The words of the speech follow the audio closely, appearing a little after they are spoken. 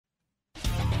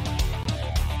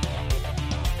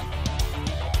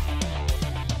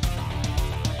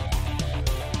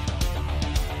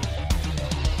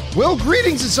Well,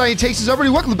 greetings and salutations,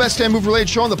 everybody. Welcome to the best damn movie-related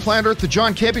show on the planet Earth, the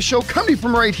John Campea Show, coming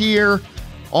from right here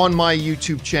on my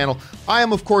YouTube channel. I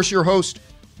am, of course, your host,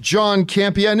 John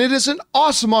Campea, and it is an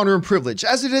awesome honor and privilege,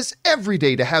 as it is every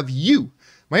day, to have you,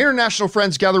 my international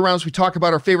friends, gather around as we talk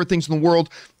about our favorite things in the world: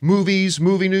 movies,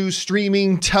 movie news,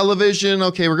 streaming, television.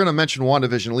 Okay, we're going to mention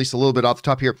WandaVision, at least a little bit off the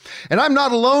top here. And I'm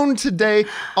not alone today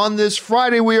on this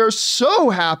Friday. We are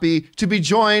so happy to be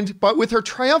joined, but with her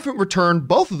triumphant return,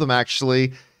 both of them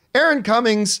actually, Erin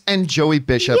Cummings and Joey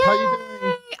Bishop. Yay! How you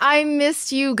doing? I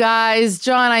missed you guys.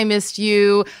 John, I missed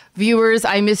you. Viewers,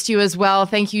 I missed you as well.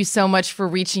 Thank you so much for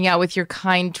reaching out with your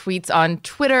kind tweets on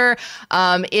Twitter.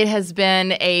 It has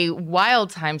been a wild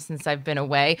time since I've been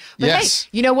away. But yes. Hey,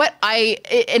 you know what?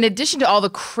 In addition to all the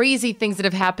crazy things that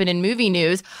have happened in movie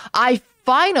news, I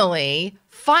finally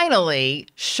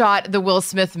shot the Will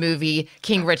Smith movie,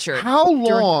 King Richard. How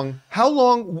long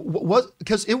was,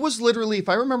 because it was literally, if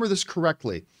I remember this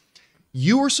correctly,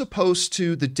 you were supposed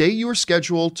to, the day you were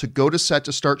scheduled to go to set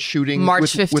to start shooting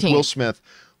March with 15th. Will Smith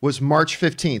was March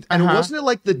 15th. And wasn't it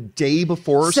like the day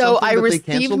before or so something I that they received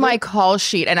canceled my it? call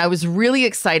sheet, and I was really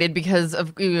excited because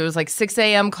it was like 6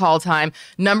 a.m. call time.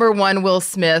 Number 1, Will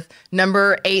Smith.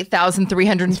 Number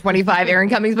 8,325, Erin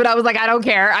Cummings. But I was like, I don't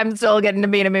care. I'm still getting to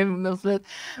be in a movie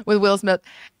with Will Smith.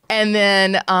 And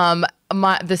then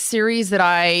the series that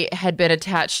I had been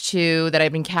attached to, that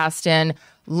I'd been cast in,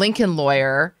 Lincoln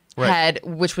Lawyer,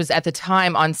 which was at the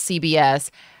time on CBS,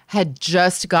 had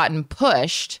just gotten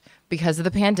pushed because of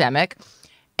the pandemic.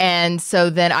 And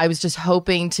so then I was just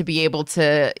hoping to be able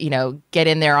to, get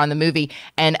in there on the movie.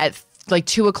 And at like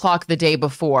 2:00 the day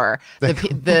before,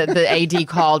 the AD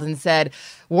called and said,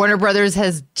 Warner Brothers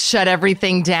has shut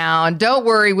everything down. Don't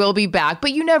worry, we'll be back.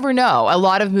 But you never know. A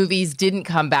lot of movies didn't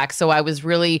come back. So I was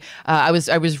really, I was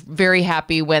very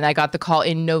happy when I got the call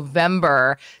in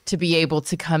November to be able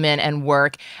to come in and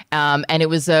work. And it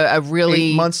was a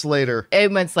really 8 months later.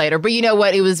 8 months later. But you know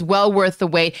what? It was well worth the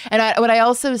wait. And what I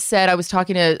also said, I was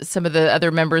talking to some of the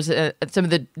other members, some of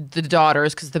the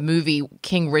daughters, because the movie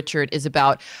King Richard is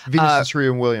about Venus and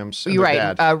Serena Williams. You're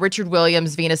right. Richard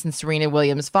Williams, Venus and Serena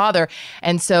Williams' father.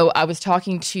 And so I was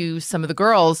talking to some of the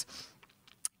girls,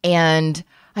 and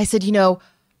I said,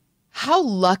 how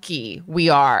lucky we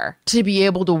are to be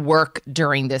able to work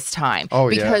during this time.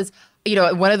 Oh, because,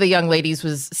 one of the young ladies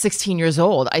was 16 years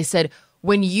old. I said,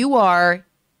 when you are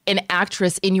an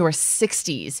actress in your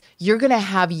 60s, you're going to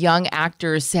have young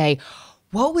actors say,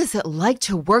 what was it like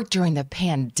to work during the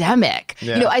pandemic?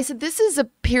 Yeah. I said, this is a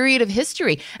period of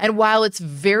history. And while it's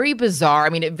very bizarre, I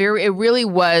mean, it really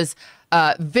was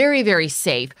very, very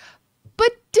safe,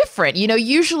 but different.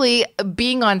 Usually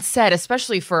being on set,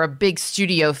 especially for a big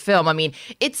studio film, I mean,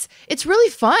 it's really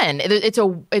fun.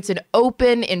 It's an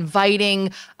open,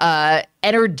 inviting,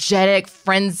 energetic,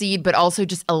 frenzied, but also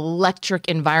just electric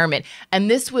environment. And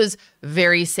this was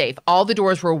very safe. All the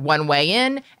doors were one way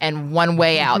in and one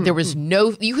way out. There was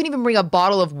you couldn't even bring a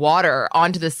bottle of water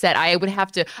onto the set.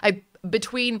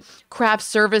 Between craft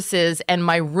services and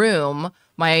my room,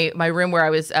 my room where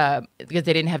I was, because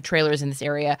they didn't have trailers in this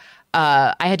area,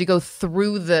 I had to go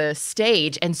through the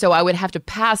stage. And so I would have to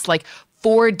pass like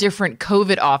 4 different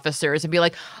COVID officers and be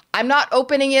like, I'm not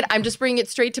opening it. I'm just bringing it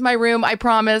straight to my room. I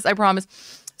promise.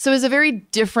 So it was a very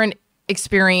different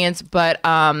experience, but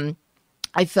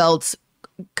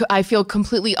I feel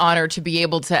completely honored to be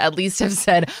able to at least have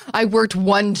said I worked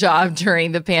one job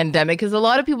during the pandemic, because a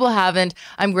lot of people haven't.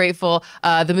 I'm grateful.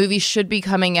 The movie should be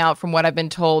coming out, from what I've been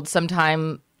told,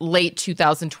 sometime late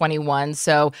 2021.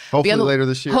 So hopefully later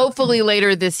this year. Hopefully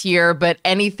later this year, but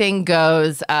anything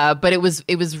goes. But it was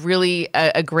really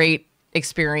a great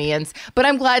experience, but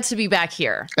I'm glad to be back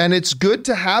here. And it's good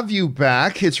to have you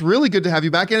back. It's really good to have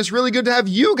you back, and it's really good to have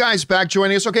you guys back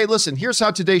joining us. Okay, listen, here's how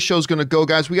today's show is going to go,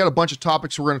 guys. We got a bunch of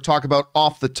topics we're going to talk about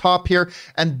off the top here,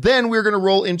 and then we're going to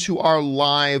roll into our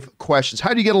live questions.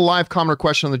 How do you get a live comment or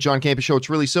question on the John Campea Show? It's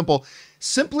really simple.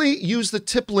 Simply use the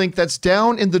tip link that's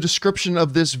down in the description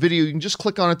of this video. You can just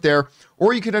click on it there,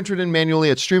 or you can enter it in manually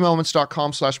at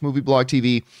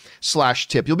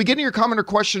streamelements.com/movieblogtv/tip. You'll be getting your comment or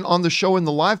question on the show in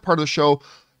the live part of the show,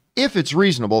 if it's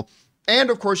reasonable. And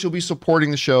of course, you'll be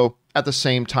supporting the show at the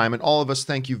same time. And all of us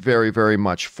thank you very, very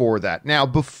much for that. Now,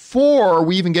 before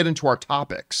we even get into our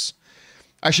topics,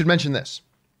 I should mention this.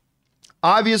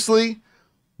 Obviously,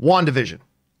 WandaVision.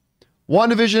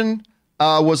 WandaVision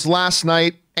was last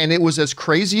night, and it was as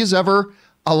crazy as ever.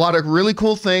 A lot of really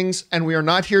cool things, and we are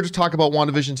not here to talk about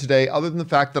WandaVision today, other than the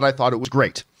fact that I thought it was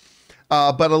great.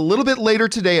 But a little bit later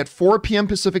today at 4 p.m.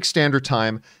 Pacific Standard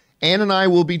Time, Ann and I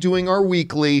will be doing our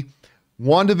weekly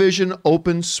WandaVision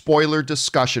open spoiler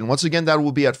discussion. Once again, that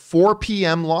will be at 4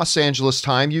 p.m. Los Angeles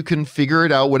time. You can figure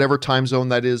it out, whatever time zone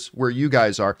that is where you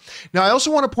guys are. Now, I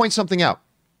also want to point something out.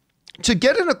 To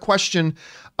get in a question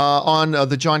on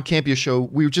the John Campea show,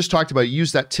 we just talked about it.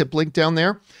 Use that tip link down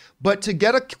there. But to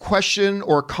get a question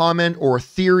or a comment or a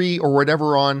theory or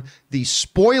whatever on the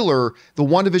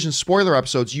WandaVision spoiler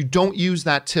episodes, you don't use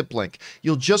that tip link.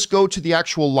 You'll just go to the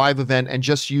actual live event and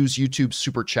just use YouTube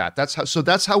Super Chat.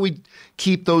 That's how we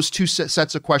keep those two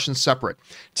sets of questions separate.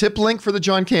 Tip link for the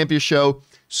John Campea show,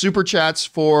 Super Chats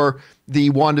for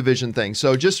the WandaVision thing.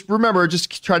 So just remember,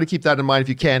 just try to keep that in mind if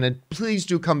you can. And please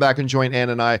do come back and join Ann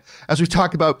and I as we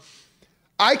talk about,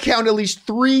 I count at least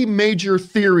 3 major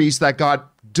theories that got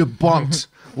debunked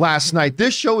last night.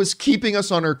 This show is keeping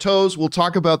us on our toes. We'll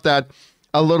talk about that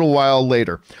a little while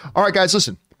later. All right, guys,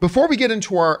 listen. Before we get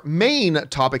into our main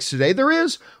topics today, there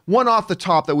is one off the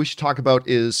top that we should talk about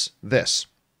is this.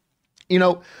 You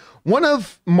know, one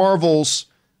of Marvel's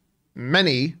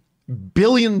many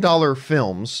billion-dollar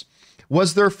films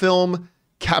was their film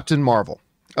Captain Marvel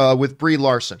with Brie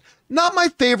Larson. Not my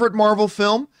favorite Marvel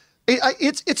film.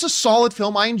 It's a solid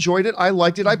film. I enjoyed it. I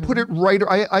liked it. I put it right.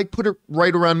 I put it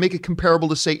right around, make it comparable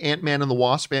to say Ant-Man and the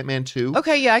Wasp, Ant-Man 2.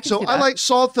 Okay, yeah, I can see that. So I like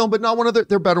solid film, but not one of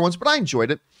their better ones. But I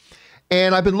enjoyed it,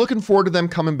 and I've been looking forward to them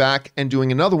coming back and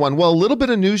doing another one. Well, a little bit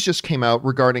of news just came out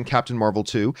regarding Captain Marvel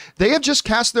 2. They have just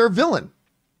cast their villain,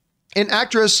 an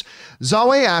actress,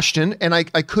 Zawe Ashton, and I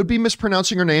could be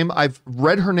mispronouncing her name. I've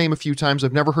read her name a few times.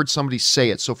 I've never heard somebody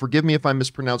say it, so forgive me if I'm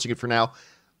mispronouncing it for now.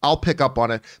 I'll pick up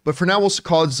on it. But for now, we'll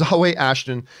call it Zawe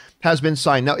Ashton has been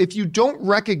signed. Now, if you don't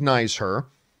recognize her,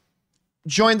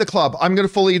 join the club. I'm going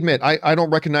to fully admit, I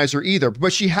don't recognize her either.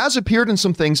 But she has appeared in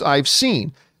some things I've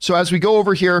seen. So as we go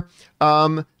over here,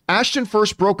 Ashton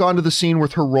first broke onto the scene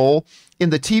with her role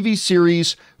in the TV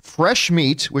series Fresh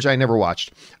Meat, which I never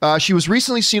watched. She was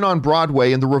recently seen on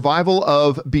Broadway in the revival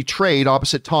of Betrayed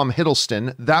opposite Tom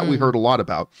Hiddleston. That we heard a lot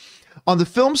about. On the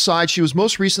film side, she was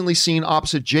most recently seen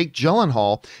opposite Jake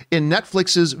Gyllenhaal in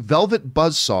Netflix's Velvet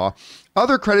Buzzsaw.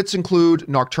 Other credits include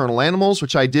Nocturnal Animals,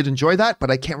 which I did enjoy that, but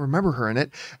I can't remember her in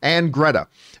it, and Greta.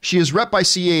 She is rep by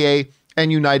CAA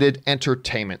and United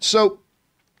Entertainment. So,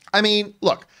 I mean,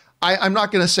 look, I'm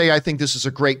not going to say I think this is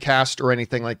a great cast or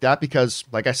anything like that because,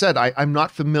 like I said, I'm not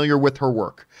familiar with her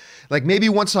work. Like maybe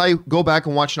once I go back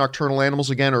and watch Nocturnal Animals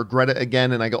again or Greta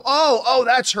again and I go, oh,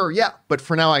 that's her. Yeah. But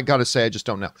for now, I got to say, I just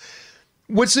don't know.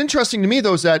 What's interesting to me,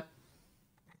 though, is that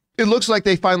it looks like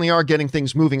they finally are getting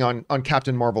things moving on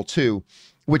Captain Marvel 2,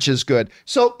 which is good.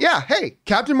 So, yeah, hey,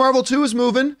 Captain Marvel 2 is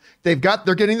moving. They're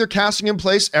getting their casting in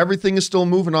place. Everything is still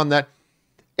moving on that.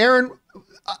 Aaron,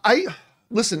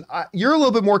 listen, you're a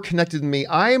little bit more connected than me.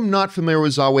 I am not familiar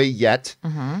with Zawe yet.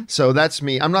 So that's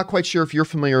me. I'm not quite sure if you're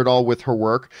familiar at all with her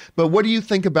work. But what do you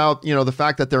think about, the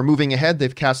fact that they're moving ahead?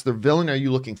 They've cast their villain. Are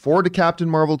you looking forward to Captain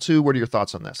Marvel 2? What are your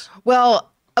thoughts on this? Well,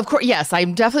 of course, yes,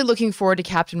 I'm definitely looking forward to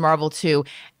Captain Marvel 2.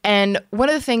 And one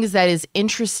of the things that is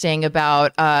interesting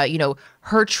about,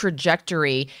 her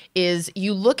trajectory is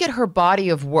you look at her body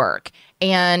of work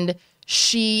and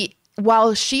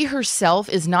while she herself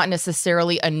is not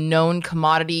necessarily a known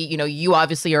commodity, you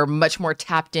obviously are much more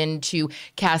tapped into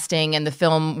casting and the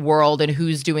film world and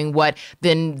who's doing what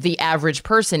than the average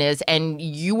person is, and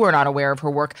you were not aware of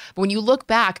her work. But when you look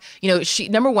back, she,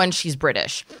 number one, she's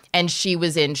British, and she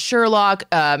was in Sherlock.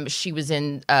 She was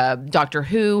in Doctor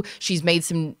Who. She's made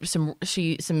some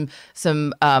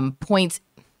points.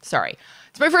 Sorry,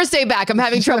 it's my first day back. I'm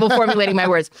having trouble formulating my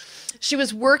words. She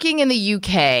was working in the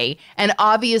UK and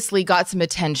obviously got some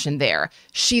attention there.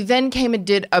 She then came and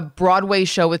did a Broadway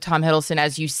show with Tom Hiddleston,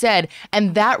 as you said,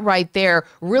 and that right there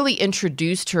really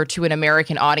introduced her to an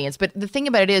American audience. But the thing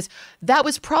about it is that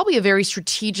was probably a very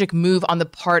strategic move on the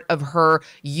part of her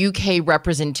UK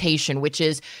representation, which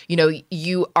is,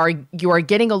 you are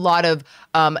getting a lot of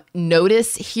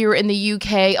notice here in the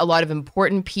UK. A lot of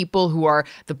important people who are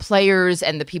the players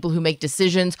and the people who make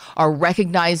decisions are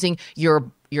recognizing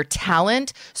your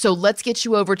talent. So let's get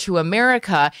you over to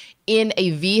America in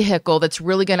a vehicle that's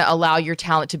really going to allow your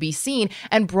talent to be seen.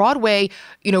 And Broadway,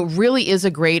 really is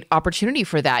a great opportunity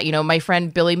for that. My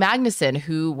friend Billy Magnuson,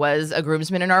 who was a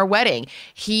groomsman in our wedding,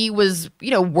 he was,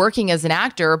 working as an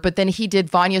actor, but then he did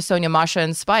Vanya, Sonia, Masha,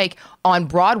 and Spike on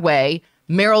Broadway.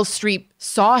 Meryl Streep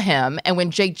saw him. And when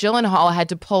Jake Gyllenhaal had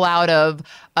to pull out of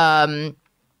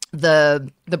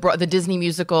the Disney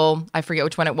musical, I forget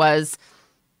which one it was,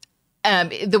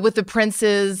 with the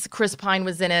princes, Chris Pine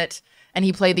was in it, and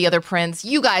he played the other prince.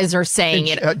 You guys are saying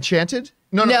it. Enchanted?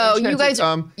 No, Enchanted.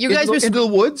 you guys were Into the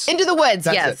Woods? Into the Woods,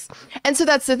 yes. And so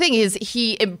that's the thing is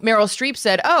Meryl Streep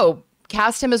said, "Oh,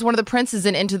 cast him as one of the princes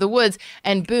in Into the Woods,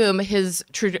 and boom,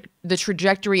 the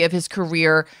trajectory of his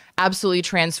career absolutely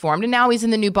transformed. And now he's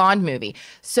in the new Bond movie.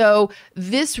 So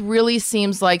this really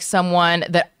seems like someone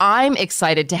that I'm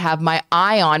excited to have my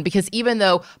eye on, because even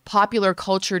though popular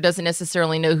culture doesn't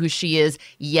necessarily know who she is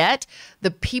yet, the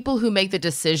people who make the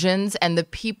decisions and the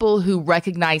people who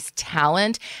recognize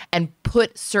talent and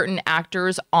put certain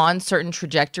actors on certain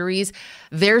trajectories,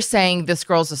 they're saying this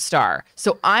girl's a star.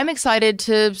 So I'm excited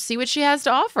to see what she has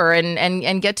to offer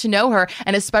and get to know her,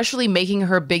 and especially making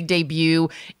her big debut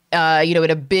in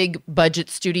a big budget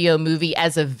studio movie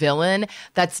as a villain.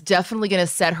 That's definitely going to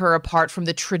set her apart from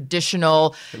the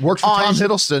traditional. It worked for Tom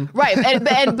Hiddleston. Right.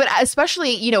 But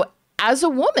especially, as a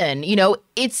woman,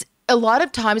 it's a lot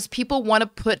of times people want to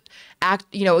put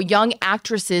young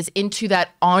actresses into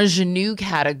that ingenue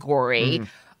category.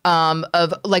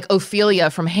 Of like Ophelia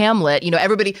from Hamlet.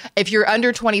 Everybody, if you're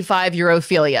under 25, you're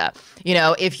Ophelia.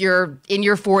 If you're in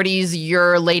your 40s,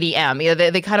 you're Lady M.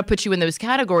 They kind of put you in those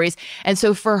categories. And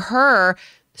so for her,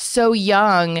 so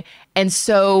young and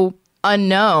so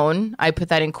unknown, I put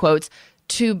that in quotes,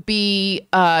 to be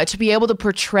able to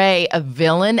portray a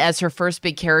villain as her first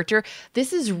big character,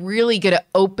 this is really going to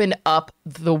open up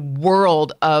the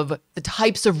world of the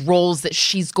types of roles that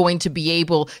she's going to be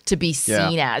able to be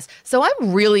seen as. So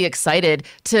I'm really excited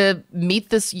to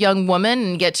meet this young woman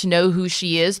and get to know who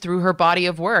she is through her body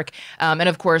of work. And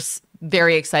of course,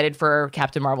 very excited for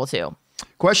Captain Marvel too.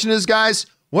 Question is, guys,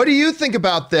 what do you think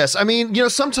about this? I mean,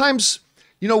 sometimes...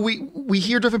 we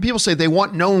hear different people say they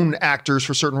want known actors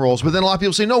for certain roles, but then a lot of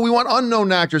people say, no, we want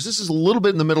unknown actors. This is a little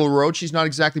bit in the middle of the road. She's not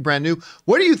exactly brand new.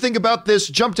 What do you think about this?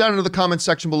 Jump down into the comment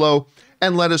section below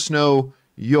and let us know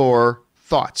your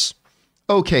thoughts.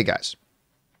 Okay, guys.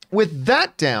 With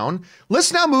that down,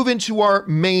 let's now move into our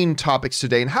main topics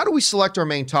today. And how do we select our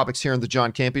main topics here on the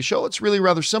John Campea Show? It's really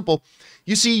rather simple.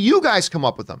 You see, you guys come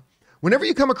up with them. Whenever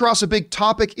you come across a big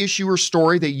topic, issue, or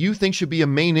story that you think should be a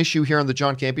main issue here on The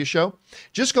John Campea Show,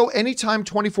 just go anytime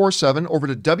 24/7 over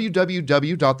to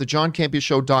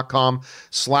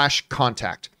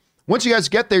www.thejohncampeashow.com/contact. Once you guys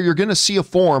get there, you're going to see a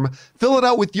form. Fill it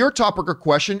out with your topic or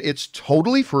question. It's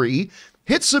totally free.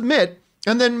 Hit submit,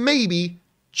 and then maybe,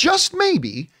 just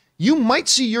maybe, you might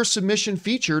see your submission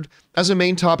featured as a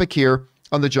main topic here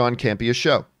on The John Campea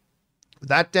Show. With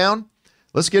that down,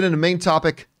 let's get into main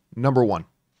topic number 1.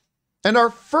 And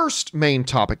our first main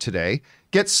topic today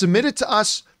gets submitted to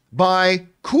us by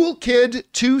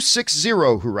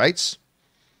CoolKid260, who writes,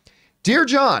 Dear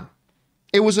John,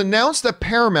 it was announced that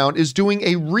Paramount is doing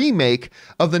a remake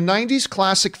of the 90s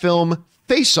classic film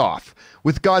Face Off,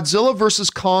 with Godzilla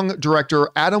vs. Kong director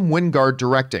Adam Wingard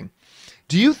directing.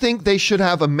 Do you think they should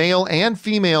have a male and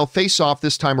female face-off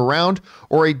this time around,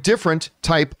 or a different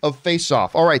type of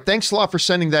face-off? All right, thanks a lot for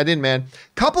sending that in, man.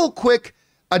 Couple quick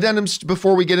addendums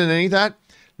before we get into any of that.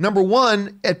 Number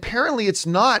one, apparently it's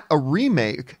not a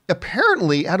remake.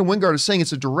 Apparently, Adam Wingard is saying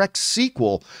it's a direct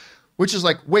sequel, which is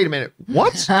like, wait a minute,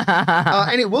 what?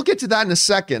 And we'll get to that in a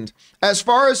second. As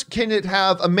far as can it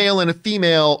have a male and a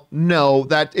female, no.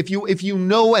 That if you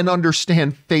know and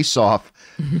understand Face Off,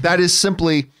 that is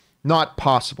simply not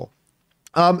possible.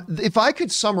 If I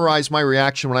could summarize my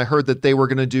reaction when I heard that they were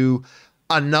going to do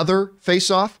another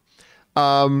Face Off,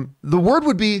 the word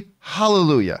would be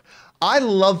hallelujah. I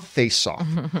love Face Off.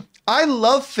 I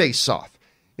love Face Off.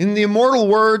 In the immortal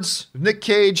words of Nick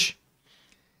Cage,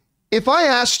 if I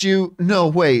asked you, no,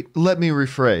 wait, let me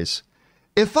rephrase.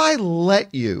 If I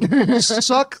let you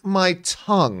suck my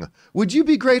tongue, would you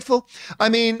be grateful? I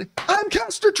mean, I'm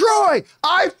Castor Troy.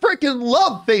 I freaking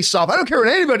love Face Off. I don't care what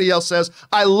anybody else says.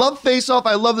 I love Face Off.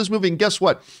 I love this movie. And guess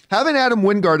what? Having Adam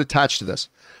Wingard attached to this,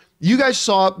 you guys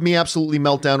saw me absolutely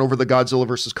melt down over the Godzilla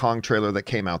vs. Kong trailer that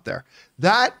came out there.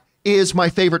 That is my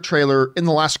favorite trailer in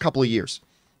the last couple of years.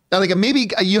 Now, like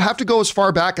maybe you have to go as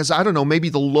far back as, I don't know, maybe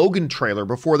the Logan trailer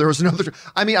before there was another.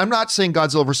 I mean, I'm not saying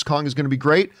Godzilla vs. Kong is going to be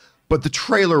great, but the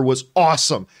trailer was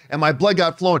awesome and my blood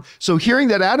got flowing. So hearing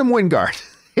that Adam Wingard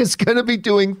is going to be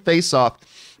doing Face Off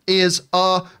is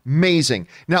amazing.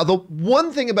 Now, the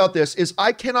one thing about this is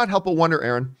I cannot help but wonder,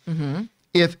 Aaron,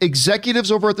 if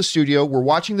executives over at the studio were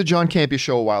watching the John Campea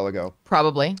Show a while ago.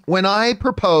 Probably. When I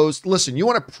proposed, listen, you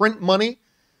want to print money?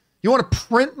 You want to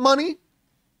print money?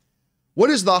 What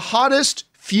is the hottest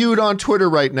feud on Twitter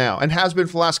right now and has been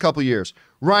for the last couple of years?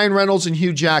 Ryan Reynolds and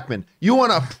Hugh Jackman. You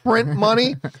want to print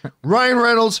money? Ryan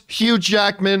Reynolds, Hugh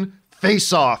Jackman,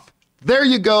 Face Off. There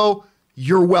you go.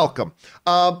 You're welcome.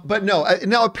 But no,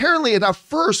 now apparently at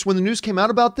first when the news came out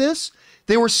about this,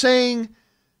 they were saying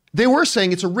they were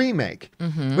saying it's a remake.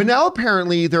 But now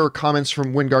apparently there are comments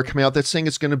from Wingard coming out that's saying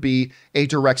it's going to be a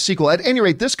direct sequel. At any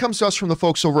rate, this comes to us from the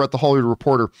folks over at The Hollywood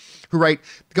Reporter who write,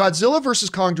 Godzilla vs.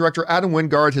 Kong director Adam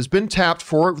Wingard has been tapped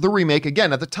for the remake.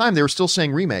 Again, at the time, they were still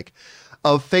saying remake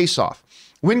of Face Off.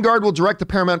 Wingard will direct the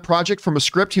Paramount project from a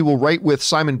script he will write with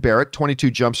Simon Barrett,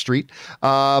 22 Jump Street.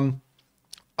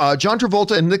 John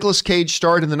Travolta and Nicolas Cage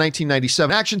starred in the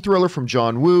 1997 action thriller from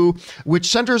John Woo, which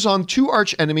centers on two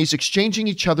arch enemies exchanging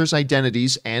each other's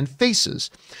identities and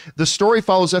faces. The story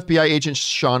follows FBI agent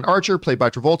Sean Archer, played by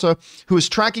Travolta, who is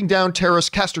tracking down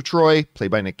terrorist Castor Troy,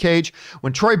 played by Nick Cage.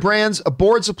 When Troy Brands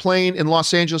aboards a plane in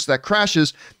Los Angeles that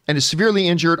crashes and is severely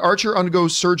injured, Archer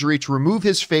undergoes surgery to remove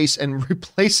his face and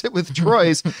replace it with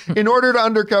Troy's in order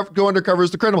to go undercover as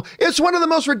the criminal. It's one of the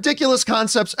most ridiculous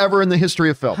concepts ever in the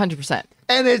history of film. 100%.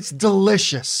 And it's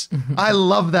delicious. I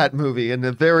love that movie in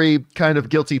a very kind of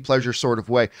guilty pleasure sort of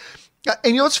way.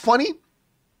 And you know what's funny?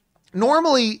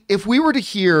 Normally, if we were to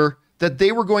hear that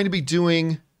they were going to be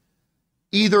doing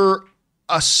either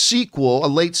a sequel, a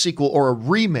late sequel, or a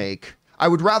remake, I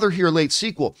would rather hear a late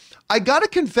sequel. I gotta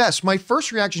confess, my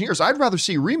first reaction here is I'd rather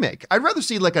see a remake. I'd rather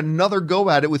see like another go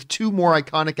at it with two more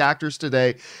iconic actors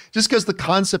today, just because the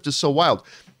concept is so wild.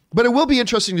 But it will be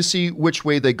interesting to see which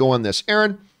way they go on this.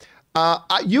 Aaron,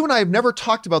 you and I have never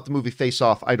talked about the movie Face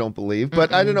Off, I don't believe,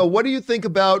 but I don't know. What do you think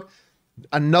about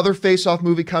another Face Off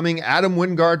movie coming? Adam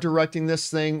Wingard directing this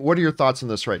thing. What are your thoughts on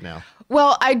this right now?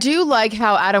 Well, I do like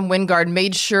how Adam Wingard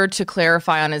made sure to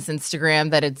clarify on his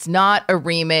Instagram that it's not a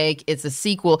remake, it's a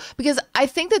sequel, because I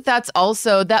think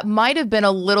that might have been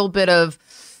a little bit of,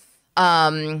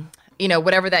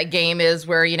 whatever that game is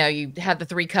where, you have the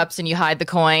three cups and you hide the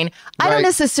coin. Right. I don't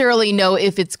necessarily know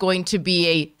if it's going to be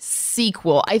a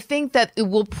sequel. I think that it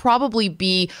will probably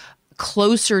be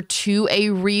closer to a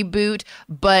reboot,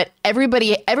 but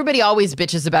everybody always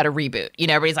bitches about a reboot.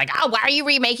 Everybody's like, oh, why are you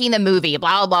remaking the movie?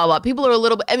 Blah, blah, blah. People are a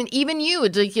little bit, even you,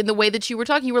 like in the way that you were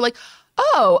talking, you were like,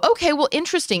 oh, okay, well,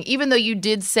 interesting. Even though you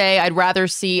did say I'd rather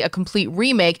see a complete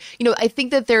remake, I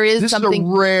think that there is something. This is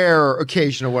a rare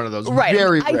occasion of one of those. Right.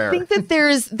 Very rare. I think that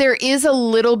there is a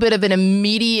little bit of an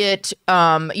immediate,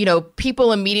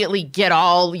 people immediately get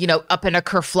all, up in a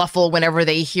kerfluffle whenever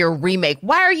they hear remake.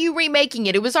 Why are you remaking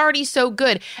it? It was already so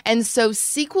good. And so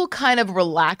sequel kind of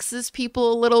relaxes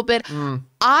people a little bit.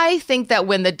 I think that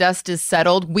when the dust is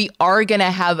settled, we are going to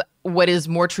have what is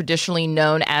more traditionally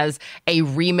known as a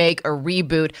remake or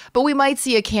reboot, but we might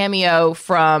see a cameo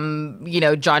from,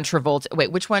 John Travolta.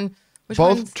 Wait, which one?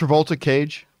 Both Travolta,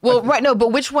 Cage? Well, right, no,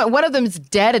 but which one? One of them's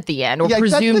dead at the end, or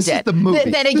presumed dead. Is the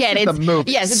movie. Then again, it's the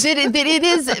movie. Yes,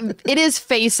 it is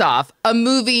Face Off, a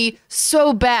movie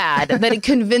so bad that it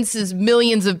convinces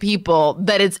millions of people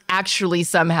that it's actually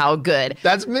somehow good.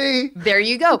 That's me. There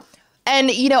you go.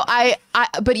 And,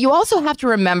 but you also have to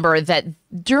remember that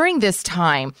during this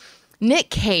time, Nick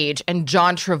Cage and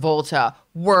John Travolta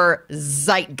were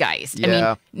zeitgeist.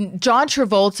 Yeah. I mean, John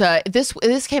Travolta,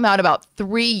 this came out about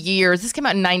 3 years. This came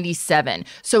out in 97.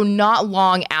 So not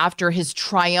long after his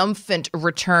triumphant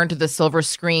return to the silver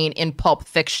screen in Pulp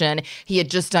Fiction. He had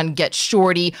just done Get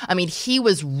Shorty. I mean, he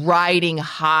was riding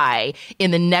high in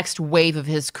the next wave of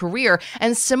his career.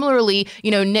 And similarly,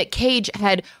 Nick Cage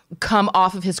had come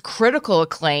off of his critical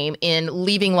acclaim in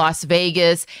Leaving Las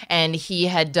Vegas, and he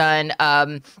had done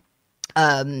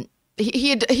he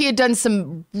had done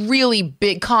some really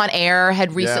big. Con Air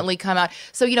had recently come out.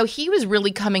 So, he was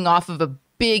really coming off of a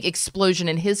big explosion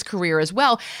in his career as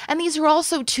well. And these are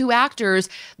also two actors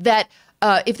that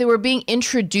if they were being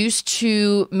introduced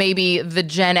to maybe the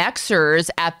Gen Xers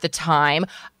at the time,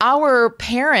 our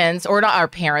parents, or not our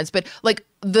parents, but like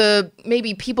the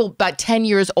maybe people about 10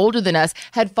 years older than us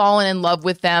had fallen in love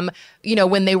with them,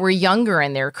 when they were younger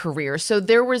in their career. So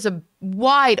there was a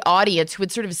wide audience who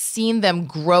had sort of seen them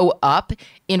grow up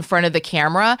in front of the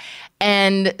camera.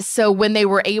 And so when they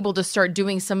were able to start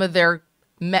doing some of their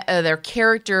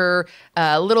character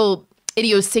little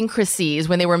idiosyncrasies,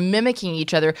 when they were mimicking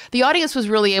each other, the audience was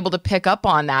really able to pick up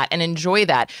on that and enjoy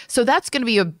that. So that's going to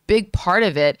be a big part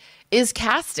of it, is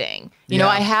casting.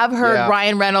 I have heard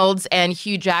Ryan Reynolds and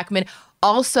Hugh Jackman.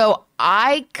 Also,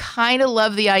 I kind of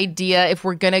love the idea, if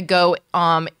we're going to go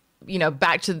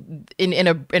back to in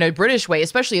a British way,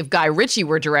 especially if Guy Ritchie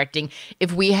were directing,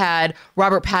 if we had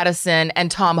Robert Pattinson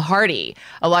and Tom Hardy.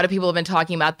 A lot of people have been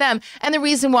talking about them. And the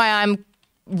reason why I'm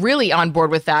really on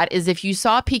board with that is if you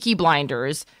saw Peaky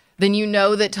Blinders, then you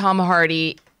know that Tom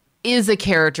Hardy is a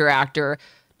character actor,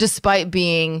 despite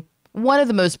being one of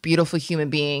the most beautiful human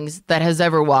beings that has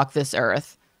ever walked this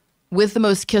earth. with the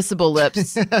most kissable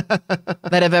lips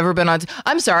that have ever been on.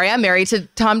 I'm sorry, I'm married to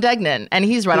Tom Degnan, and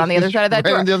he's right on the other side of that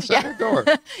door. On the other side of the door.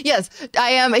 Yes, I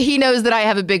am. He knows that I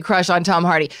have a big crush on Tom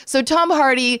Hardy. So Tom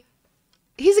Hardy,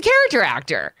 he's a character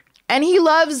actor, and he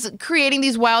loves creating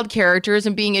these wild characters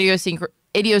and being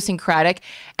idiosyncratic.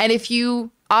 And if you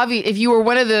were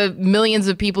one of the millions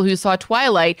of people who saw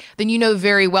Twilight, then you know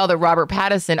very well that Robert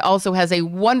Pattinson also has a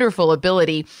wonderful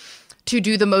ability to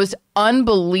do the most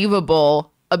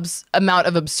unbelievable amount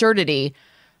of absurdity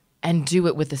and do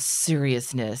it with the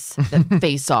seriousness that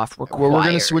Face Off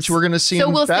requires. Which we're going to see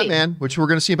in Batman. I'm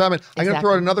going to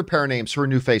throw out another pair of names for a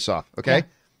new Face Off. Okay, yeah.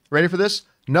 Ready for this?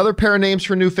 Another pair of names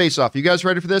for a new Face Off. You guys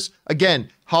ready for this? Again,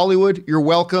 Hollywood, you're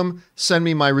welcome. Send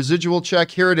me my residual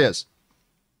check. Here it is.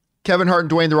 Kevin Hart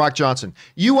and Dwayne "The Rock" Johnson.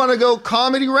 You want to go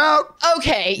comedy route?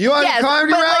 Okay. You want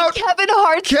comedy route? Like Kevin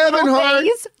Hart,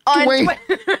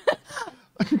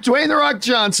 Dwayne "The Rock"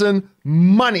 Johnson,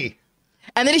 money.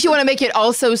 And then if you want to make it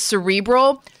also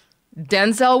cerebral,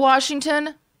 Denzel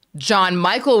Washington, John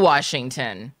Michael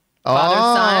Washington,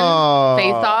 father-son,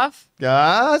 Face Off.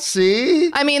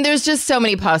 See? I mean, there's just so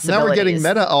many possibilities. Now we're getting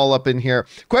meta all up in here.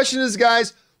 Question is,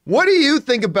 guys, what do you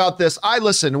think about this?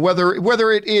 Listen, whether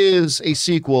it is a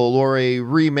sequel or a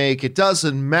remake, it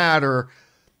doesn't matter.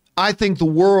 I think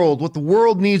what the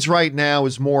world needs right now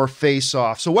is more Face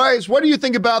Off. So guys, what do you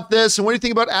think about this? And what do you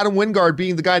think about Adam Wingard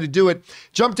being the guy to do it?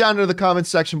 Jump down into the comments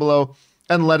section below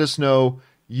and let us know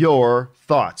your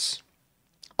thoughts.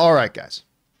 All right, guys.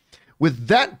 With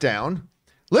that down,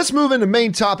 let's move into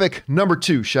main topic number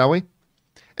 2, shall we?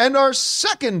 And our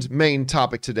second main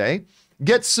topic today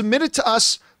gets submitted to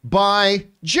us by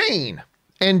Jane.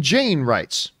 And Jane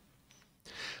writes,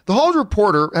 The Hollywood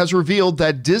Reporter has revealed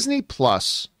that Disney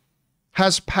Plus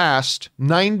has passed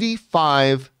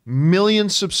 95 million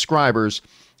subscribers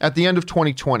at the end of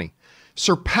 2020,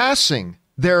 surpassing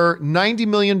their $90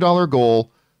 million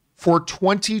goal for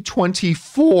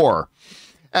 2024.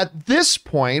 At this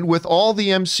point, with all the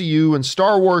MCU and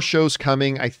Star Wars shows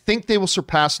coming, I think they will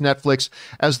surpass Netflix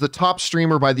as the top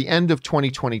streamer by the end of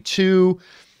 2022.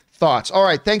 Thoughts? All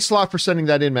right, thanks a lot for sending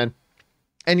that in, man.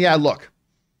 And yeah, look,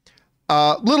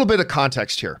 a little bit of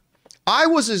context here. I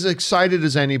was as excited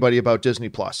as anybody about Disney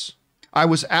Plus. I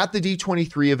was at the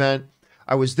D23 event.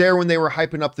 I was there when they were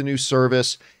hyping up the new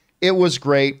service. It was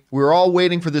great. We were all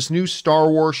waiting for this new Star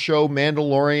Wars show,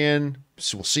 Mandalorian.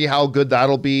 So we'll see how good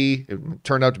that'll be. It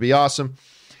turned out to be awesome.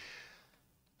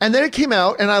 And then it came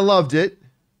out and I loved it.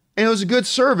 And it was a good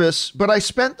service, but I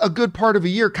spent a good part of a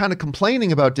year kind of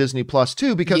complaining about Disney Plus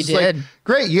too, because like,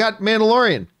 great, you got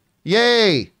Mandalorian.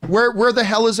 Yay. Where the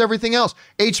hell is everything else?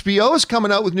 HBO is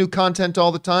coming out with new content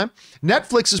all the time.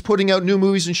 Netflix is putting out new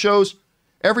movies and shows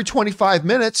every 25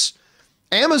 minutes.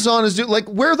 Amazon is doing,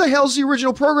 where the hell's the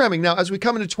original programming? Now, as we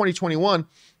come into 2021,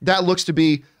 that looks to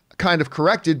be kind of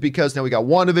corrected because now we got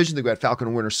WandaVision, we've got Falcon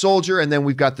and Winter Soldier, and then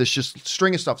we've got this just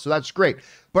string of stuff. So that's great.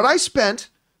 But I spent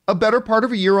a better part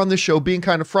of a year on this show being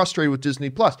kind of frustrated with Disney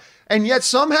Plus. And yet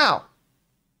somehow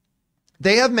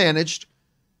they have managed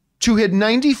to hit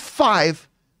 95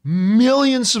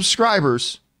 million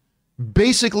subscribers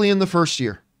basically in the first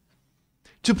year.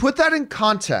 To put that in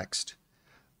context,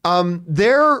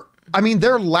 they're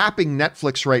lapping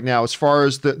Netflix right now as far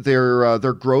as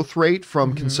their growth rate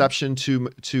from conception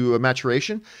to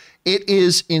maturation. It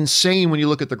is insane when you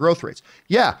look at the growth rates.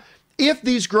 Yeah, if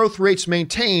these growth rates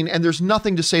maintain, and there's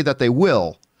nothing to say that they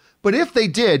will, but if they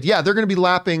did, yeah, they're going to be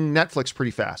lapping Netflix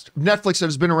pretty fast. Netflix that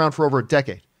has been around for over a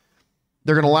decade.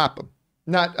 They're going to lap them.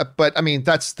 But I mean,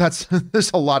 that's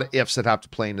there's a lot of ifs that have to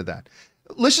play into that.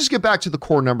 Let's just get back to the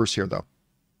core numbers here, though.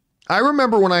 I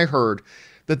remember when I heard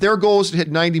that their goal is to hit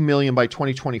 90 million by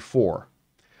 2024.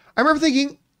 I remember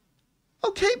thinking,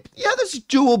 okay, yeah, that's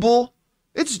doable.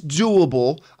 It's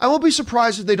doable. I won't be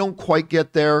surprised if they don't quite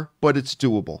get there, but it's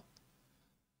doable.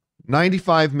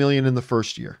 95 million in the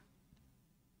first year.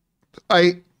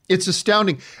 It's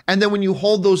astounding. And then when you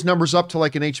hold those numbers up to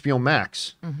like an HBO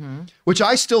Max, which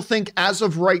I still think as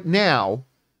of right now,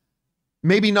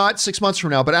 maybe not 6 months from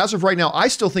now, but as of right now, I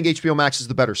still think HBO Max is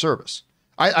the better service.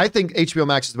 I think HBO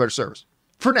Max is the better service.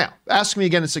 For now. Ask me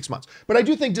again in 6 months. But I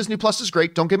do think Disney Plus is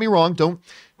great. Don't get me wrong.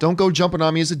 Don't go jumping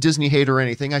on me as a Disney hater or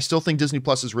anything. I still think Disney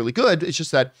Plus is really good. It's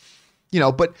just that,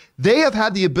 but they have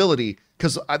had the ability,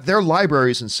 because their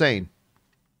library is insane,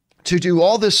 to do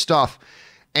all this stuff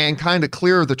and kind of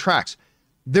clear the tracks.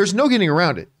 There's no getting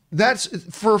around it. That's,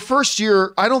 for a first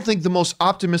year, I don't think the most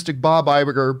optimistic Bob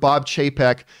Iger, Bob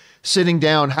Chapek, sitting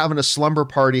down, having a slumber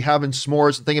party, having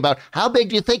s'mores, and thinking about, how big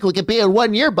do you think we could be in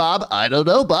 1 year, Bob? I don't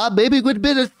know, Bob. Maybe we would have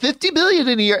been at 50 million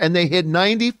in a year. And they hit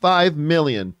 95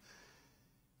 million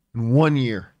in 1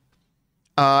 year.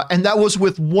 And that was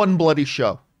with one bloody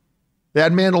show. They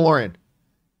had Mandalorian,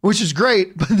 which is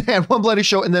great, but they had one bloody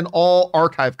show and then all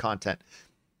archive content.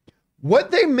 Where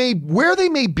they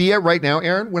may be at right now,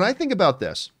 Aaron, when I think about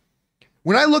this,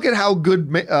 when I look at how good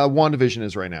WandaVision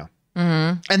is right now,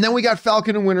 and then we got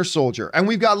Falcon and Winter Soldier, and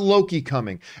we've got Loki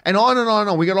coming, and on and on and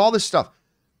on. We got all this stuff.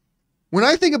 When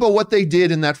I think about what they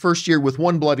did in that first year with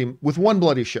one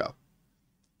bloody show,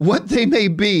 what they may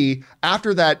be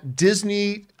after that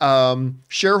Disney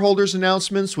shareholders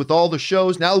announcements with all the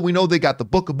shows. Now we know they got the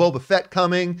Book of Boba Fett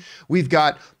coming. We've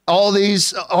got all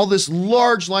this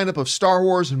large lineup of Star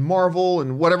Wars and Marvel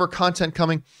and whatever content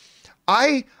coming.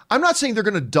 I'm not saying they're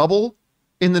going to double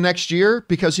in the next year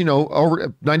because,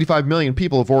 over 95 million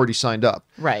people have already signed up.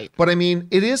 Right. But I mean,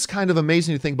 it is kind of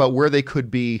amazing to think about where they could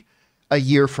be a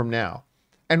year from now.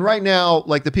 And right now,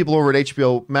 like the people over at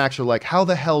HBO Max are like,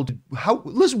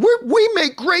 listen, we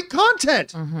make great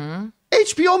content.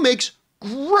 HBO makes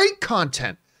great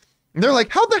content. And they're like,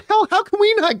 how can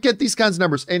we not get these kinds of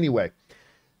numbers anyway?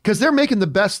 Because they're making the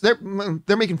best,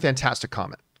 they're making fantastic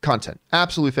content.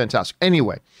 Absolutely fantastic.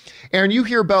 Anyway, Aaron, you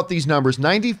hear about these numbers,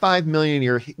 95 million a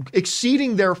year,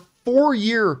 exceeding their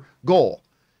 4-year goal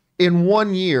in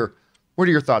 1 year. What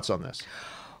are your thoughts on this?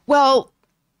 Well,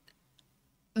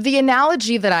 the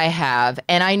analogy that I have,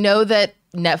 and I know that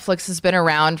Netflix has been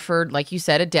around for, like you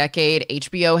said, a decade.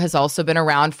 HBO has also been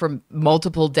around for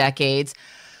multiple decades.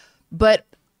 But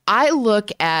I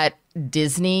look at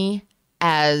Disney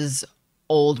as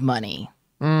old money.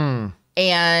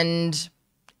 And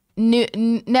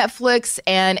Netflix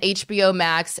and HBO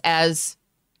Max as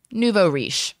nouveau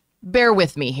riche. Bear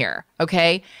with me here,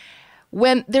 okay?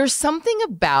 When there's something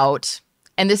about...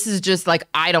 And this is just like,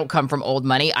 I don't come from old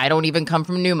money. I don't even come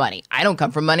from new money. I don't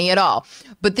come from money at all.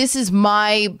 But this is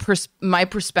my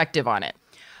perspective on it.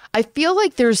 I feel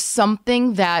like there's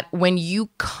something that when you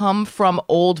come from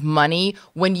old money,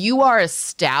 when you are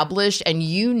established and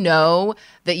you know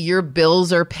that your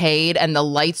bills are paid and the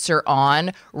lights are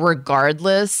on,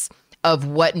 regardless of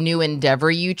what new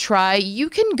endeavor you try, you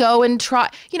can go and try.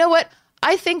 You know what?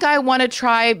 I think I want to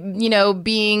try,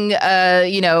 being,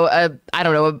 an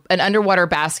underwater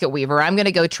basket weaver. I'm going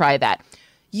to go try that.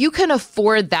 You can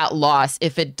afford that loss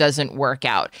if it doesn't work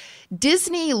out.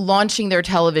 Disney launching their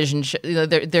television,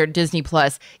 their Disney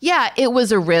Plus, yeah, it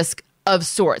was a risk of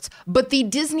sorts, but the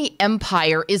Disney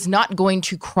empire is not going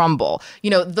to crumble,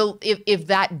 if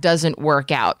that doesn't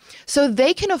work out. So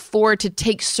they can afford to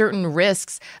take certain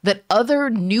risks that other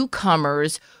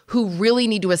newcomers who really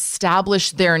need to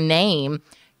establish their name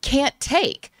can't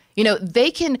take.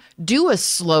 They can do a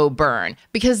slow burn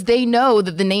because they know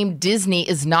that the name Disney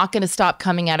is not going to stop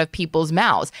coming out of people's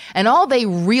mouths. And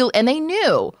they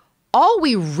knew all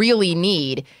we really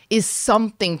need is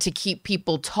something to keep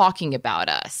people talking about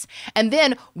us. And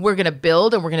then we're going to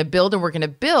build and we're going to build and we're going to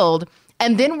build.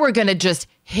 And then we're going to just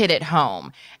hit it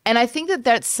home. And I think that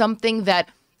that's something that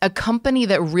a company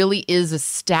that really is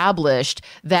established,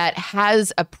 that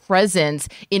has a presence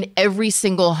in every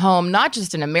single home, not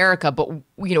just in America, but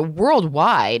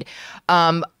worldwide,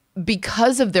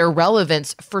 because of their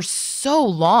relevance for so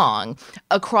long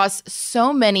across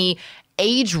so many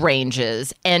age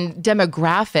ranges and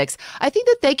demographics, I think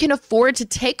that they can afford to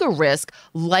take a risk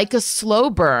like a slow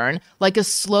burn, like a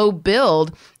slow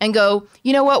build, and go,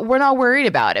 you know what, we're not worried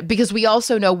about it because we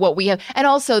also know what we have. And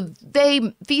also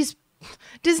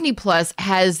Disney Plus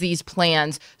has these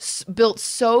plans built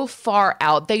so far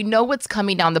out. They know what's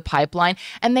coming down the pipeline,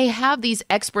 and they have these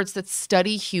experts that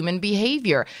study human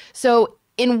behavior. So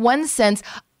in one sense,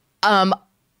 am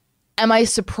I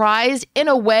surprised? In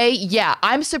a way, yeah,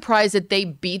 I'm surprised that they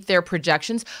beat their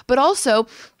projections, but also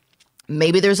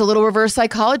maybe there's a little reverse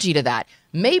psychology to that.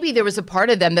 Maybe there was a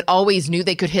part of them that always knew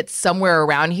they could hit somewhere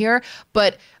around here,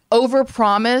 but under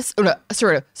promise and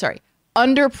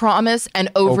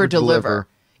over deliver.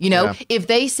 If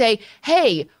they say,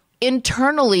 hey,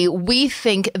 internally, we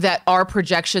think that our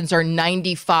projections are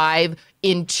 95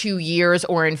 in 2 years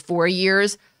or in 4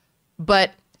 years,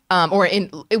 but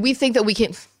we think that we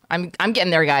can. I'm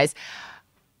getting there, guys.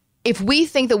 If we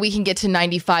think that we can get to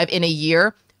 95 in a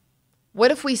year,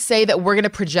 what if we say that we're going to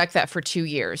project that for 2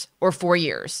 years or 4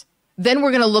 years? Then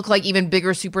we're going to look like even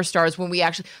bigger superstars when we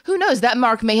actually, who knows, that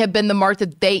mark may have been the mark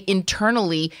that they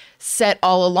internally set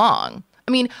all along.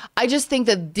 I mean, I just think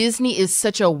that Disney is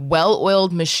such a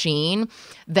well-oiled machine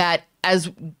that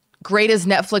as great as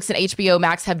Netflix and HBO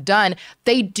Max have done,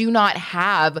 they do not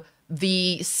have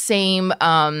the same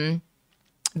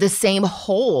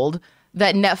hold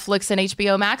that Netflix and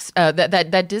HBO Max,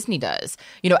 that Disney does,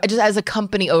 just as a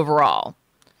company overall.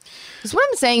 Because what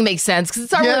I'm saying makes sense, because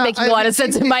it's not really making a lot of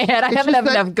sense in my head. I haven't had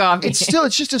enough coffee. It's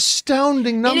just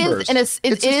astounding numbers.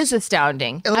 It is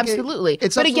astounding. Like, absolutely.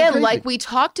 But again, crazy. like we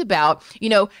talked about,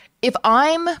 if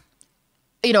I'm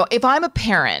a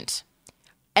parent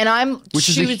and which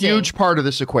is a huge part of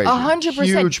this equation. 100%.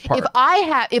 Huge part.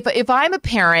 If I'm a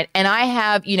parent and I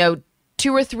have,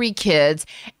 2 or 3 kids,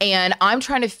 and I'm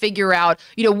trying to figure out,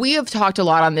 we have talked a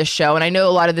lot on this show, and I know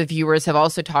a lot of the viewers have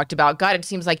also talked about, God, it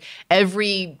seems like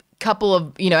every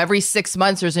 6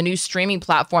 months there's a new streaming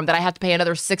platform that I have to pay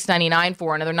another $6.99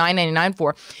 for, another $9.99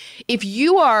 for. If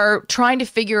you are trying to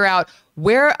figure out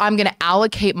where I'm going to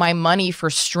allocate my money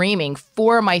for streaming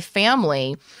for my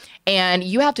family, and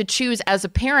you have to choose as a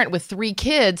parent with 3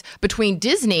 kids between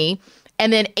Disney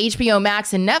and then HBO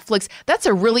Max and Netflix, that's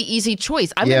a really easy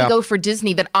choice. I'm going to go for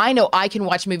Disney that I know I can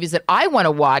watch movies that I want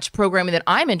to watch, programming that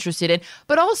I'm interested in,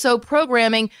 but also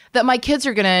programming that my kids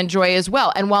are going to enjoy as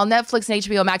well. And while Netflix and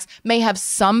HBO Max may have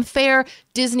some fare,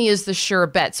 Disney is the sure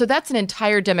bet. So that's an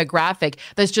entire demographic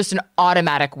that's just an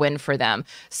automatic win for them.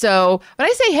 So, but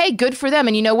I say, hey, good for them.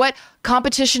 And you know what?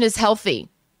 Competition is healthy.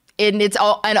 And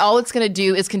all it's going to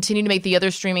do is continue to make the other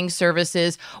streaming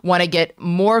services want to get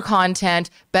more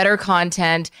content, better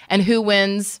content, and who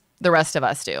wins? The rest of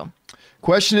us do.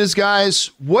 Question is, guys,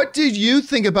 what did you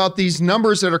think about these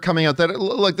numbers that are coming out? That,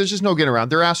 like, there's just no getting around.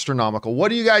 They're astronomical. What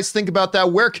do you guys think about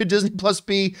that? Where could Disney Plus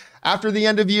be after the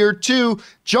end of year 2?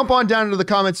 Jump on down into the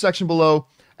comments section below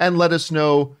and let us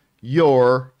know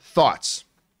your thoughts.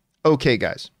 Okay,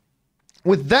 guys.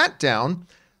 With that down,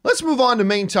 let's move on to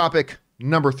main topic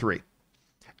number 3.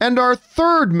 And our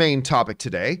third main topic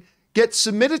today gets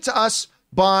submitted to us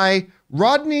by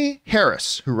Rodney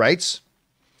Harris, who writes,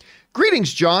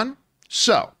 "Greetings, John.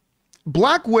 So,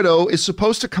 Black Widow is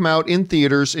supposed to come out in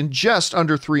theaters in just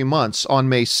under 3 months on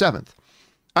May 7th.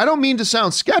 I don't mean to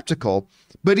sound skeptical,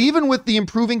 but even with the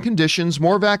improving conditions,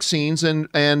 more vaccines, and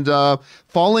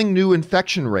falling new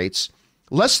infection rates,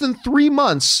 less than 3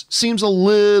 months seems a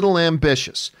little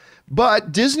ambitious.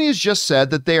 But Disney has just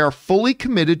said that they are fully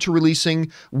committed to releasing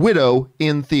Widow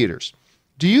in theaters.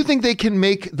 Do you think they can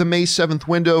make the May 7th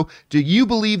window? Do you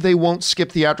believe they won't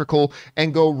skip theatrical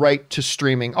and go right to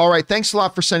streaming?" All right, thanks a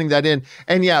lot for sending that in.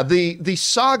 And yeah, the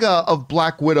saga of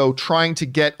Black Widow trying to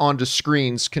get onto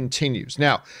screens continues.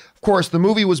 Now, of course, the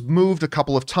movie was moved a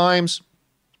couple of times,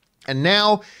 and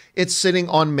now it's sitting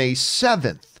on May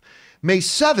 7th. May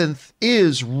 7th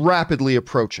is rapidly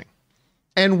approaching.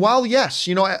 And while, yes,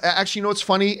 actually, what's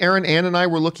funny? Aaron, Ann, and I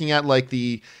were looking at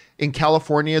in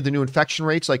California, the new infection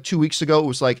rates, 2 weeks ago, it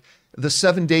was the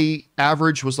 7-day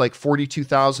average was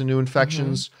 42,000 new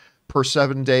infections per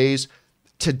 7 days.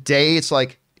 Today, it's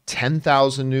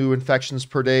 10,000 new infections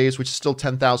per day, which is still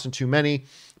 10,000 too many.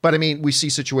 But I mean, we see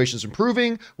situations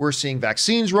improving. We're seeing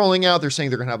vaccines rolling out. They're saying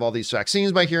they're going to have all these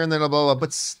vaccines by here and then, blah, blah, blah.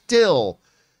 But still,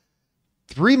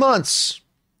 3 months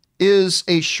is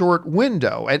a short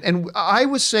window. And I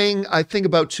was saying, I think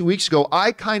about 2 weeks ago,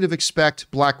 I kind of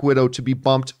expect Black Widow to be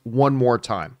bumped one more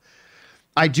time.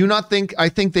 I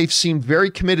think they've seemed very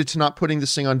committed to not putting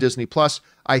this thing on Disney Plus.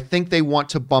 I think they want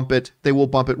to bump it. They will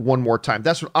bump it one more time.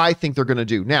 That's what I think they're going to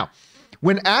do. Now,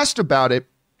 when asked about it,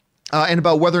 and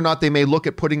about whether or not they may look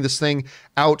at putting this thing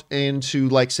out into,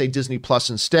 say, Disney Plus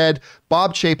instead,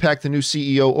 Bob Chapek, the new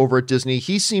CEO over at Disney,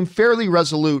 he seemed fairly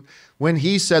resolute when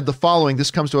he said the following.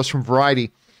 This comes to us from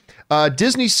Variety.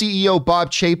 Disney CEO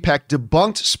Bob Chapek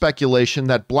debunked speculation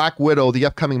that Black Widow, the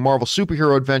upcoming Marvel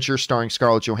superhero adventure starring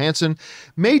Scarlett Johansson,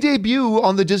 may debut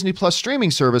on the Disney Plus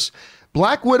streaming service.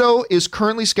 Black Widow is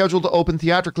currently scheduled to open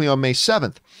theatrically on May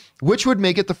 7th, which would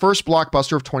make it the first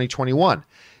blockbuster of 2021.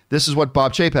 This is what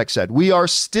Bob Chapek said. "We are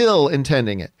still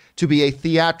intending it to be a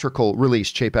theatrical release,"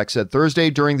 Chapek said Thursday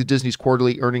during the Disney's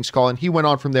quarterly earnings call, and he went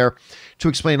on from there to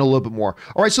explain a little bit more.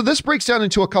 All right, so this breaks down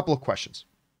into a couple of questions.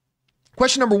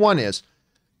 Question number 1 is,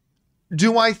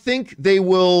 do I think they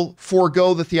will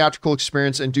forego the theatrical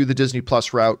experience and do the Disney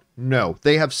Plus route? No.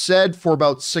 They have said for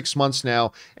about 6 months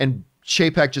now, and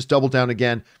Chapek just doubled down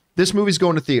again, this movie's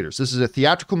going to theaters. This is a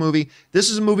theatrical movie. This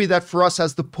is a movie that for us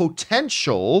has the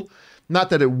potential, not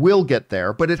that it will get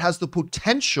there, but it has the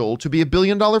potential to be $1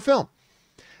 billion film.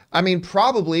 I mean,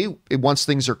 probably once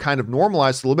things are kind of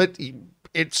normalized a little bit,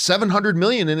 it's $700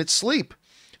 million in its sleep.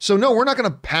 So no, we're not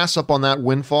going to pass up on that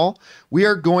windfall. We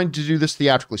are going to do this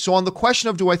theatrically. So on the question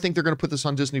of, do I think they're going to put this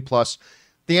on Disney Plus?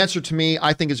 The answer to me,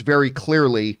 I think, is very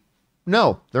clearly,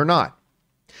 no, they're not.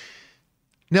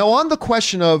 Now on the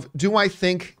question of, do I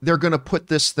think they're going to put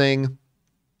this thing,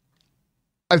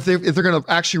 if they're going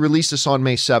to actually release this on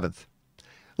May 7th?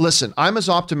 Listen, I'm as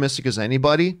optimistic as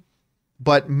anybody,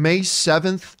 but May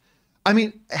 7th, I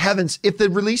mean, heavens, if the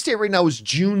release date right now is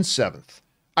June 7th,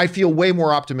 I feel way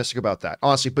more optimistic about that,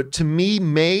 honestly. But to me,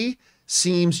 May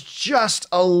seems just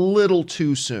a little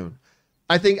too soon.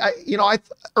 I think,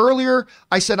 earlier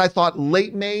I said I thought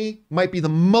late May might be the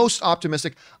most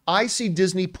optimistic. I see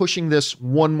Disney pushing this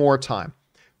one more time.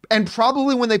 And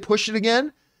probably when they push it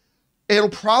again, it'll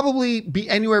probably be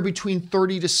anywhere between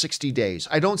 30 to 60 days.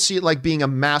 I don't see it like being a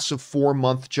massive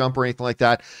 4-month jump or anything like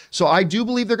that. So I do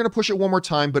believe they're going to push it one more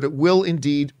time, but it will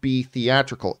indeed be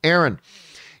theatrical. Aaron,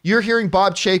 you're hearing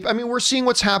Bob Chapek. I mean, we're seeing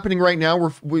what's happening right now.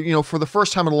 We're for the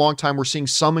first time in a long time, we're seeing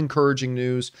some encouraging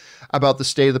news about the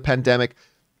state of the pandemic.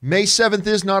 May 7th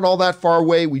is not all that far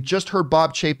away. We just heard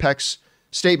Bob Chapek's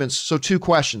statements. So 2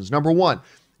 questions. Number 1,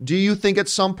 do you think at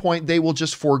some point they will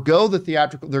just forego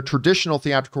their traditional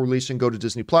theatrical release and go to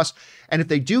Disney Plus? And if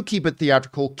they do keep it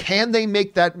theatrical, can they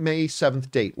make that May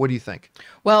 7th date? What do you think?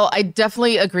 Well, I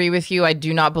definitely agree with you. I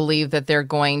do not believe that they're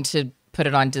going to put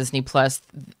it on Disney Plus.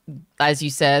 As you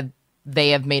said, they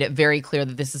have made it very clear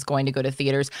that this is going to go to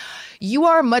theaters. You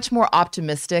are much more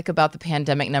optimistic about the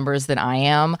pandemic numbers than I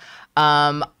am.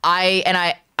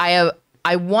 I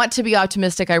want to be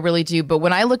optimistic, I really do. But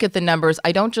when I look at the numbers,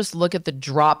 I don't just look at the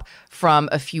drop from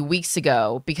a few weeks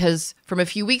ago, because from a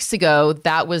few weeks ago,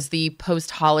 that was the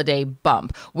post-holiday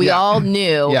bump. We all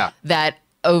knew that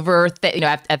over,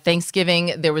 at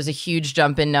Thanksgiving, there was a huge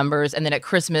jump in numbers. And then at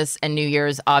Christmas and New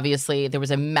Year's, obviously, there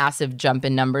was a massive jump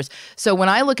in numbers. So when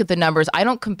I look at the numbers, I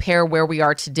don't compare where we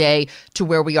are today to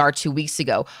where we are 2 weeks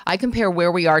ago. I compare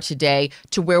where we are today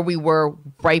to where we were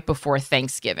right before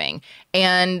Thanksgiving.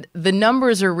 And the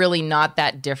numbers are really not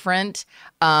that different.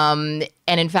 And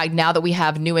in fact, now that we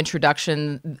have new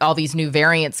introduction, all these new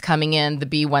variants coming in, the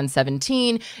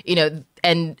B117,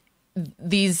 and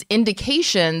these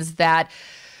indications that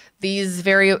these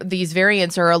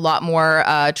variants are a lot more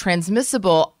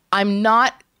transmissible, I'm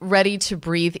not ready to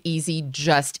breathe easy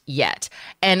just yet.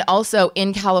 And also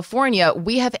in California,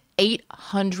 we have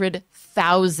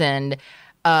 800,000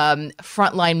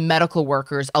 frontline medical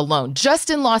workers alone, just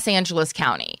in Los Angeles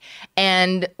County.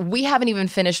 And we haven't even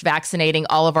finished vaccinating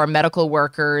all of our medical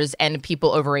workers and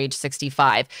people over age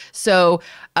 65. So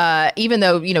even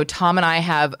though, Tom and I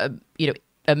have,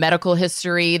 a medical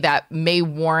history that may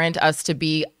warrant us to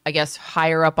be, I guess,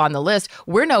 higher up on the list,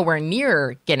 we're nowhere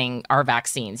near getting our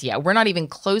vaccines yet. We're not even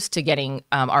close to getting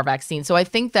our vaccine. So I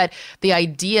think that the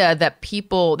idea that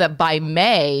by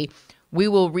May, we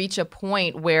will reach a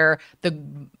point where the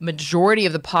majority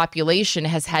of the population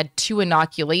has had 2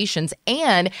 inoculations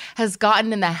and has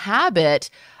gotten in the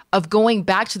habit of going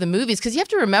back to the movies. Because you have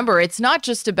to remember, it's not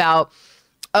just about,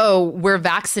 oh, we're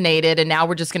vaccinated and now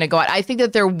we're just going to go out. I think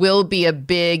that there will be a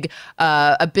big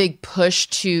push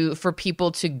for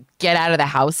people to get out of the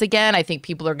house again. I think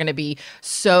people are going to be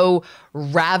so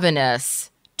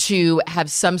ravenous to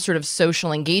have some sort of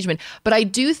social engagement. But I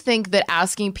do think that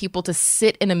asking people to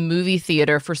sit in a movie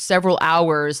theater for several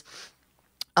hours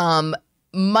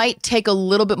might take a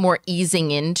little bit more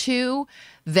easing into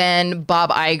than Bob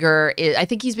Iger is. I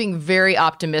think he's being very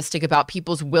optimistic about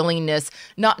people's willingness,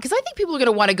 because I think people are going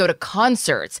to want to go to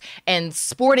concerts and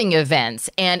sporting events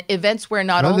and events where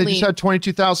they just had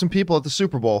 22,000 people at the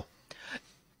Super Bowl.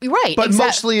 Right. But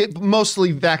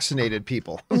mostly vaccinated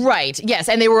people. Right. Yes.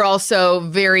 And they were also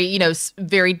very,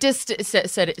 very distant,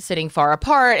 sitting far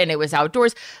apart, and it was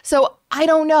outdoors. So I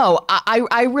don't know.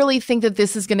 I really think that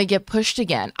this is going to get pushed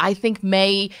again. I think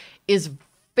May is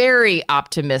very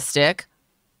optimistic.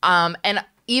 And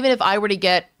even if I were to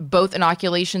get both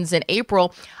inoculations in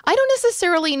April, I don't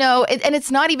necessarily know. And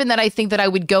it's not even that I think that I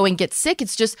would go and get sick.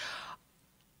 It's just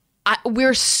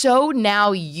we're so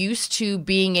now used to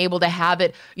being able to have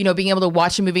it, being able to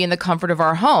watch a movie in the comfort of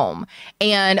our home.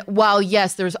 And while,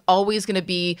 yes, there's always going to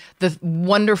be the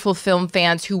wonderful film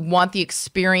fans who want the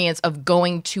experience of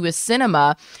going to a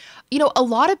cinema, a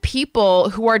lot of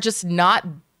people who are just not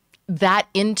that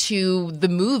into the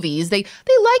movies. They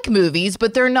like movies,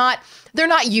 but they're not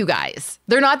you guys.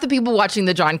 They're not the people watching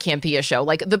the John Campea show.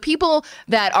 Like the people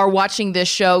that are watching this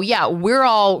show, yeah, we're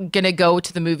all going to go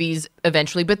to the movies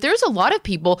eventually, but there's a lot of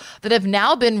people that have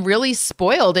now been really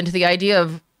spoiled into the idea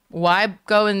of why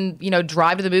go and,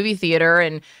 drive to the movie theater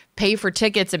and pay for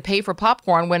tickets and pay for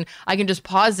popcorn when I can just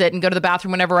pause it and go to the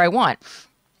bathroom whenever I want.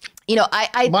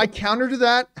 My counter to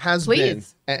that has been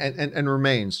and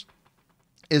remains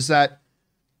is that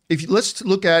let's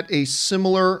look at a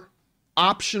similar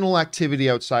optional activity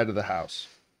outside of the house,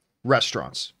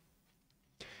 restaurants.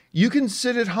 You can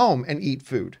sit at home and eat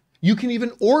food. You can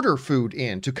even order food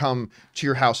in to come to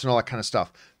your house and all that kind of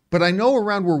stuff. But I know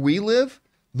around where we live,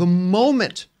 the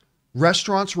moment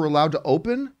restaurants were allowed to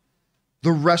open,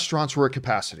 the restaurants were at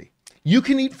capacity. You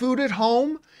can eat food at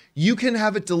home. You can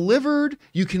have it delivered.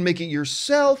 You can make it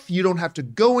yourself. You don't have to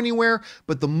go anywhere.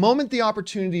 But the moment the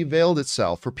opportunity availed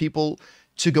itself for people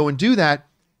to go and do that,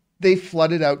 they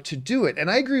flooded out to do it. And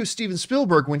I agree with Steven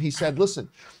Spielberg when he said, listen,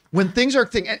 when things are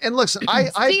and listen, I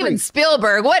Steven agree.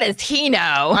 Spielberg, what does he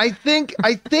know? I think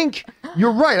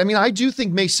you're right. I mean, I do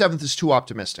think May 7th is too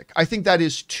optimistic. I think that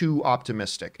is too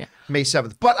optimistic, yeah. May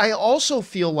 7th. But I also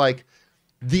feel like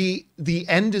the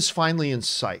end is finally in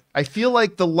sight. I feel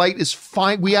like the light is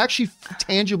fine. We actually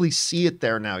tangibly see it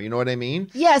there now. You know what I mean?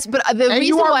 Yes, but the and reason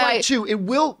you are why right too. It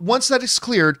will, once that is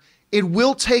cleared, it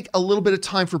will take a little bit of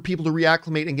time for people to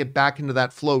reacclimate and get back into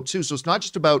that flow too. So it's not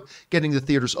just about getting the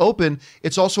theaters open.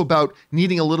 It's also about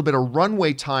needing a little bit of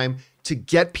runway time to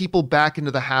get people back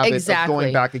into the habit of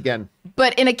going back again.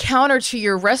 But in a counter to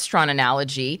your restaurant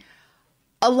analogy,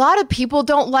 a lot of people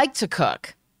don't like to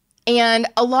cook. And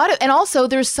also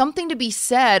there's something to be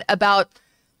said about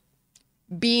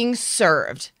being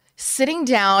served, sitting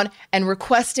down and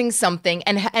requesting something.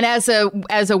 And as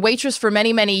a waitress for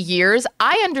many, many years,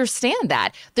 I understand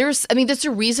that. There's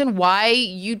a reason why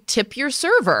you tip your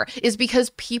server, is because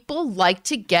people like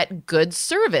to get good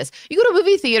service. You go to a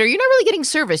movie theater, you're not really getting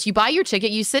service. You buy your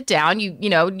ticket, you sit down,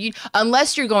 you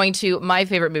unless you're going to my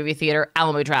favorite movie theater,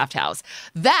 Alamo Drafthouse.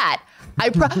 That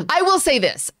I will say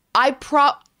this.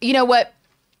 You know what?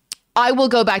 I will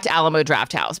go back to Alamo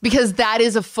Drafthouse, because that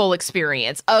is a full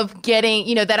experience of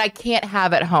getting, that I can't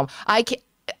have at home. I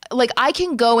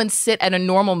can go and sit at a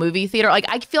normal movie theater. Like,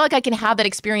 I feel like I can have that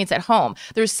experience at home.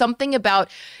 There's something about,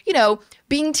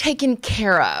 being taken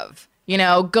care of,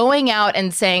 going out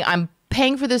and saying, I'm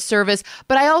paying for this service,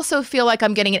 but I also feel like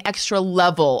I'm getting an extra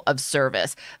level of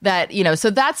service that, so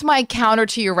that's my counter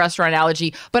to your restaurant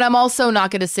analogy, but I'm also not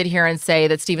going to sit here and say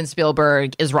that Steven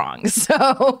Spielberg is wrong.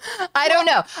 So I don't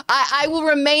know. I will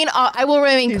remain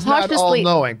He's cautiously not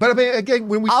all-knowing. But I mean, again,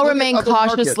 when I'll remain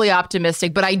cautiously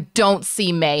optimistic, but I don't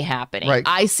see May happening. Right.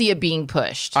 I see it being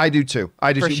pushed. I do too.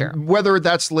 For sure. Whether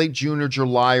that's late June or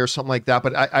July or something like that,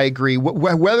 but I agree.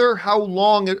 How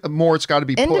long more it's got to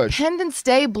be pushed. Independence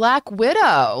Day, Black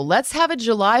Widow. Let's have a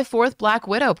July 4th Black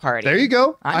Widow party. There you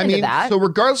go. I'm into that. So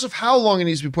regardless of how long it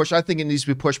needs to be pushed, I think it needs to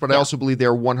be pushed, but I also believe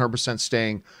they're 100%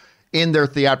 staying in their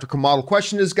theatrical model.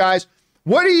 Question is, guys,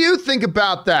 what do you think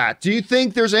about that? Do you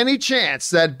think there's any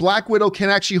chance that Black Widow can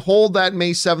actually hold that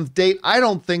May 7th date? I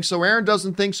don't think so. Aaron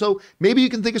doesn't think so. Maybe you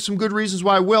can think of some good reasons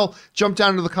why I will. Jump down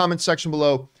into the comment section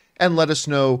below and let us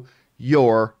know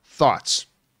your thoughts.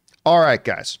 All right,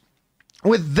 guys.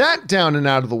 With that down and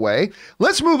out of the way,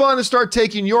 let's move on and start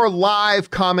taking your live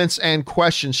comments and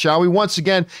questions, shall we? Once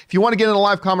again, if you want to get in a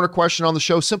live comment or question on the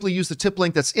show, simply use the tip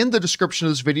link that's in the description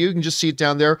of this video. You can just see it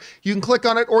down there. You can click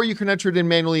on it, or you can enter it in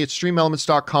manually at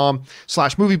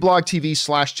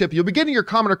streamelements.com/movieblogtv/tip. You'll be getting your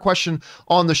comment or question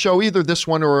on the show, either this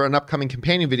one or an upcoming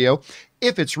companion video,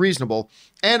 if it's reasonable.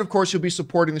 And of course, you'll be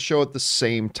supporting the show at the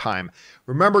same time.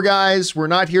 Remember, guys, we're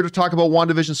not here to talk about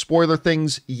WandaVision spoiler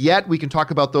things yet. We can talk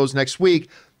about those next week,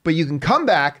 but you can come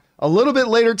back a little bit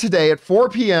later today at 4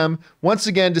 p.m. once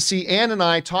again to see Ann and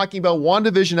I talking about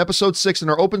WandaVision episode 6 in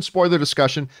our open spoiler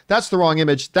discussion. That's the wrong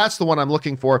image. That's the one I'm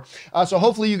looking for. So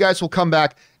hopefully you guys will come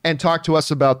back and talk to us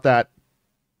about that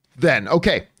then.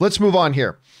 Okay, let's move on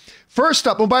here. First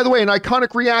up, by the way, an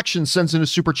Iconic Reaction sends in a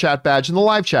super chat badge in the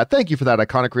live chat. Thank you for that,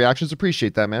 Iconic Reactions.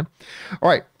 Appreciate that, man. All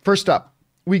right, first up,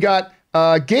 we got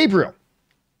Gabriel.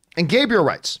 And Gabriel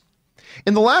writes,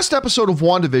 in the last episode of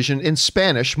WandaVision in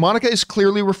Spanish, Monica is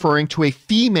clearly referring to a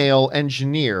female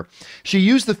engineer. She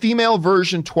used the female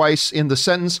version twice in the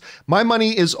sentence, my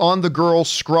money is on the girl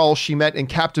Skrull she met in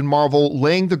Captain Marvel,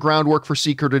 laying the groundwork for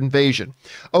Secret Invasion.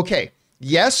 Okay.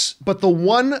 Yes, but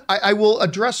I will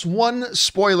address one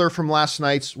spoiler from last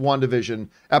night's WandaVision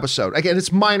episode. Again,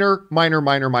 it's minor.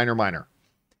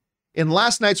 In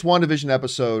last night's WandaVision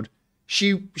episode,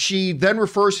 she then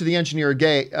refers to the engineer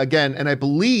again, and I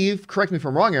believe, correct me if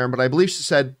I'm wrong, Aaron, but I believe she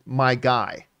said, my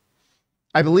guy.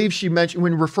 I believe she mentioned,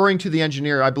 when referring to the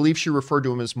engineer, I believe she referred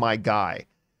to him as my guy.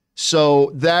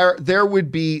 So there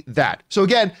would be that. So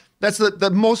again, that's the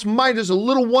most minor, there's a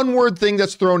little one-word thing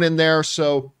that's thrown in there,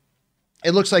 so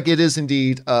it looks like it is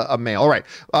indeed a male. All right.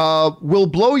 Will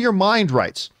Blow Your Mind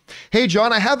writes, hey,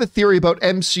 John, I have a theory about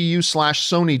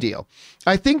MCU/Sony deal.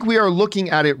 I think we are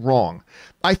looking at it wrong.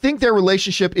 I think their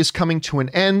relationship is coming to an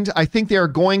end. I think they are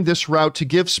going this route to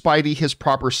give Spidey his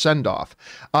proper send-off.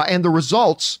 And the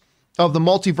results of the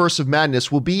Multiverse of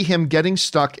Madness will be him getting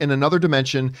stuck in another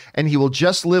dimension, and he will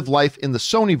just live life in the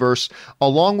Sonyverse,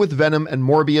 along with Venom and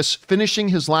Morbius, finishing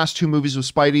his last two movies with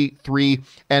Spidey 3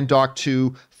 and Doc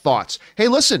 2. Thoughts? Hey,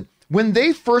 listen, when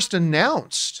they first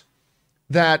announced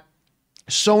that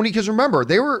Sony, because remember,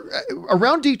 they were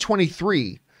around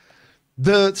D23,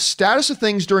 The status of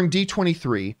things during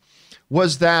D23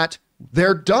 was that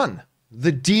they're done.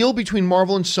 The deal between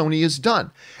Marvel and Sony is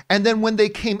done. And then when they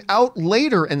came out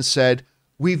later and said,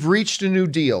 we've reached a new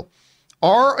deal,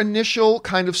 our initial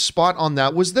kind of spot on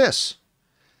that was this.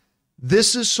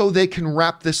 This is so they can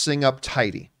wrap this thing up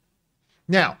tidy.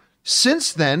 Now,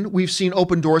 since then, we've seen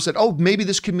open doors that, oh, maybe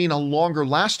this could mean a longer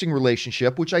lasting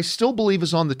relationship, which I still believe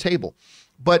is on the table.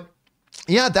 But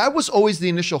yeah, that was always the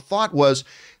initial thought, was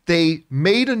they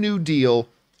made a new deal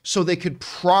so they could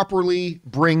properly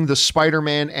bring the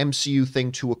Spider-Man MCU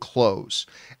thing to a close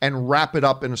and wrap it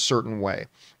up in a certain way.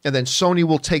 And then Sony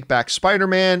will take back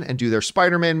Spider-Man and do their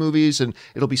Spider-Man movies, and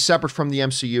it'll be separate from the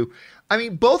MCU. I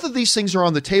mean, both of these things are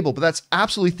on the table, but that's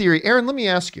absolutely theory. Aaron, let me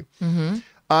ask you.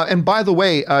 And by the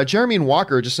way, Jeremy and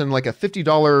Walker just sent like a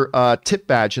 $50 tip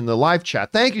badge in the live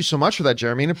chat. Thank you so much for that,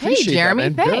 Jeremy. And appreciate Jeremy,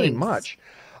 that, man, very much.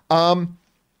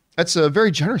 That's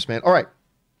very generous, man. All right.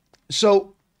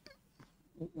 So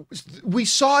we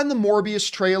saw in the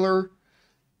Morbius trailer,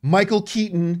 Michael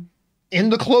Keaton in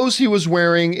the clothes he was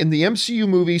wearing in the MCU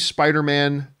movie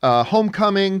Spider-Man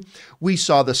Homecoming. We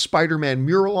saw the Spider-Man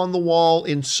mural on the wall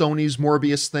in Sony's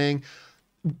Morbius thing.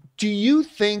 Do you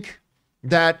think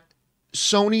that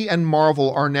Sony and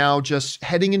Marvel are now just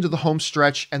heading into the home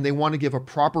stretch and they want to give a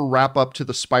proper wrap up to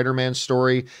the Spider-Man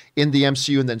story in the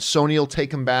MCU, and then Sony will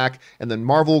take him back and then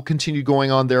Marvel will continue going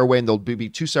on their way and they'll be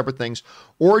two separate things?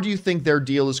 Or do you think their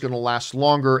deal is going to last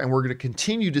longer and we're going to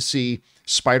continue to see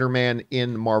Spider-Man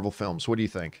in Marvel films? What do you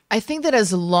think? I think that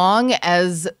as long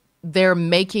as they're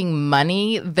making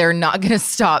money, they're not going to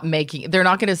stop making. They're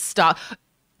not going to stop.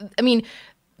 I mean,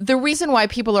 the reason why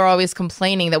people are always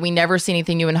complaining that we never see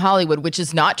anything new in Hollywood, which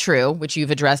is not true, which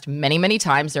you've addressed many, many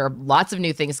times. There are lots of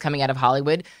new things coming out of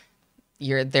Hollywood.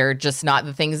 They're just not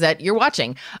the things that you're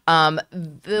watching. For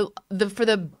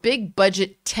the big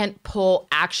budget tentpole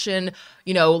action,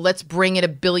 let's bring it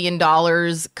 $1 billion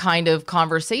kind of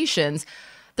conversations,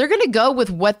 they're going to go with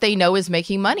what they know is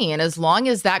making money. And as long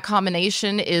as that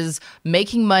combination is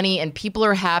making money and people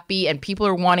are happy and people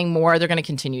are wanting more, they're going to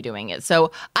continue doing it.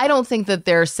 So I don't think that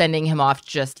they're sending him off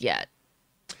just yet.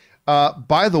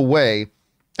 By the way,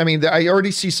 I mean, I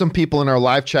already see some people in our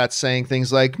live chat saying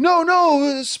things like,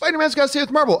 no, Spider-Man's got to stay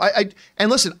with Marvel. And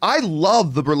listen, I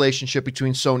love the relationship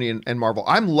between Sony and Marvel.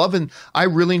 I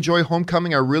really enjoy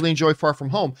Homecoming. I really enjoy Far From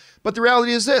Home. But the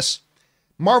reality is this.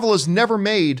 Marvel has never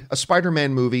made a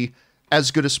Spider-Man movie as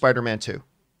good as Spider-Man 2.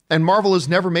 And Marvel has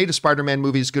never made a Spider-Man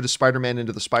movie as good as Spider-Man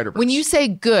Into the Spider-Verse. When you say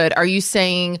good, are you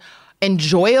saying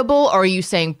enjoyable or are you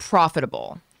saying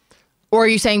profitable? Or are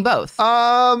you saying both?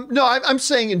 No, I'm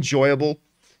saying enjoyable.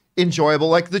 Enjoyable.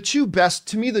 Like the two best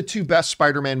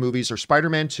Spider-Man movies are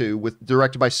Spider-Man 2,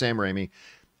 directed by Sam Raimi,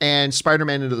 and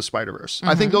Spider-Man Into the Spider-Verse.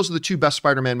 I think those are the two best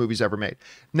Spider-Man movies ever made.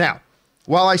 Now,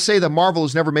 while I say that Marvel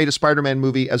has never made a Spider-Man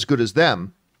movie as good as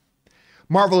them,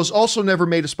 Marvel has also never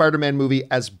made a Spider-Man movie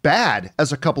as bad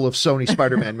as a couple of Sony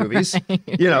Spider-Man movies.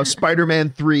 Spider-Man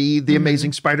 3, The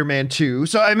Amazing Spider-Man 2.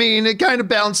 So, I mean, it kind of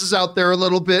balances out there a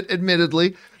little bit,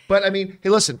 admittedly. But, I mean, hey,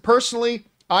 listen, personally,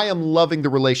 I am loving the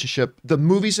relationship. The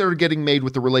movies that are getting made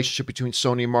with the relationship between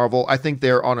Sony and Marvel, I think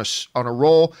they're on a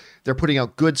roll. They're putting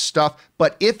out good stuff.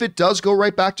 But if it does go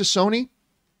right back to Sony,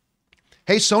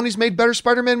 hey, Sony's made better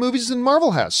Spider-Man movies than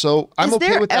Marvel has, so I'm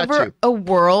okay with that too. Is there ever a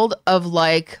world of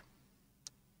like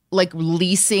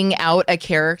leasing out a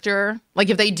character? Like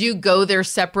if they do go their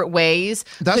separate ways?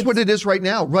 That's what it is right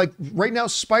now. Like right now,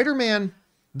 Spider-Man,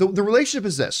 the relationship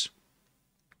is this.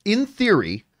 In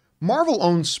theory, Marvel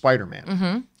owns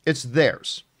Spider-Man. It's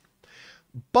theirs.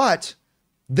 But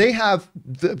they have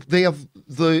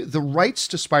the rights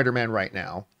to Spider-Man right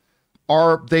now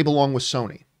they belong with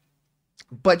Sony.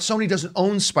 But Sony doesn't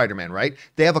own Spider-Man, right?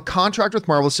 They have a contract with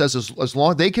Marvel that says as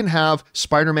long they can have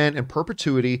Spider-Man in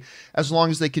perpetuity as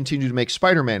long as they continue to make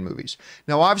Spider-Man movies.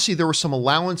 Now, obviously, there were some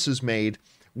allowances made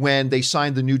when they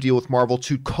signed the new deal with Marvel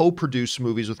to co-produce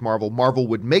movies with Marvel. Marvel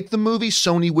would make the movie,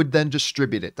 Sony would then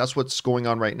distribute it. That's what's going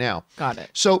on right now. Got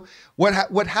it. So what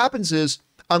happens is,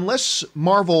 unless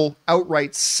Marvel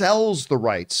outright sells the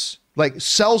rights, like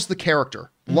sells the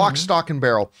character, lock, stock, and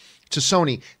barrel, to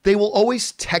Sony, they will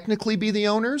always technically be the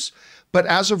owners, but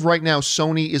as of right now,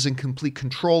 Sony is in complete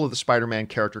control of the Spider-Man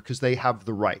character because they have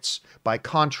the rights by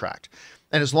contract.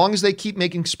 And as long as they keep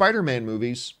making Spider-Man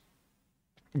movies,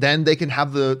 then they can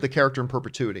have the character in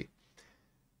perpetuity.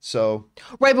 So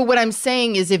Right, but what I'm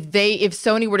saying is if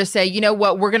Sony were to say, you know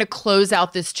what, we're going to close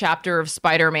out this chapter of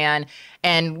Spider-Man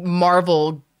and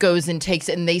Marvel goes and takes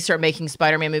it and they start making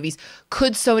Spider-Man movies,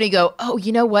 could Sony go, oh,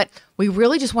 you know what, we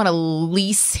really just want to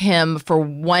lease him for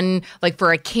one, like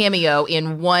for a cameo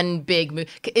in one big movie?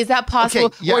 Is that possible?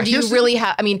 Okay, yeah, or do you really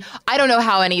have, I mean, I don't know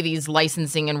how any of these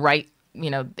licensing and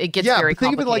it gets very complicated.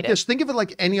 Think of it like this. Think of it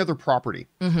like any other property.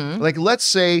 Like, let's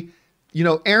say,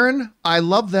 Aaron, I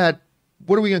love that,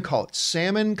 what are we going to call it?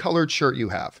 Salmon colored shirt you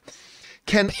have.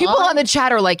 People on the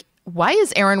chat are like, why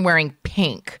is Aaron wearing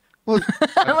pink? Well,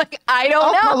 I'm like, I don't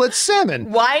know. I'll call it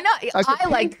salmon. Why not? I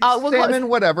like salmon,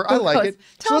 whatever. I like it.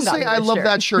 So let's say I love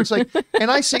that shirt. It's like, and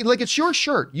I say, like, it's your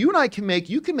shirt. You and I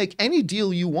you can make any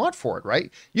deal you want for it,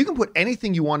 right? You can put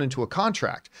anything you want into a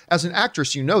contract. As an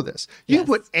actress, you know this. You can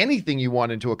put anything you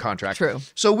want into a contract. True.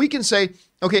 So we can say,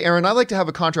 okay, Aaron, I'd like to have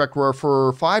a contract where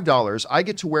for $5, I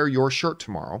get to wear your shirt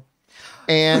tomorrow.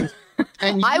 And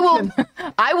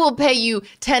I will pay you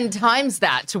 10 times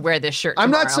that to wear this shirt tomorrow.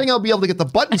 I'm not saying I'll be able to get the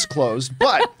buttons closed,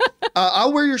 but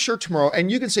I'll wear your shirt tomorrow.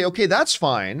 And you can say, okay, that's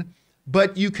fine,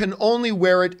 but you can only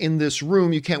wear it in this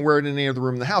room. You can't wear it in any other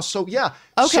room in the house. So yeah,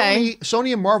 okay.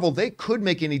 Sony and Marvel, they could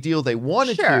make any deal they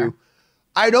wanted to.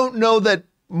 I don't know that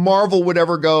Marvel would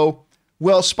ever go,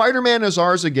 well, Spider-Man is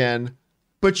ours again,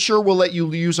 but sure, we'll let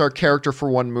you use our character for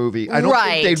one movie. I don't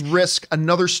think they'd risk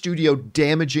another studio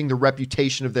damaging the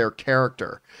reputation of their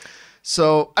character.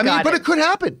 So, I mean, but it could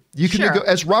happen. You can,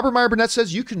 as Robert Meyer Burnett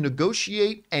says, you can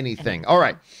negotiate anything. All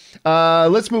right,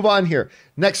 let's move on here.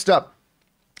 Next up,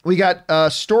 we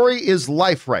got Story is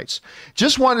Life writes.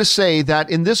 Just want to say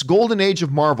that in this golden age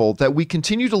of Marvel that we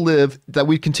continue to live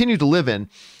in,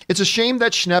 it's a shame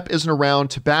that Schnepp isn't around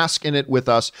to bask in it with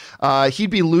us. He'd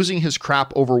be losing his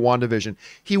crap over WandaVision.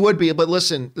 He would be, but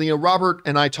listen, Robert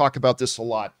and I talk about this a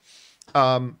lot.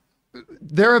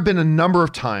 There have been a number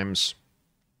of times,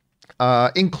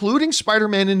 including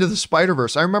Spider-Man Into the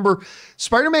Spider-Verse. I remember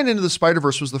Spider-Man Into the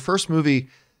Spider-Verse was the first movie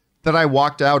that I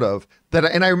walked out of.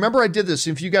 And I remember I did this.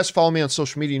 If you guys follow me on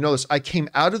social media, you know this. I came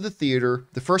out of the theater.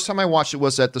 The first time I watched it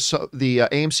was at the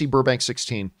AMC Burbank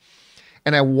 16.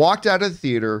 And I walked out of the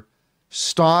theater,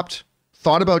 stopped,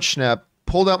 thought about Schnepp,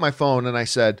 pulled out my phone, and I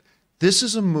said, this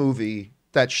is a movie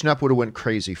that Schnepp would have went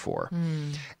crazy for.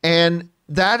 And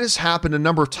that has happened a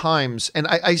number of times. And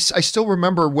I still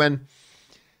remember when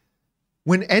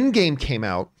Endgame came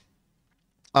out,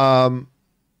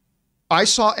 I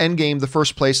saw Endgame the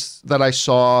first place that I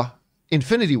saw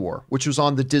Infinity War, which was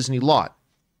on the Disney lot.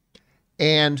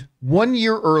 And 1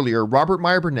 year earlier, Robert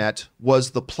Meyer Burnett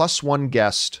was the +1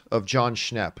 guest of John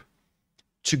Schnepp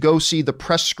to go see the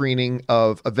press screening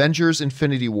of Avengers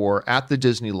Infinity War at the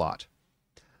Disney lot.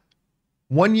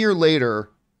 1 year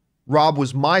later, Rob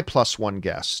was my +1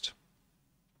 guest.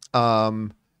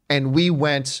 And we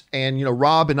went, and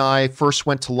Rob and I first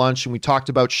went to lunch and we talked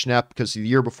about Schnepp because the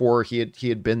year before he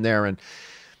had been there. And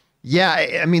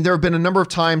yeah, I mean, there have been a number of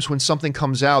times when something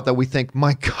comes out that we think,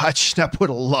 my God, Schnepp would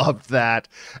have loved that.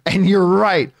 And you're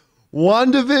right.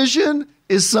 WandaVision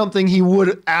is something he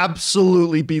would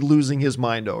absolutely be losing his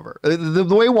mind over. The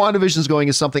way WandaVision is going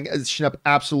is something Schnepp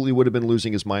absolutely would have been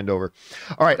losing his mind over.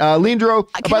 All right, Leandro.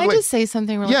 Can I just say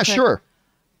something really quick? Yeah, sure.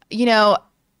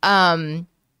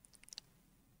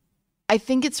 I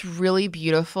think it's really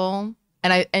beautiful.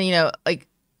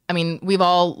 We've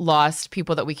all lost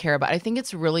people that we care about. I think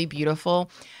it's really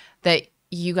beautiful that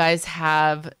you guys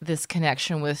have this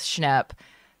connection with Schnepp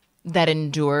that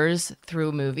endures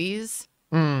through movies.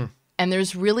 And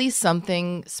there's really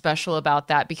something special about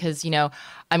that because, I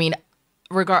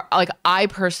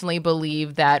personally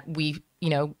believe that we,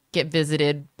 get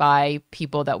visited by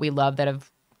people that we love that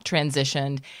have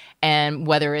transitioned, and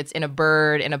whether it's in a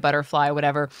bird, in a butterfly,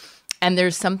 whatever. And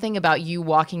there's something about you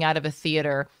walking out of a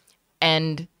theater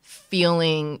and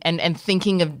feeling and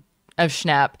thinking of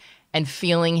Schnepp and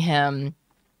feeling him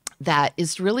that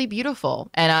is really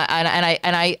beautiful. And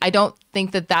I don't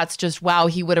think that that's just, wow,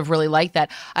 he would have really liked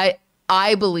that.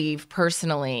 I believe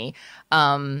personally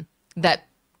that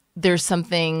there's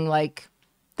something like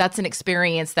that's an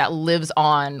experience that lives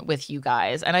on with you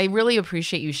guys. And I really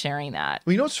appreciate you sharing that.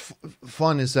 Well, what's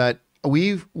fun is that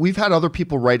we've had other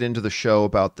people write into the show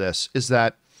about this, is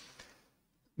that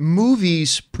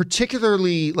movies,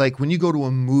 particularly like when you go to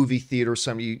a movie theater or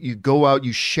something, you go out,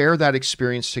 you share that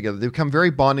experience together. They become very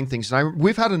bonding things. And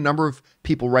we've had a number of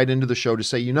people write into the show to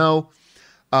say,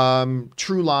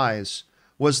 True Lies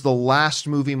was the last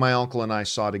movie my uncle and I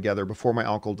saw together before my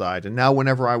uncle died. And now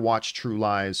whenever I watch True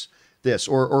Lies, this,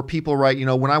 or people write,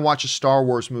 when I watch a Star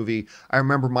Wars movie, I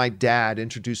remember my dad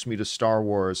introduced me to Star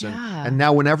Wars. And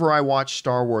now whenever I watch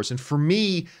Star Wars, and for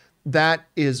me, that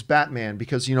is Batman,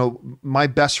 because, you know, my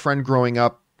best friend growing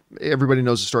up, everybody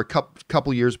knows the story,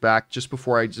 couple years back, just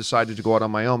before I decided to go out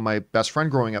on my own, my best friend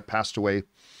growing up passed away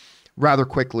rather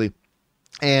quickly.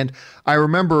 And I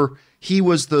remember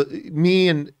me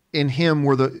and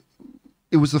him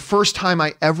it was the first time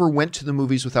I ever went to the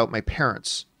movies without my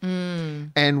parents.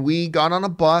 And we got on a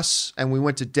bus and we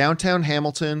went to downtown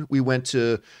Hamilton. We went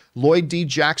to Lloyd D.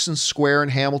 Jackson Square in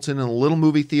Hamilton in a little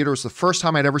movie theater. It was the first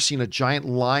time I'd ever seen a giant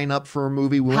lineup for a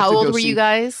movie. How old were you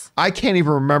guys? I can't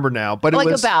even remember now, but like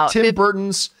it was about Tim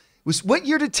Burton's. What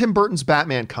year did Tim Burton's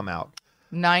Batman come out?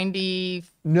 90.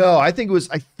 No, I think it was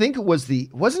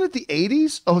wasn't it the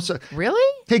 80s? Oh, sorry.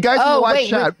 Really? Hey, guys in the live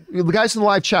chat. The guys in the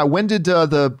live chat, when did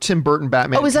the Tim Burton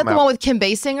Batman Oh, was that come the out? one with Kim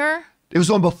Basinger? It was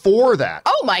one before that.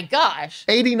 Oh my gosh.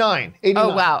 89.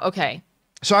 Oh, wow. Okay.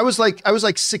 So I was like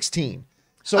 16.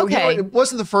 So Okay. you know, it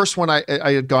wasn't the first one I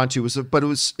had gone to, but it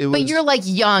was. But you're like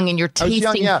young and you're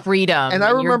tasting freedom. And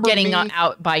I remember you're getting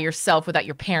out by yourself without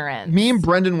your parents. Me and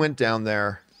Brendan went down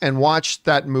there and watched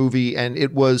that movie, and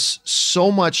it was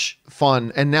so much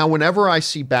fun. And now whenever I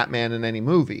see Batman in any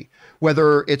movie,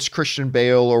 whether it's Christian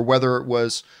Bale or whether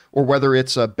it's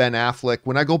Ben Affleck,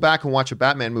 when I go back and watch a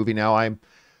Batman movie now,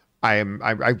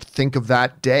 I think of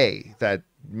that day that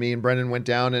me and Brendan went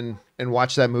down and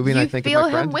watched that movie, and I think of my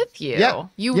friend. You feel him with you. Yeah.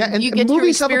 You and get to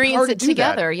movies have a power experience to it do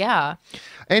together. that. Yeah.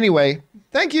 Anyway,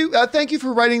 thank you. Thank you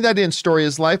for writing that in, Story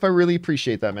is Life. I really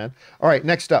appreciate that, man. All right,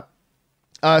 next up.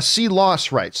 C.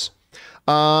 Loss writes,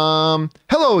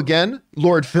 hello again,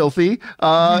 Lord Filthy.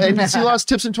 And C. Loss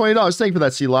tips in $20. Thank you for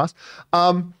that, C. Loss.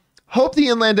 Hope the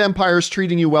Inland Empire is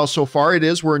treating you well so far. It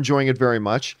is. We're enjoying it very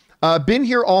much. Been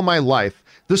here all my life.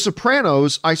 The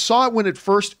Sopranos, I saw it when it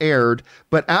first aired,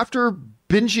 but after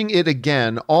binging it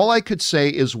again, all I could say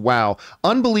is, wow,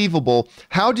 unbelievable.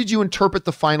 How did you interpret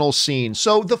the final scene?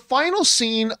 So the final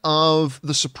scene of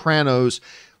The Sopranos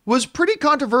was pretty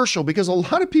controversial because a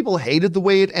lot of people hated the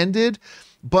way it ended,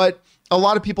 but a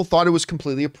lot of people thought it was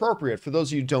completely appropriate. For those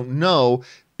of you who don't know,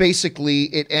 basically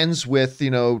it ends with, you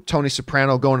know, Tony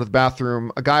Soprano going to the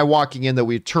bathroom, a guy walking in that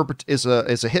we interpret as a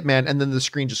hitman, and then the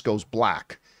screen just goes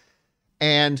black.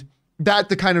 And that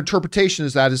the kind of interpretation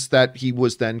is that he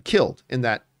was then killed in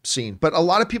that scene. But a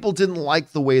lot of people didn't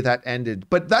like the way that ended.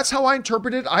 But that's how I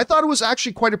interpreted it. I thought it was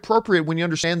actually quite appropriate when you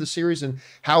understand the series and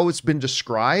how it's been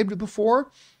described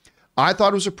before. I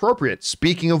thought it was appropriate.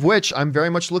 Speaking of which, I'm very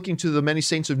much looking to The Many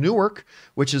Saints of Newark,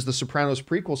 which is the Sopranos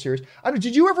prequel series.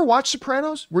 Did you ever watch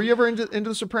Sopranos? Were you ever into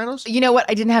The Sopranos? You know what?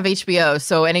 I didn't have HBO,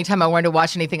 so anytime I wanted to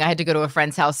watch anything, I had to go to a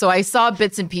friend's house. So I saw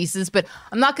bits and pieces, but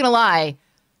I'm not going to lie.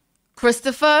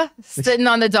 Christopher sitting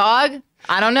on the dog,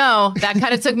 I don't know. That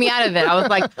kind of took me out of it. I was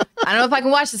like, I don't know if I can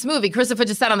watch this movie. Christopher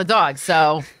just sat on the dog,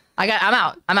 so I'm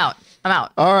out.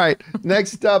 All right.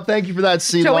 Next up, thank you for that,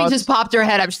 C. Joey just popped her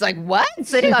head up. She's like, what?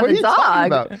 Sitting on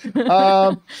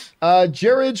the dog.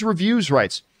 Jared's Reviews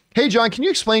writes, hey, John, can you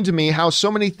explain to me how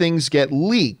so many things get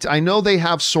leaked? I know they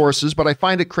have sources, but I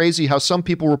find it crazy how some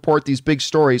people report these big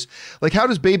stories. Like, how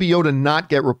does Baby Yoda not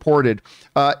get reported?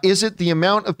 Is it the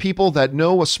amount of people that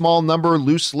know, a small number,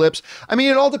 loose lips? I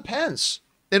mean, it all depends.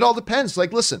 It all depends.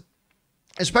 Like, listen,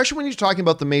 especially when you're talking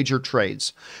about the major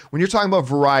trades, when you're talking about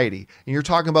Variety, and you're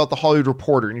talking about the Hollywood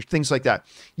Reporter and things like that,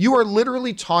 you are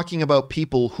literally talking about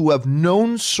people who have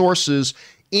known sources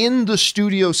in the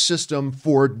studio system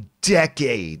for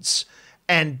decades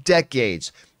and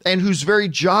decades, and whose very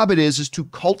job it is to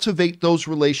cultivate those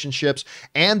relationships,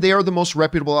 and they are the most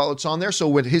reputable outlets on there. So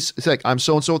when it's like, I'm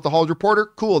so-and-so with the Hollywood Reporter,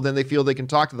 cool, then they feel they can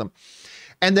talk to them.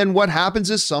 And then what happens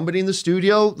is somebody in the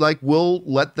studio will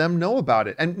let them know about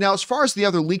it. And now, as far as the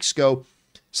other leaks go,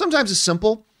 sometimes it's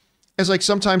simple. It's like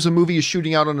sometimes a movie is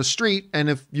shooting out on the street, and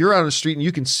if you're out on the street and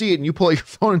you can see it and you pull out your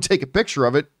phone and take a picture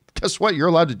of it, guess what? You're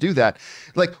allowed to do that.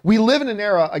 Like, we live in an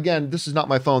era, again, this is not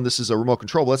my phone, this is a remote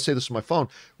control, but let's say this is my phone.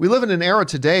 We live in an era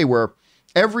today where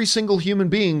every single human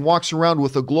being walks around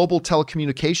with a global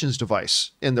telecommunications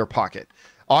device in their pocket.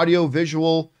 Audio,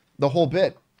 visual, the whole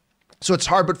bit. So it's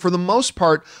hard, but for the most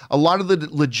part, a lot of the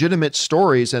legitimate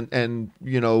stories and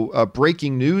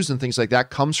breaking news and things like that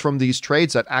comes from these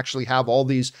trades that actually have all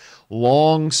these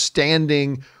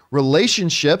long-standing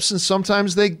relationships, and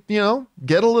sometimes they,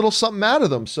 get a little something out of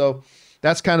them. So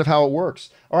that's kind of how it works.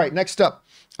 All right, next up.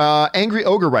 Angry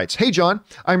Ogre writes, hey, John,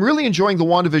 I'm really enjoying the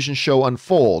WandaVision show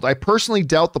unfold. I personally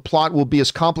doubt the plot will be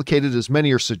as complicated as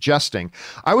many are suggesting.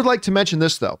 I would like to mention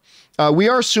this, though. We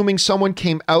are assuming someone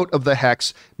came out of the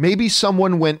Hex. Maybe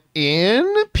someone went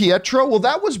in, Pietro? Well,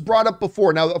 that was brought up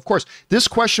before. Now, of course, this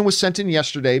question was sent in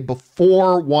yesterday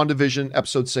before WandaVision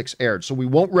Episode 6 aired, so we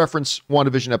won't reference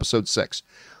WandaVision Episode 6.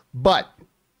 But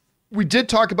we did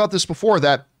talk about this before,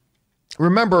 that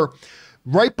Remember,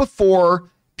 right before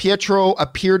Pietro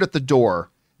appeared at the door,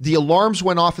 the alarms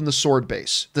went off in the sword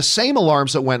base. The same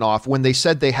alarms that went off when they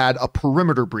said they had a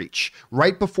perimeter breach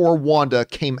right before Wanda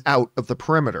came out of the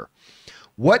perimeter.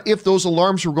 What if those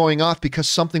alarms were going off because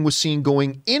something was seen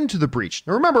going into the breach?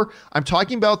 Now remember, I'm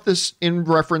talking about this in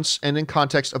reference and in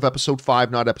context of episode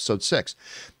 5, not episode 6.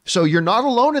 So you're not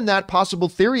alone in that possible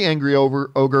theory, Angry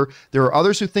Ogre. There are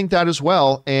others who think that as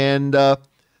well. And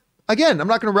again, I'm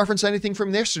not going to reference anything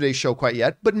from yesterday's show quite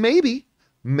yet, but maybe.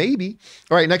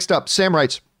 All right, next up, Sam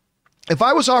writes, if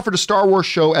I was offered a Star Wars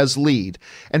show as lead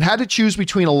and had to choose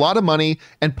between a lot of money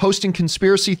and posting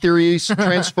conspiracy theories,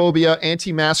 transphobia,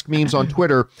 anti-mask memes on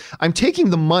Twitter, I'm taking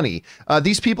the money.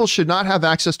 These people should not have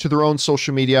access to their own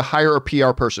social media. Hire a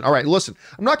PR person. All right, listen,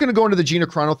 I'm not going to go into the Gina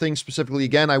Carano thing specifically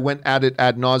again. I went at it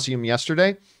ad nauseum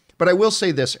yesterday, but I will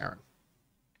say this, Aaron.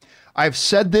 I've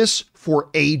said this for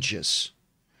ages.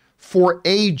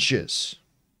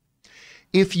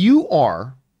 If you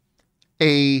are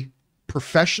a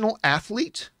professional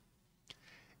athlete,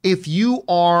 if you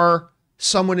are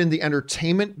someone in the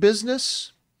entertainment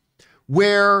business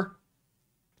where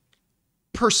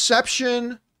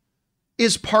perception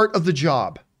is part of the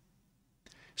job,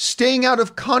 staying out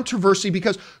of controversy,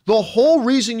 because the whole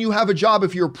reason you have a job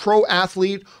if you're a pro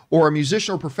athlete or a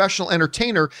musician or professional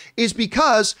entertainer is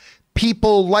because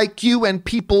people like you and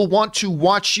people want to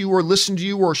watch you or listen to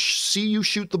you or see you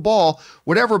shoot the ball,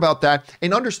 whatever about that.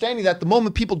 And understanding that the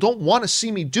moment people don't want to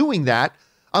see me doing that,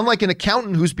 unlike an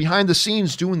accountant who's behind the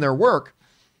scenes doing their work,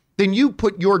 then you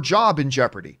put your job in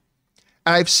jeopardy.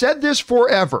 And I've said this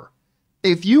forever.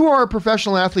 If you are a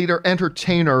professional athlete or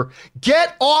entertainer,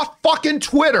 get off fucking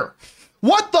Twitter.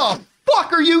 What the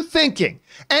fuck are you thinking?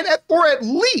 Or at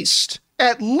least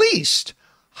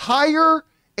hire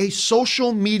a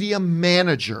social media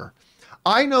manager.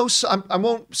 I know, I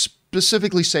won't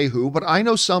specifically say who, but I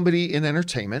know somebody in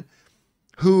entertainment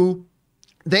who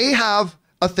they have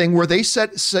a thing where they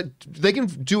said they can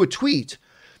do a tweet,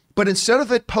 but instead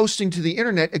of it posting to the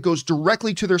internet, it goes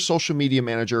directly to their social media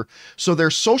manager. So their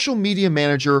social media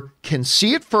manager can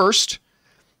see it first.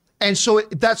 And so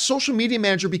that social media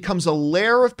manager becomes a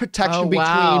layer of protection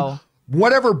between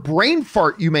whatever brain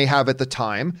fart you may have at the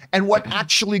time and what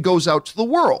actually goes out to the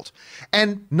world.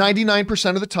 And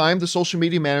 99% of the time, the social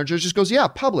media manager just goes, yeah,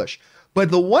 publish.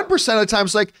 But the 1% of the time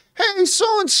it's like, hey,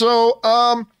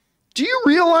 so-and-so, do you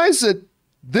realize that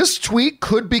this tweet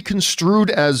could be construed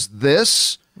as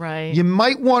this? Right. You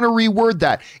might want to reword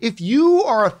that. If you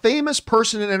are a famous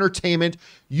person in entertainment,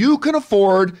 you can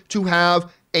afford to have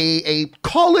a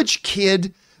college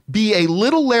kid be a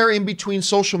little layer in between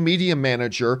social media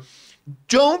manager.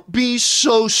 Don't be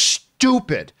so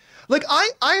stupid. Like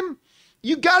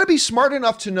you got to be smart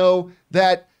enough to know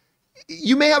that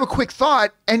you may have a quick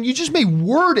thought and you just may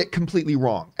word it completely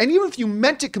wrong. And even if you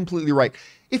meant it completely right,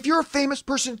 if you're a famous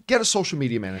person, get a social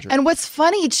media manager. And what's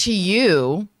funny to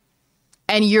you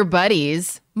and your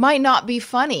buddies might not be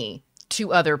funny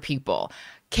to other people.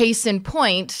 Case in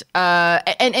point,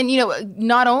 and you know,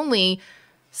 not only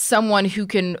someone who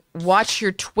can watch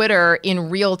your Twitter in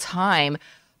real time,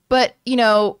 but, you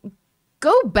know,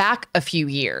 go back a few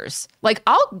years. Like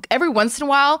every once in a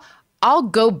while, I'll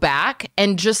go back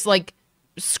and just like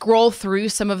scroll through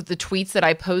some of the tweets that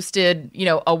I posted, you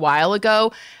know, a while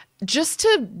ago, just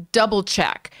to double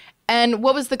check. And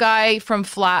what was the guy from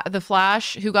The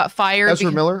Flash who got fired? Ezra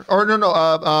Miller? Or no,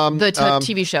 the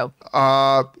TV show.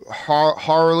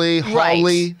 Harley.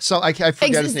 So I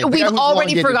forget his name. We've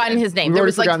already forgotten his name. There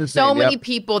was like so many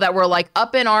people that were like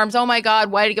up in arms. Oh my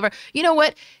God, why did he give her? You know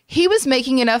what? He was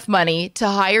making enough money to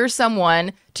hire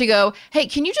someone to go, hey,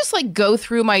 can you just like go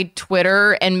through my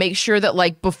Twitter and make sure that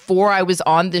like before I was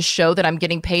on this show that I'm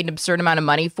getting paid an absurd amount of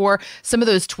money for, some of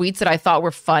those tweets that I thought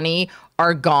were funny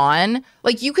are gone.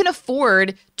 Like you can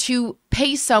afford to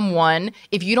pay someone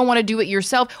if you don't want to do it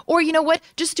yourself. Or you know what?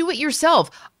 Just do it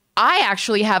yourself. I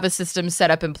actually have a system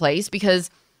set up in place because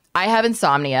I have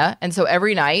insomnia. And so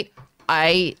every night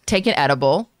I take an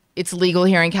edible. It's legal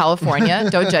here in California.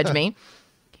 Don't judge me.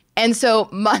 And so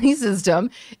my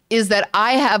system is that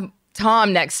I have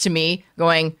Tom next to me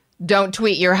going, don't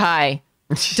tweet your high.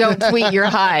 Don't tweet your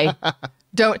high.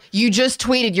 You just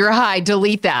tweeted your high,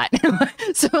 delete that.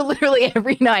 So literally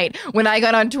every night when I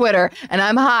got on Twitter and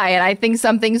I'm high and I think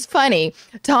something's funny,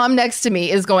 Tom next to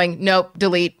me is going, nope,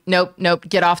 delete, nope,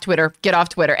 get off Twitter.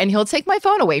 And he'll take my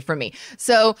phone away from me.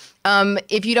 So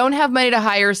if you don't have money to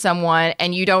hire someone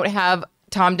and you don't have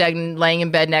Tom Degnan laying in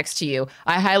bed next to you,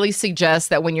 I highly suggest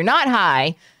that when you're not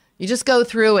high, you just go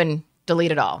through and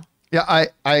delete it all. Yeah,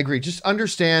 I agree. Just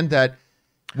understand that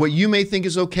What you may think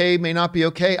is okay may not be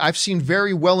okay. I've seen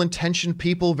very well-intentioned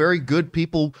people, very good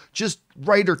people, just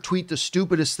write or tweet the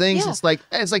stupidest things. Yeah. It's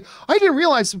like I didn't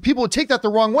realize that people would take that the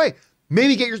wrong way.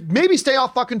 Maybe stay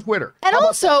off fucking Twitter. And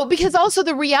because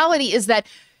the reality is that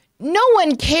no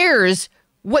one cares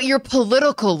what your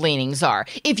political leanings are.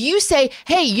 If you say,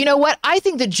 hey, you know what? I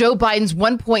think that Joe Biden's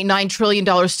 $1.9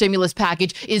 trillion stimulus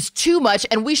package is too much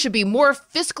and we should be more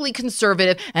fiscally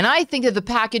conservative. And I think that the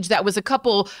package that was a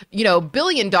couple, $1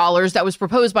 billion that was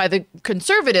proposed by the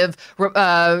conservative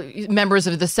members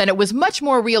of the Senate was much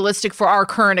more realistic for our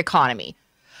current economy.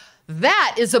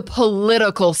 That is a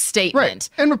political statement.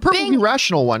 Right. And a perfectly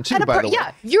rational one, too, by the way.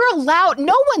 Yeah, you're allowed.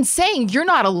 No one's saying you're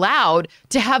not allowed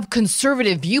to have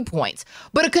conservative viewpoints.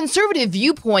 But a conservative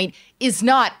viewpoint is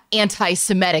not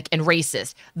anti-Semitic and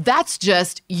racist. That's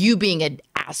just you being an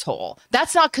asshole.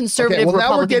 That's not conservative. Okay,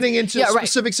 well, now we're getting into a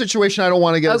specific situation I don't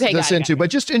want to get this into. But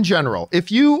just in general,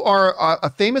 if you are a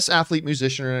famous athlete,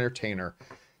 musician, or entertainer,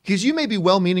 because you may be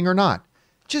well-meaning or not,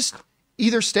 just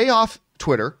either stay off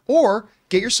Twitter or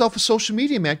get yourself a social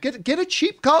media man. Get a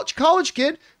cheap college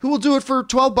kid who will do it for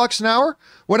 $12 an hour,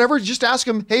 whatever. Just ask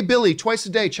him, hey, Billy, twice a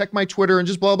day, check my Twitter and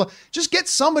just blah, blah. Just get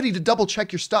somebody to double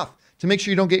check your stuff to make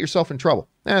sure you don't get yourself in trouble.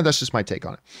 That's just my take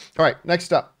on it. All right,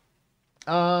 next up.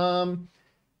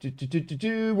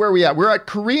 Where are we at? We're at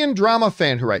Korean Drama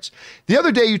Fan, who writes, the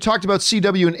other day you talked about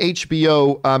CW and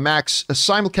HBO Max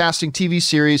simulcasting TV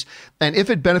series and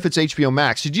if it benefits HBO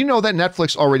Max. Did you know that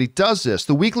Netflix already does this?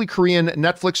 The weekly Korean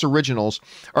Netflix originals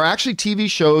are actually TV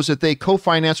shows that they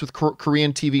co-finance with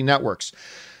Korean TV networks.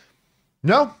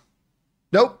 Nope,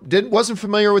 wasn't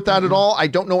familiar with that at all. I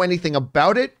don't know anything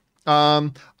about it. I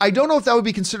don't know if that would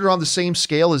be considered on the same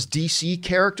scale as DC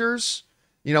characters,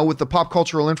 with the pop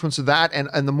cultural influence of that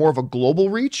and the more of a global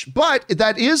reach. But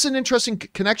that is an interesting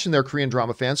connection there, Korean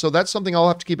Drama Fan. So that's something I'll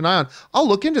have to keep an eye on. I'll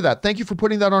look into that. Thank you for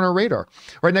putting that on our radar.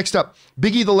 All right, next up,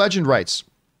 Biggie the Legend writes,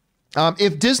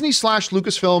 if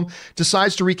Disney/Lucasfilm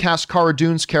decides to recast Cara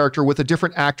Dune's character with a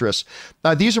different actress,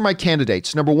 these are my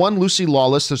candidates. Number 1, Lucy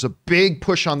Lawless. There's a big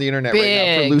push on the internet right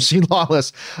now for Lucy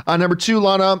Lawless. Number 2,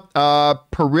 Lana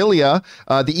Parrilla,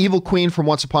 the evil queen from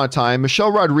Once Upon a Time.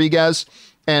 Michelle Rodriguez.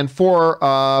 And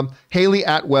 4, Haley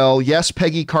Atwell. Yes,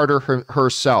 Peggy Carter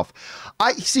herself.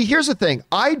 Here's the thing.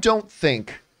 I don't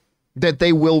think that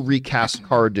they will recast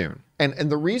Cara Dune.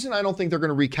 And the reason I don't think they're going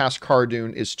to recast Cara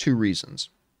Dune is 2 reasons.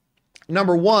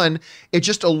 Number 1, it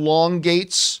just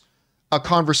elongates a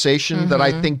conversation that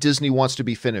I think Disney wants to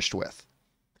be finished with.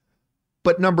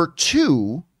 But number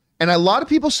 2, and a lot of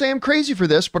people say I'm crazy for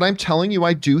this, but I'm telling you,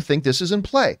 I do think this is in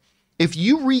play. If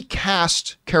you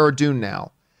recast Cara Dune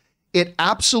now, it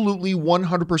absolutely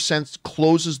 100%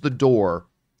 closes the door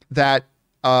that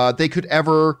they could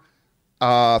ever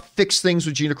fix things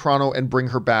with Gina Carano and bring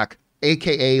her back,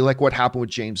 aka like what happened with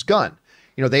James Gunn.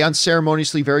 They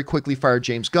unceremoniously very quickly fired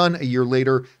James Gunn. A year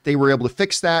later, they were able to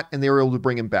fix that and they were able to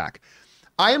bring him back.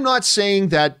 I am not saying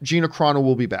that Gina Carano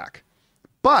will be back,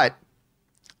 but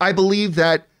I believe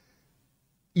that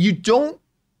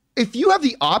if you have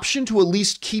the option to at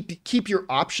least keep your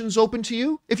options open to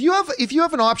you, if you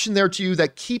have an option there to you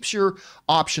that keeps your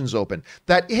options open,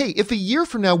 that, hey, if a year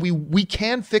from now we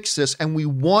can fix this and we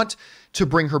want to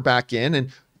bring her back in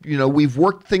and, we've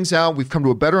worked things out, we've come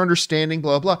to a better understanding,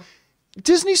 blah, blah.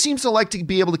 Disney seems to like to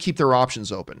be able to keep their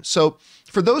options open. So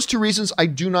for those 2 reasons, I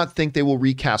do not think they will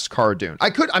recast Cara Dune. I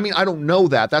don't know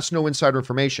that. That's no insider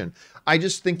information. I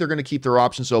just think they're going to keep their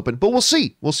options open, but we'll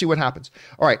see. We'll see what happens.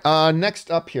 All right,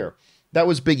 next up here. That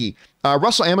was Biggie.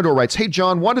 Russell Amador writes, hey,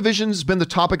 John, WandaVision has been the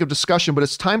topic of discussion, but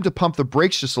it's time to pump the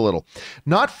brakes just a little.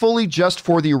 Not fully just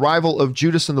for the arrival of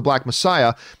Judas and the Black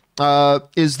Messiah.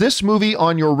 Is this movie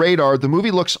on your radar? The movie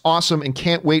looks awesome and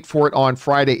can't wait for it on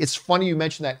Friday. It's funny you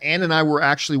mentioned that. Ann and I were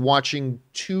actually watching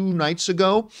 2 nights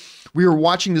ago. We were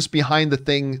watching this behind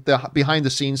the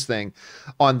scenes thing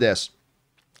on this,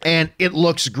 and it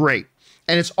looks great.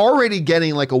 And it's already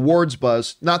getting like awards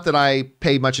buzz. Not that I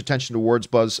pay much attention to awards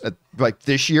buzz like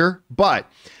this year, but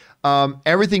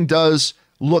everything does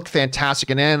look fantastic.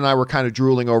 And Ann and I were kind of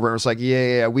drooling over it. And it was like,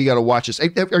 yeah, we got to watch this.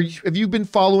 Have you been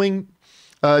following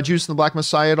Judas and the Black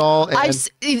Messiah at all?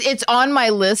 It's on my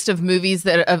list of movies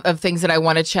of things that I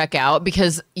want to check out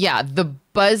because, yeah, the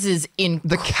buzz is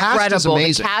incredible. The cast is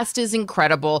amazing. The cast is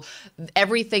incredible.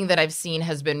 Everything that I've seen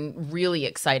has been really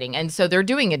exciting. And so they're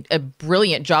doing a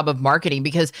brilliant job of marketing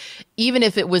because even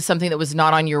if it was something that was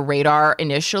not on your radar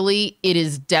initially, it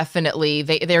is definitely,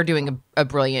 they're doing a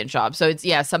brilliant job. So it's,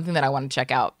 something that I want to check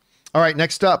out. All right,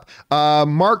 next up,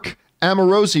 Mark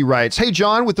Amorosi writes, hey,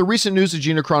 John, with the recent news of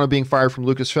Gina Carano being fired from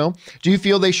Lucasfilm, do you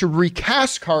feel they should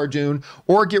recast Cara Dune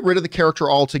or get rid of the character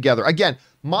altogether? Again,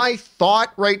 My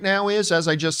thought right now is, as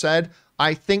I just said,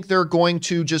 I think they're going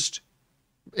to just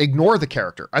ignore the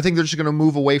character. I think they're just going to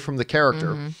move away from the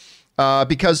character.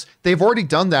 Because they've already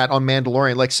done that on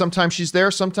Mandalorian. Like sometimes she's there,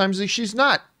 sometimes she's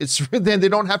not. Then they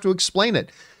don't have to explain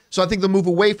it. So I think they'll move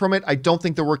away from it. I don't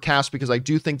think they'll recast because I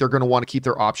do think they're going to want to keep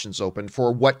their options open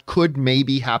for what could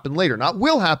maybe happen later. Not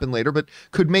will happen later, but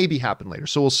could maybe happen later.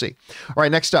 So we'll see. All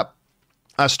right, next up,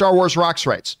 Star Wars Rocks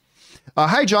writes.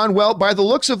 Hi, John. Well, by the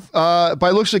looks of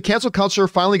cancel culture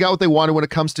finally got what they wanted when it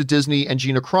comes to Disney and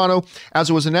Gina Carano, as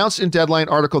it was announced in Deadline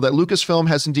article that Lucasfilm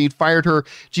has indeed fired her.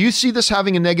 Do you see this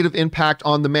having a negative impact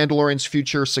on The Mandalorian's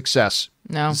future success?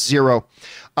 No. Zero.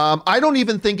 I don't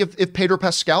even think if Pedro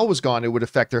Pascal was gone, it would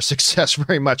affect their success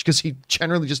very much because he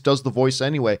generally just does the voice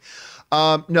anyway.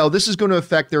 No, this is going to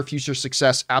affect their future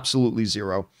success. Absolutely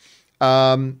zero.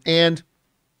 And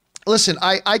listen,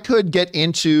 I could get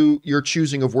into your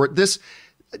choosing of word.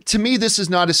 To me, this is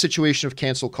not a situation of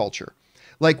cancel culture.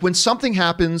 Like when something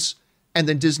happens and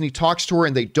then Disney talks to her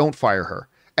and they don't fire her.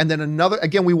 And then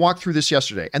again, we walked through this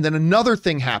yesterday. And then another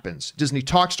thing happens. Disney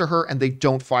talks to her and they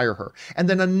don't fire her. And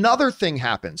then another thing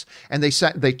happens and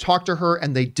they talk to her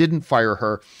and they didn't fire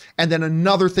her. And then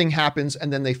another thing happens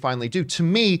and then they finally do. To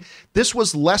me, this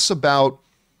was less about,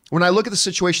 when I look at the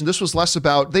situation, this was less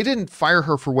about, they didn't fire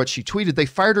her for what she tweeted. They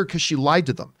fired her because she lied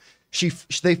to them.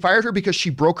 They fired her because she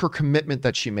broke her commitment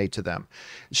that she made to them.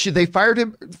 They fired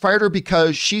her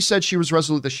because she said she was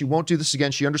resolute that she won't do this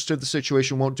again. She understood the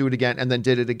situation, won't do it again, and then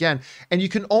did it again. And you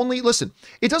can only, listen,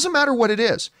 it doesn't matter what it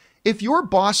is. If your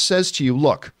boss says to you,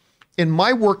 look, in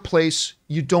my workplace,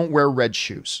 you don't wear red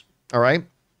shoes, all right?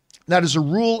 That is a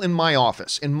rule in my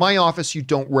office. In my office, you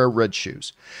don't wear red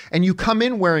shoes. And you come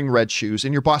in wearing red shoes,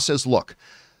 and your boss says, look,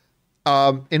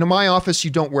 in my office, you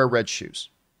don't wear red shoes.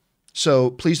 So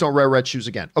please don't wear red shoes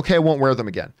again. Okay, I won't wear them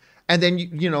again. And then,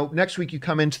 next week you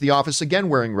come into the office again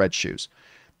wearing red shoes.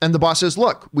 And the boss says,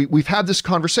 look, we've had this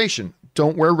conversation.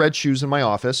 Don't wear red shoes in my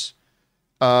office.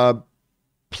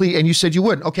 Please. And you said you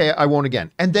wouldn't. Okay, I won't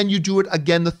again. And then you do it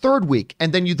again the third week.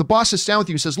 And then the boss sits down with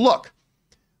you and says, look,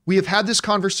 we have had this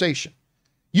conversation.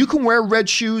 You can wear red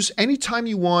shoes anytime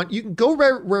you want. You can go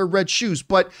wear red shoes.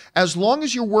 But as long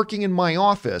as you're working in my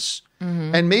office,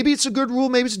 and maybe it's a good rule,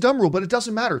 maybe it's a dumb rule, but it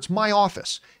doesn't matter. It's my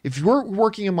office. If you're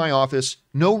working in my office,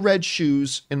 no red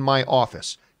shoes in my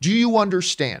office. Do you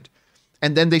understand?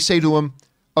 And then they say to him,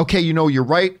 okay, you're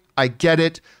right. I get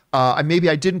it. Maybe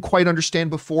I didn't quite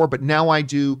understand before, but now I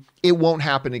do. It won't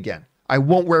happen again. I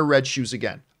won't wear red shoes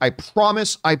again. I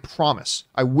promise.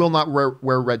 I will not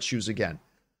wear red shoes again.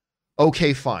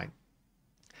 Okay, fine.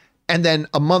 And then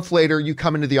a month later, you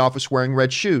come into the office wearing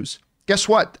red shoes. Guess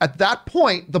what? At that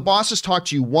point, the boss has talked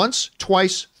to you once,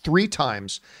 twice, 3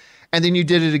 times, and then you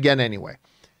did it again anyway.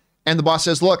 And the boss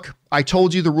says, look, I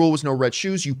told you the rule was no red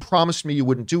shoes. You promised me you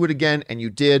wouldn't do it again, and you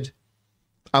did.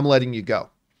 I'm letting you go.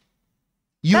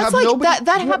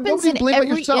 That happens in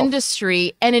every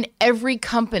industry and in every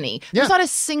company. There's not a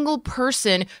single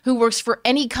person who works for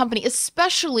any company,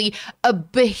 especially a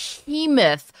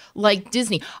behemoth like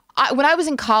Disney. When I was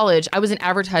in college, I was an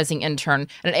advertising intern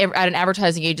at an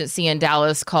advertising agency in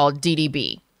Dallas called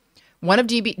DDB. One of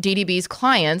DDB's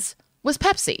clients was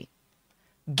Pepsi.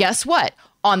 Guess what?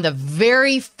 On the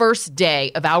very first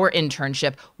day of our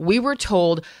internship, we were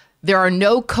told there are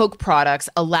no Coke products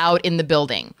allowed in the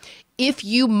building. If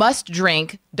you must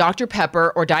drink Dr.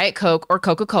 Pepper or Diet Coke or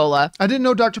Coca-Cola. I didn't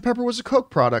know Dr. Pepper was a Coke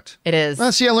product. It is.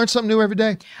 See, I learned something new every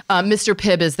day. Mr.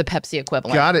 Pibb is the Pepsi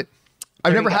equivalent. Got it.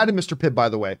 I've never had a Mr. Pibb, by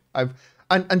the way.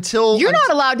 You're not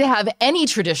allowed to have any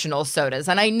traditional sodas,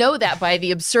 and I know that by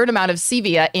the absurd amount of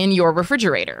Zevia in your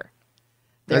refrigerator.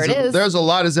 It is. There's a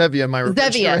lot of Zevia in my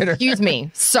refrigerator. Zevia, excuse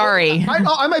me. Sorry.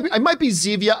 I might be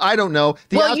Zevia. I don't know.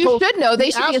 You should know.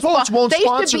 They should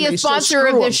be a sponsor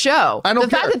of this show. I don't care.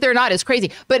 The fact that they're not is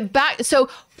crazy. But so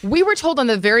we were told on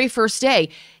the very first day,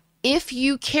 if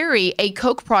you carry a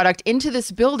Coke product into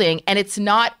this building and it's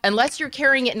not, unless you're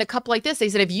carrying it in a cup like this, they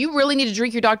said, if you really need to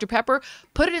drink your Dr. Pepper,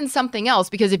 put it in something else.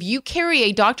 Because if you carry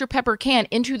a Dr. Pepper can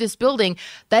into this building,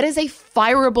 that is a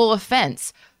fireable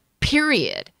offense.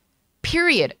 Period.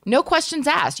 No questions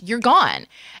asked. You're gone.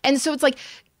 And so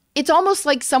it's almost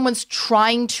like someone's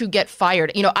trying to get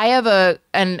fired. I have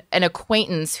an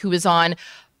acquaintance who is on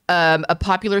a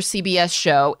popular CBS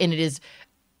show, and it is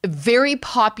very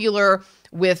popular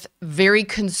with very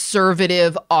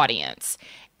conservative audience.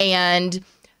 And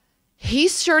he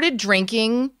started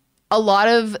drinking a lot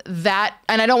of that.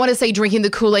 And I don't want to say drinking the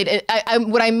Kool-Aid.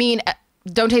 What I mean,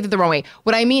 don't take it the wrong way.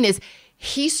 What I mean is,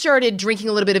 he started drinking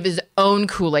a little bit of his own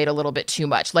Kool-Aid a little bit too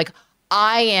much. Like,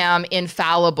 I am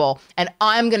infallible and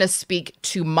I'm going to speak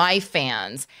to my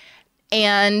fans.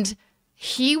 And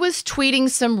he was tweeting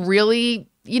some really,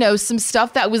 some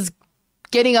stuff that was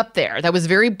getting up there, that was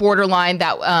very borderline,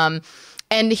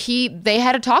 and they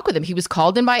had a talk with him. He was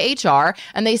called in by HR,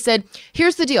 and they said,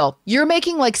 here's the deal. You're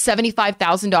making like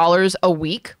 $75,000 a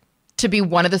week to be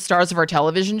one of the stars of our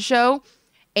television show,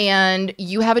 and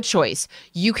you have a choice.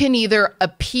 You can either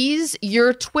appease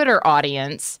your Twitter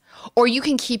audience, or you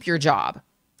can keep your job.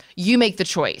 You make the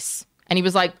choice. And he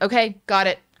was like, okay, got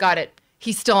it.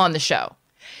 He's still on the show.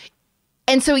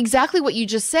 And so exactly what you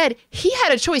just said, he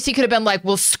had a choice. He could have been like,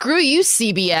 well, screw you,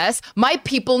 CBS. My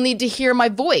people need to hear my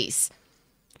voice.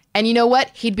 And you know what?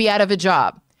 He'd be out of a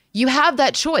job. You have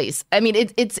that choice. I mean,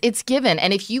 it's given.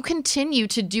 And if you continue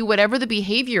to do whatever the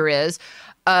behavior is,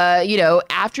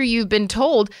 after you've been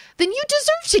told, then you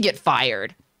deserve to get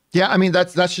fired. Yeah, I mean,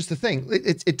 that's just the thing.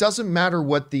 It doesn't matter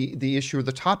what the issue or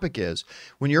the topic is.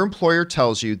 When your employer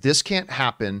tells you this can't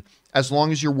happen as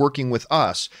long as you're working with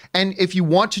us, and if you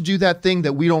want to do that thing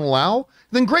that we don't allow,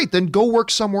 then great, then go work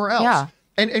somewhere else. Yeah.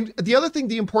 And the other thing,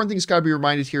 the important thing that's got to be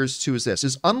reminded here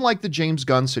is unlike the James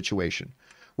Gunn situation,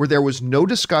 where there was no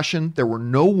discussion, there were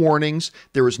no warnings,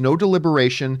 there was no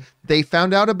deliberation. They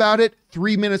found out about it.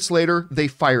 3 minutes later, they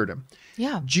fired him.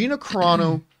 Yeah. Gina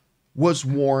Carano was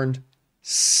warned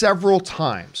several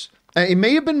times. It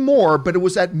may have been more, but it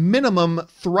was at minimum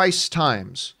thrice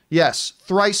times. Yes,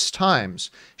 thrice times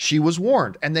she was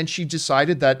warned. And then she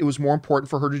decided that it was more important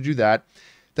for her to do that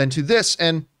than to this.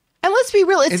 And let's be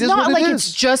real, it's not like it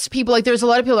it's just people. Like, there's a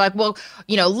lot of people like, well,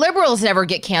 liberals never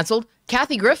get canceled.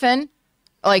 Kathy Griffin,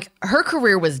 like, her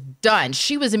career was done.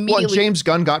 She was immediately. Well, James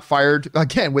Gunn got fired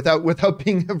again without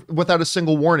a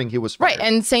single warning. He was fired. Right,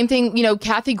 and same thing.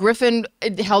 Kathy Griffin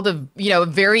held a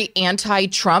very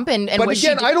anti-Trump, and but what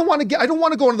again, she I don't want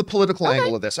to go into the political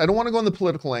angle of this. I don't want to go into the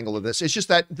political angle of this. It's just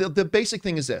that the basic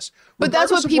thing is this. But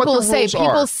that's what people say.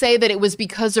 People say that it was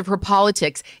because of her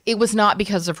politics. It was not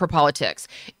because of her politics.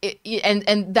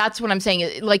 And that's what I'm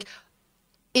saying. Like,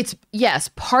 yes,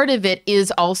 part of it is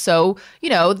also,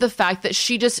 the fact that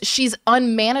she's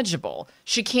unmanageable.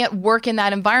 She can't work in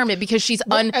that environment because she's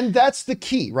and that's the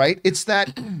key, right? It's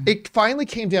that it finally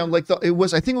came down, I think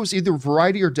it was either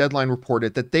Variety or Deadline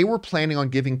reported that they were planning on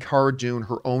giving Cara Dune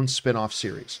her own spin-off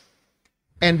series.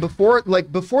 And before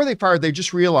they fired, they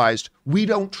just realized, we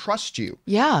don't trust you.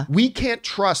 Yeah. We can't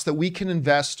trust that we can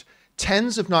invest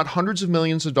tens, if not hundreds of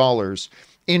millions of dollars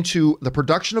into the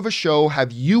production of a show,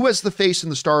 have you as the face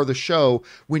and the star of the show,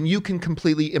 when you can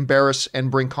completely embarrass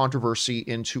and bring controversy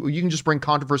you can just bring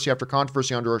controversy after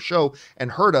controversy onto our show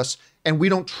and hurt us. And we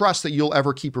don't trust that you'll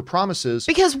ever keep your promises.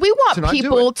 Because we want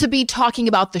people to be talking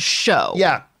about the show.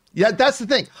 Yeah. Yeah, that's the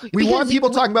thing. We want people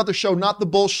talking about the show, not the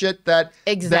bullshit that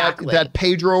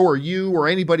Pedro or you or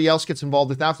anybody else gets involved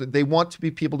with after. They want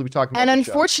people to be talking about the show. And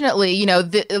unfortunately, we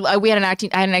had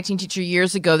I had an acting teacher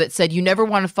years ago that said you never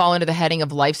want to fall into the heading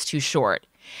of life's too short.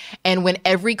 And when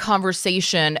every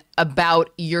conversation about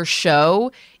your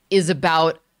show is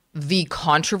about the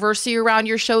controversy around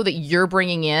your show that you're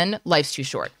bringing in, life's too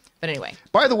short. But anyway.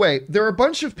 By the way, there are a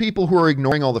bunch of people who are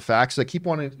ignoring all the facts that keep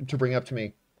wanting to bring up to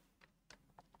me.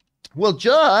 Well,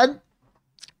 John,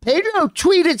 Pedro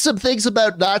tweeted some things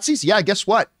about Nazis. Yeah, guess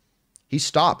what? He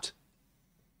stopped.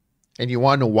 And you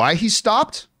want to know why he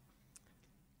stopped?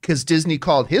 Because Disney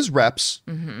called his reps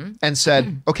and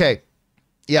said, okay,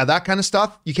 yeah, that kind of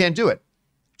stuff, you can't do it.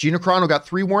 Gina Carano got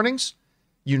 3 warnings.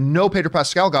 Pedro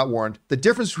Pascal got warned. The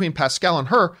difference between Pascal and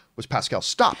her was Pascal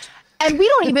stopped. And we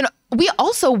don't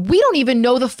even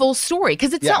know the full story,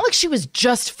 because it's not like she was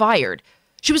just fired.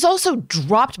 She was also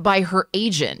dropped by her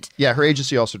agent. Yeah, her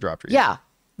agency also dropped her. Yeah.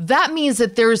 That means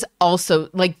that there's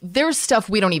also, there's stuff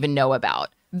we don't even know about.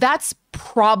 That's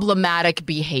problematic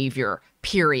behavior,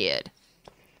 period.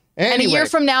 Anyway, and a year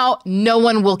from now, no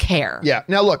one will care. Yeah.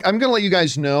 Now, look, I'm going to let you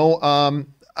guys know.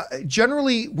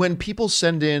 Generally, when people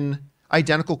send in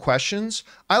identical questions,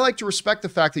 I like to respect the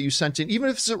fact that you sent in, even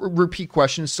if it's a repeat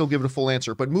question, still give it a full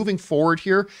answer. But moving forward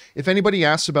here, if anybody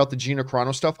asks about the Gina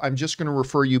Carano stuff, I'm just going to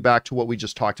refer you back to what we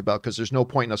just talked about, because there's no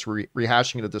point in us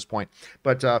rehashing it at this point.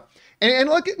 But and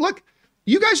look,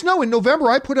 you guys know in November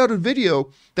I put out a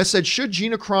video that said, should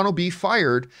Gina Carano be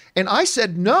fired? And I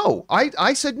said no.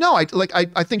 I said no.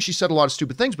 I think she said a lot of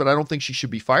stupid things, but I don't think she should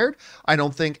be fired. I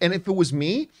don't think. And if it was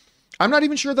me, I'm not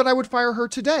even sure that I would fire her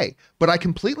today, but I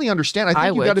completely understand. I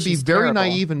think you've got to be very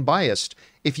naive and biased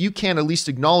if you can't at least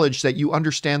acknowledge that you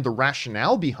understand the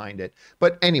rationale behind it.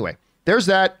 But anyway, there's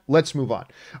that. Let's move on.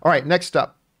 All right, next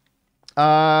up.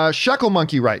 Shekel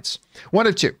Monkey writes, 1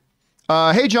 of 2.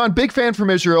 Hey, John, big fan from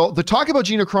Israel. The talk about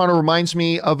Gina Carano reminds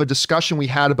me of a discussion we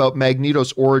had about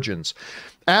Magneto's origins.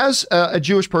 As a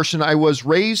Jewish person, I was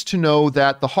raised to know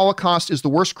that the Holocaust is the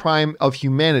worst crime of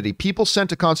humanity. People sent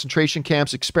to concentration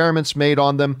camps, experiments made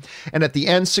on them, and at the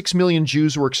end, 6 million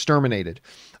Jews were exterminated.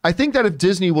 I think that if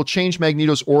Disney will change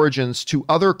Magneto's origins to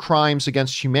other crimes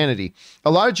against humanity,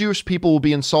 a lot of Jewish people will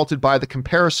be insulted by the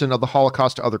comparison of the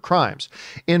Holocaust to other crimes.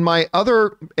 In my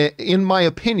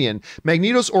opinion,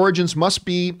 Magneto's origins must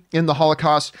be in the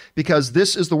Holocaust because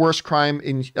this is the worst crime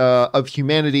of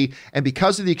humanity, and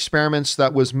because of the experiments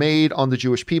that was made on the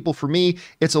Jewish people. For me,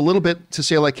 it's a little bit to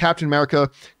say like Captain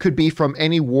America could be from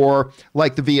any war,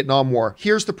 like the Vietnam War.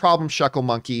 Here's the problem, Shuckle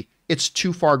Monkey. It's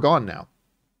too far gone now.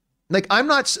 Like,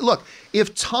 look,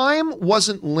 if time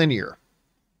wasn't linear,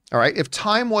 all right, if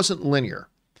time wasn't linear,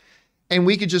 and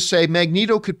we could just say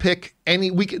Magneto could pick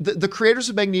the creators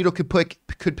of Magneto could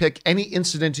pick any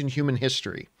incident in human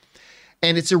history,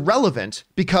 and it's irrelevant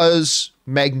because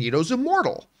Magneto's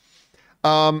immortal.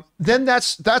 Then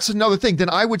that's another thing. Then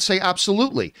I would say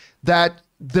absolutely that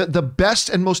the best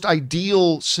and most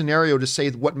ideal scenario to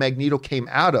say what Magneto came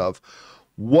out of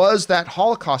was that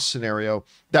Holocaust scenario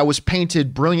that was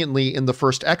painted brilliantly in the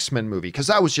first X-Men movie, because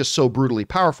that was just so brutally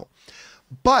powerful.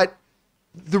 But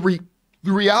the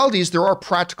reality is there are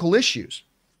practical issues.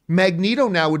 Magneto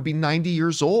now would be 90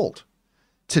 years old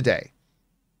today,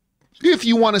 if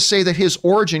you want to say that his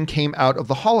origin came out of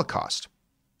the Holocaust.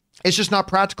 It's just not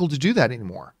practical to do that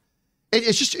anymore.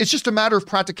 It's just a matter of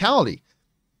practicality.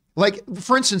 Like,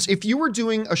 for instance, if you were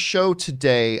doing a show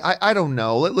today, I don't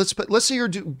know, let's say you're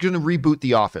going to reboot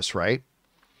The Office, right?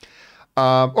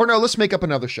 Or no, let's make up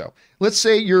another show. Let's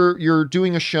say you're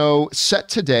doing a show set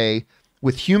today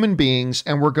with human beings,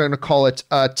 and we're going to call it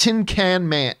Tin Can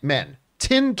Men.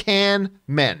 Tin Can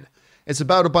Men. It's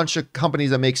about a bunch of companies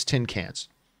that makes tin cans.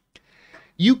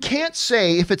 You can't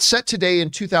say, if it's set today in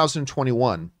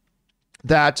 2021,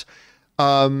 that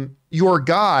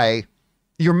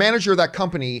your manager of that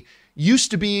company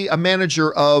used to be a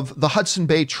manager of the Hudson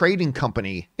Bay Trading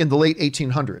Company in the late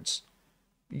 1800s.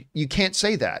 You can't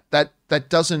say that. That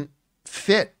doesn't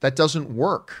fit. That doesn't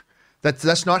work.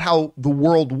 That's not how the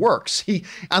world works.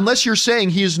 Unless you're saying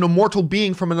he is an immortal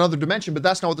being from another dimension, but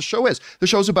that's not what the show is. The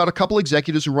show's about a couple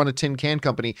executives who run a tin can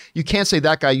company. You can't say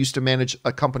that guy used to manage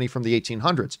a company from the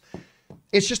 1800s.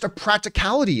 It's just a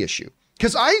practicality issue.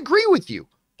 Because I agree with you.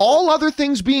 All other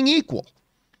things being equal,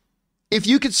 if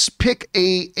you could pick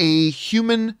a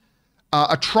human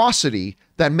atrocity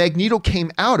that Magneto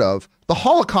came out of, the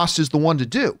Holocaust is the one to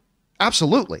do.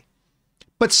 Absolutely.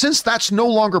 But since that's no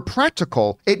longer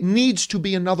practical, it needs to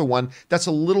be another one that's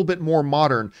a little bit more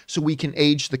modern so we can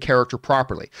age the character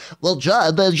properly. Well,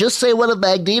 John, then just say one of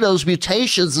Magneto's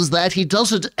mutations is that he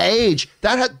doesn't age.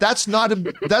 That's not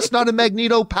a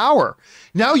Magneto power.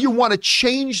 Now you want to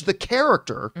change the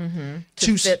character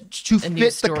to fit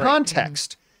the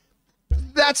context.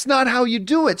 That's not how you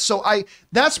do it. So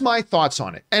that's my thoughts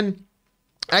on it. And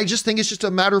I just think it's just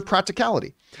a matter of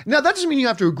practicality. Now, that doesn't mean you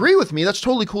have to agree with me. That's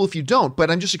totally cool if you don't,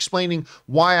 but I'm just explaining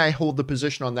why I hold the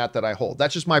position on that I hold.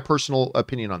 That's just my personal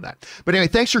opinion on that. But anyway,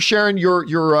 thanks for sharing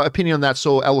your opinion on that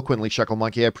so eloquently, Shuckle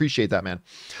Monkey. I appreciate that, man.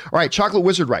 All right, Chocolate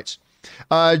Wizard writes,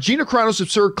 Gina Carano's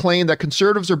absurd claim that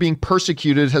conservatives are being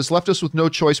persecuted has left us with no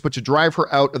choice but to drive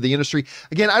her out of the industry.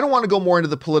 Again, I don't want to go more into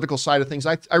the political side of things.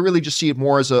 I really just see it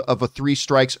more as a 3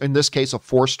 strikes, in this case, a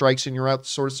 4 strikes and you're out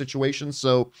sort of situation.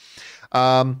 So,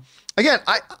 again,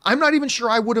 I'm not even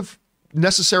sure I would have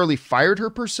necessarily fired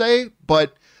her per se,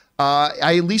 but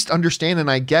I at least understand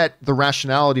and I get the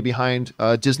rationality behind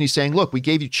Disney saying, look, we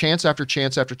gave you chance after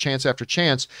chance after chance after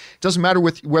chance. It doesn't matter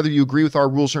whether you agree with our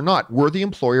rules or not. We're the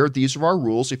employer. These are our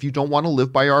rules. If you don't want to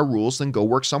live by our rules, then go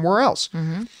work somewhere else.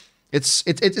 Mm-hmm.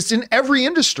 It's in every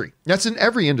industry. That's in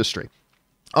every industry.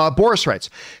 Boris writes,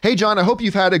 hey, John, I hope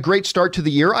you've had a great start to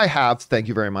the year. I have. Thank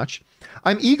you very much.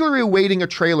 I'm eagerly awaiting a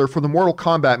trailer for the Mortal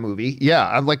Kombat movie. Yeah,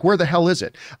 I'm like, where the hell is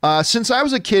it? Since I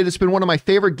was a kid, it's been one of my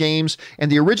favorite games,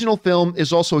 and the original film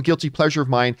is also a guilty pleasure of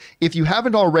mine. If you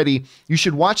haven't already, you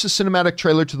should watch the cinematic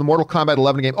trailer to the Mortal Kombat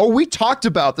 11 game. Oh, we talked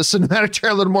about the cinematic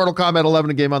trailer to Mortal Kombat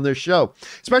 11 game on this show,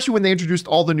 especially when they introduced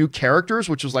all the new characters,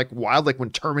 which was like wild, like when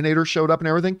Terminator showed up and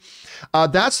everything.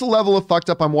 That's the level of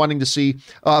fucked up I'm wanting to see,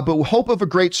 but hope of a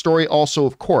great story also,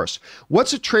 of course.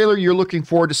 What's a trailer you're looking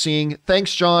forward to seeing?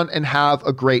 Thanks, John, and have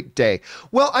a great day.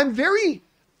 Well,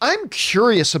 I'm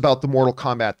curious about the Mortal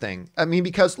Kombat thing. I mean,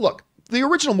 because look, the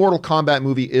original Mortal Kombat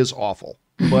movie is awful,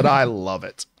 but I love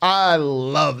it. I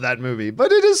love that movie,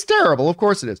 but it is terrible. Of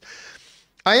course it is.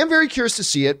 I am very curious to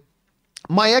see it.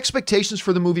 My expectations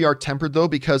for the movie are tempered though,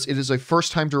 because it is a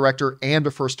first-time director and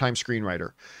a first-time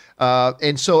screenwriter.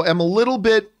 And so I'm a little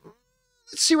bit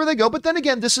let's see where they go. But then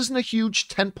again, this isn't a huge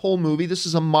tentpole movie. This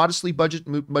is a modestly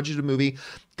budgeted movie,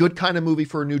 good kind of movie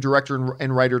for a new director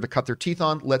and writer to cut their teeth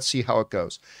on. Let's see how it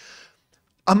goes.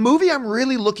 A movie I'm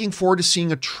really looking forward to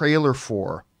seeing a trailer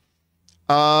for,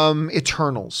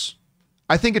 Eternals.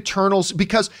 I think Eternals,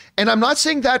 and I'm not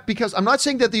saying that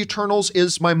the Eternals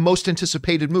is my most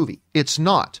anticipated movie. It's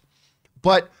not.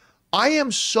 But I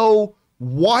am so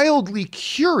wildly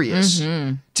curious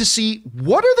to see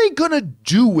what are they going to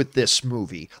do with this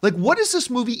movie? Like, what is this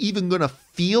movie even going to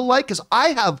feel like? Because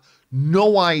I have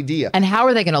no idea. And how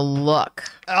are they going to look?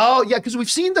 Oh, yeah, because we've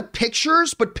seen the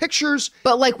pictures,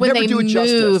 but like when they move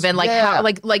justice. And like how,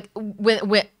 like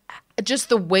when just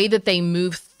the way that they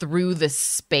move through the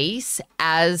space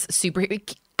as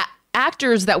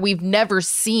actors that we've never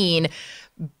seen,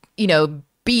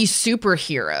 be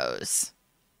superheroes.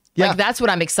 Yeah. Like, that's what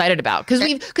I'm excited about.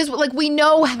 Because we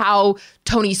know how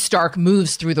Tony Stark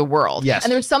moves through the world. Yes.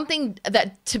 And there's something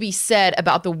that to be said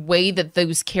about the way that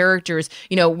those characters,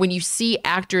 when you see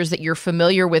actors that you're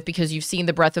familiar with because you've seen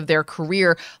the breadth of their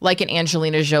career, like an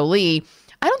Angelina Jolie,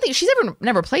 I don't think she's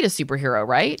never played a superhero,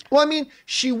 right? Well, I mean,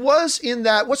 she was in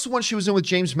that, what's the one she was in with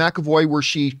James McAvoy where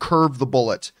she curved the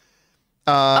bullet?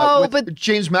 But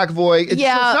James McAvoy. So it's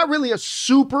not really a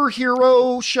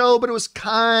superhero show, but it was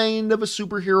kind of a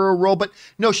superhero role. But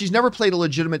no, she's never played a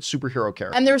legitimate superhero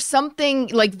character. And there's something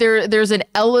like there's an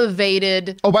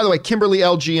elevated. Oh, by the way, Kimberly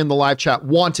LG in the live chat,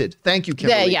 wanted. Thank you,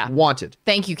 Kimberly. Yeah. Wanted.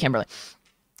 Thank you, Kimberly.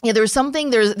 Yeah, there's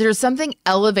something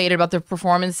elevated about the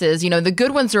performances. The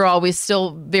good ones are always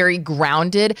still very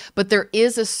grounded, but there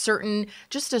is a certain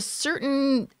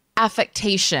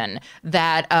affectation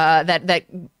that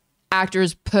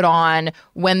actors put on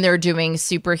when they're doing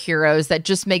superheroes that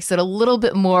just makes it a little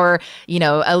bit more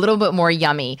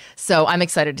yummy. So I'm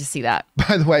excited to see that.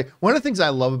 By the way, one of the things I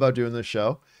love about doing this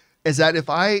show is that if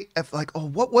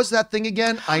what was that thing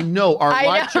again? I know our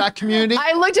live chat community.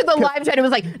 I looked at the live chat. It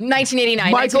was like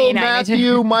 1989. Michael,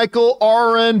 Matthew, Michael,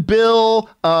 Aaron, Bill,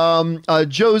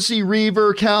 Josie,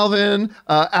 Reaver, Calvin,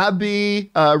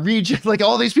 Abby, Regent, like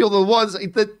all these people, the ones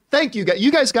that, thank you guys.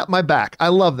 You guys got my back. I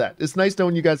love that. It's nice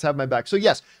knowing you guys have my back. So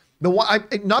yes,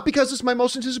 not because it's my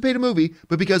most anticipated movie,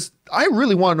 but because I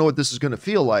really want to know what this is going to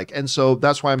feel like. And so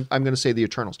that's why I'm going to say the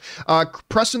Eternals.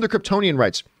 Preston the Kryptonian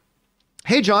writes,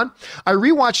 "Hey, John, I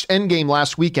rewatched Endgame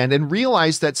last weekend and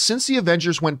realized that since the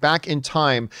Avengers went back in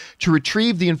time to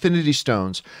retrieve the Infinity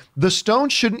Stones, the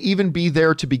stones shouldn't even be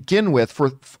there to begin with for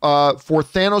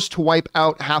Thanos to wipe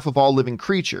out half of all living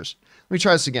creatures." Let me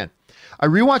try this again. I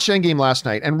rewatched Endgame last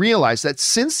night and realized that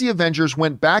since the Avengers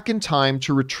went back in time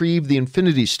to retrieve the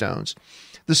Infinity Stones,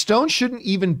 the stones shouldn't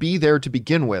even be there to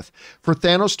begin with for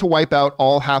Thanos to wipe out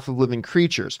all half of living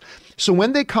creatures. So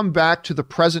when they come back to the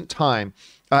present time,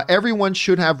 everyone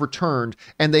should have returned,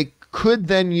 and they could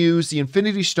then use the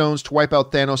Infinity Stones to wipe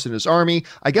out Thanos and his army.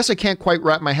 I guess I can't quite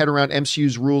wrap my head around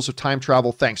MCU's rules of time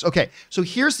travel. Thanks. Okay, so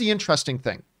here's the interesting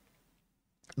thing.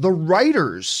 The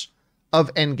writers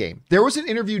of Endgame, there was an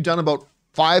interview done about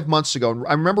 5 months ago, and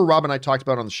I remember Rob and I talked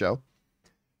about it on the show.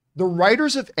 The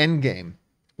writers of Endgame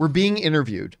were being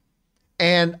interviewed,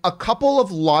 and a couple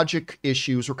of logic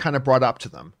issues were kind of brought up to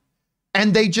them.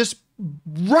 And they just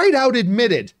right out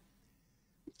admitted,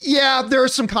 yeah, there are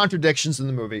some contradictions in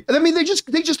the movie. I mean, they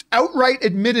just outright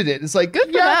admitted it. It's like,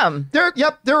 good for them.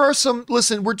 There are some,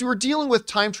 listen, we're dealing with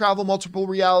time travel, multiple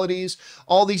realities,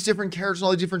 all these different characters,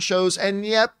 all these different shows. And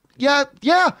yeah,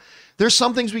 there's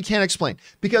some things we can't explain,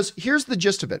 because here's the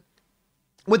gist of it.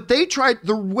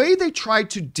 The way they tried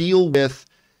to deal with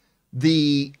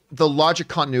the logic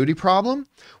continuity problem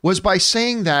was by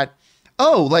saying that,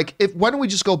 why don't we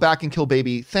just go back and kill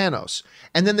baby Thanos?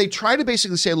 And then they try to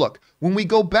basically say, look, when we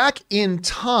go back in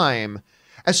time,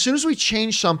 as soon as we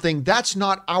change something, that's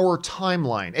not our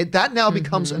timeline. That now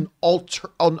becomes an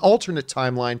alternate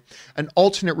timeline, an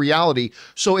alternate reality.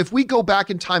 So if we go back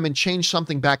in time and change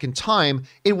something back in time,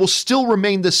 it will still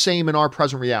remain the same in our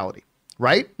present reality,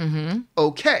 right?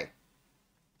 Okay.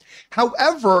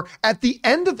 However, at the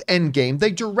end of Endgame,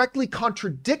 they directly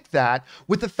contradict that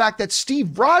with the fact that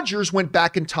Steve Rogers went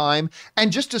back in time and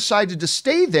just decided to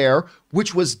stay there,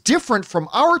 which was different from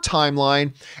our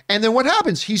timeline. And then what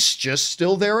happens? He's just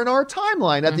still there in our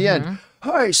timeline at the end.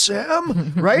 Hi,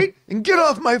 Sam, right? And get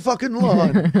off my fucking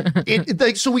lawn.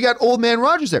 So we got old man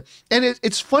Rogers there. And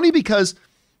it's funny because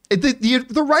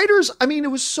the writers, I mean,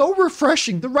 it was so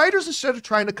refreshing. The writers, instead of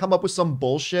trying to come up with some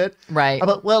bullshit, right?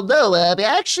 About,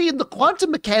 actually, in the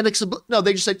quantum mechanics of, no,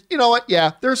 they just said, you know what?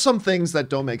 Yeah, there are some things that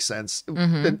don't make sense,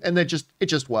 and it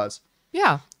just was.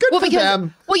 Yeah. Good for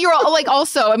them. Well, you're all, like,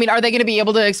 also, I mean, are they going to be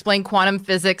able to explain quantum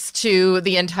physics to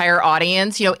the entire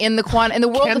audience? You know, in the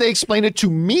world. Can they explain it to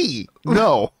me?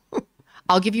 No.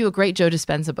 I'll give you a great Joe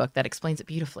Dispenza book that explains it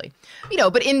beautifully. You know,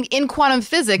 but in quantum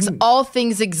physics, all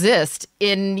things exist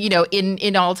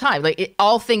in all time. Like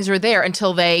all things are there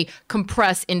until they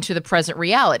compress into the present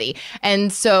reality.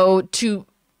 And so to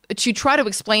try to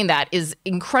explain that is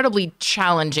incredibly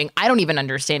challenging. I don't even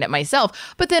understand it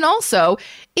myself. But then also,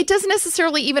 it doesn't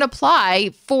necessarily even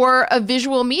apply for a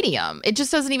visual medium. It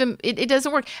just doesn't even, it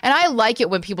doesn't work. And I like it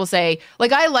when people say,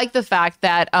 like, I like the fact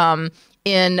that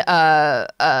in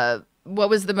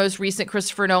what was the most recent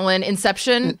Christopher Nolan,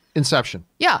 Inception? Inception.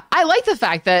 Yeah. I like the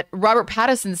fact that Robert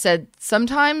Pattinson said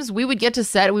sometimes we would get to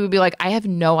set and we would be like, I have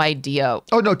no idea.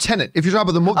 Oh, no, Tenet. If you're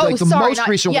talking about the most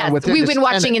recent one with it. We've been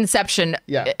watching Inception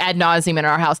ad nauseum in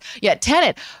our house. Yeah,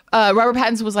 Tenet. Robert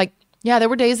Pattinson was like, yeah, there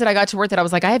were days that I got to work that I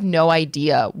was like, I have no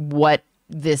idea what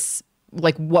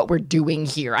we're doing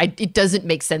here. It doesn't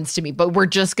make sense to me, but we're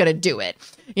just going to do it.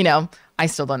 You know, I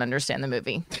still don't understand the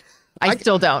movie. I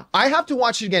still don't. I have to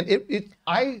watch it again.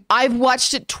 I've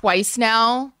watched it twice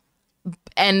now,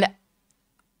 and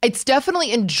it's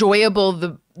definitely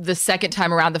enjoyable the second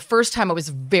time around. The first time I was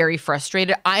very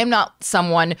frustrated. I am not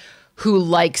someone who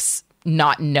likes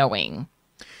not knowing.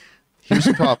 Here's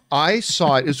the problem. I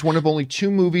saw it. It's one of only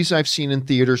 2 movies I've seen in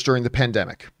theaters during the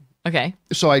pandemic. Okay.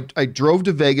 So I drove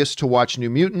to Vegas to watch New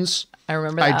Mutants. I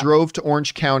remember that. I drove to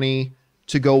Orange County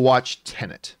to go watch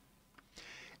Tenet.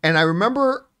 And I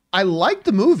remember I liked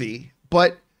the movie,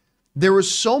 but there was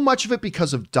so much of it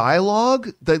because of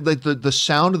dialogue, the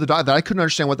sound of the dialogue, that I couldn't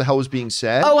understand what the hell was being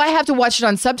said. Oh, I have to watch it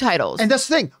on subtitles. And that's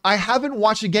the thing. I haven't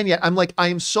watched it again yet. I'm like, I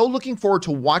am so looking forward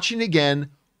to watching it again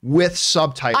with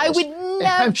subtitles. I would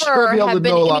never I'm sure I'll be able have to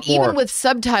know a lot more. Even with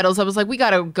subtitles, I was like, we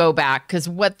got to go back because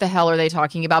what the hell are they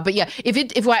talking about? But yeah,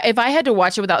 if I had to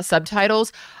watch it without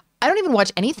subtitles, I don't even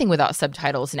watch anything without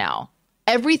subtitles now.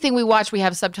 Everything we watch, we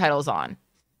have subtitles on.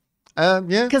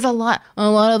 Yeah. Because a lot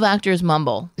of actors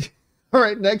mumble. All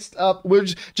right, next up,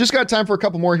 we've just got time for a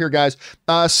couple more here, guys.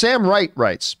 Sam Wright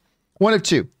writes, one of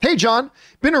 2. Hey, John,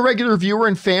 been a regular viewer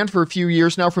and fan for a few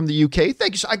years now from the UK.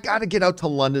 Thank you. I got to get out to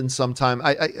London sometime.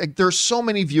 There's so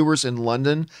many viewers in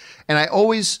London, and I've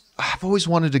always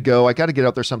wanted to go. I got to get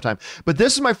out there sometime. But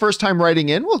this is my first time writing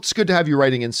in. Well, it's good to have you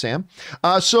writing in, Sam.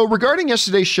 So regarding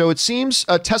yesterday's show, it seems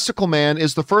Testicle Man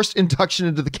is the first induction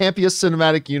into the campiest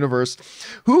cinematic universe.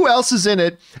 Who else is in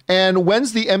it? And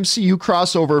when's the MCU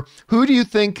crossover? Who do you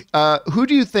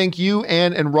think you,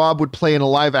 Anne, and Rob would play in a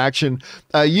live action?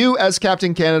 You as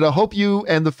Captain Canada, hope you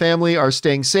and the family are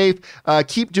staying safe.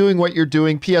 Keep doing what you're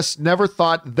doing. P.S. Never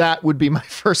thought that would be my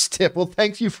first tip. Well,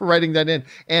 thank you for writing that in.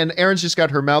 And Erin's just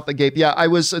got her mouth agape. Yeah,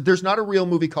 there's not a real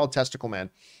movie called Testicle Man.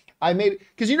 I made,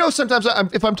 because sometimes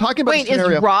if I'm talking about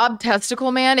is Rob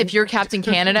Testicle Man if you're Captain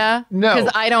Canada? No.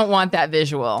 Because I don't want that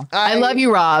visual. I love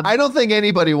you, Rob. I don't think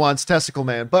anybody wants Testicle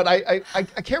Man, but I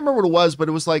can't remember what it was, but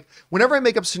it was like, whenever I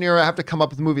make up scenario, I have to come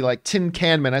up with a movie like Tin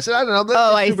Can Man. I said, I don't know.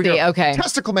 Oh, I see. Okay.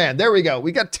 Testicle Man. There we go.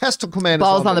 We got Testicle Man.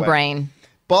 Balls on the brain.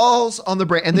 Balls on the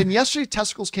brain. And then yesterday,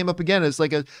 testicles came up again as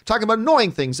like talking about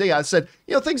annoying things. Yeah, I said,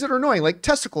 things that are annoying, like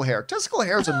testicle hair. Testicle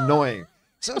hair is annoying.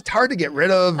 So it's hard to get rid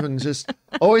of and just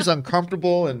always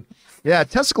uncomfortable. And yeah,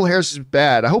 testicle hair is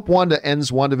bad. I hope Wanda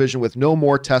ends WandaVision with no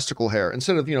more testicle hair.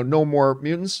 Instead of, no more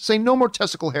mutants, say no more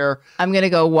testicle hair. I'm going to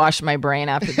go wash my brain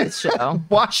after this show.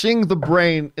 Washing the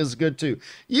brain is good too.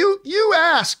 You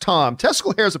ask, Tom.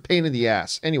 Testicle hair is a pain in the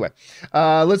ass. Anyway,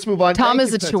 let's move on. Tom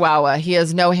is a chihuahua. He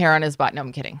has no hair on his butt. No,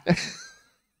 I'm kidding.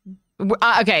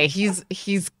 Okay, he's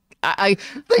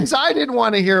things I didn't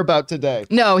want to hear about today.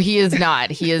 No, he is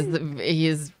not. He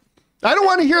is. I don't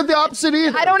want to hear the opposite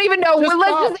either. I don't even know.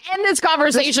 Let's just end this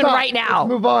conversation right now.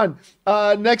 Let's move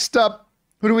on. Next up,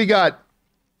 who do we got?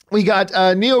 We got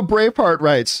Neo Braveheart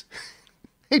writes,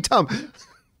 Hey, Tom,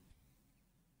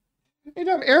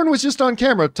 Aaron was just on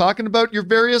camera talking about your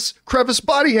various crevice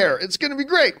body hair. It's going to be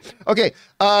great. Okay.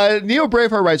 Neo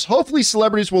Braveheart writes, hopefully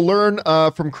celebrities will learn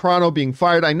from Chrono being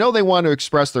fired. I know they want to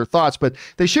express their thoughts, but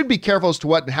they should be careful as to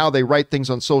what and how they write things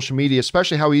on social media,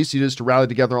 especially how easy it is to rally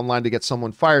together online to get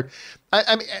someone fired.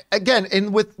 I mean, again,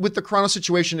 and with the Chrono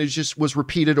situation, it just was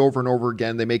repeated over and over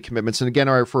again. They made commitments. And again,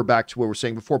 I refer back to what we were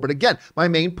saying before. But again, my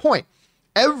main point,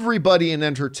 everybody in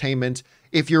entertainment,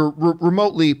 if you're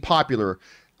remotely popular,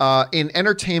 in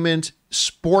entertainment,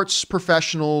 sports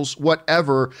professionals,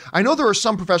 whatever. I know there are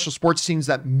some professional sports teams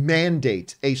that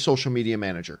mandate a social media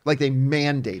manager. Like they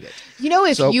mandate it. You know,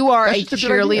 if you are a that's just a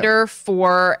good idea. cheerleader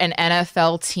for an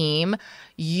NFL team,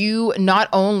 you not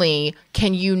only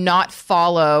can you not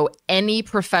follow any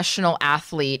professional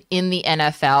athlete in the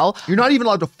NFL, You're not even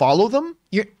allowed to follow them?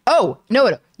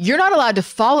 no, you're not allowed to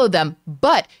follow them,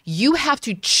 but you have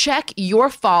to check your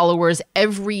followers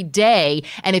every day.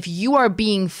 And if you are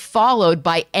being followed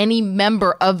by any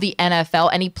member of the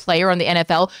NFL, any player on the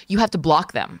NFL, you have to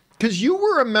block them. Because you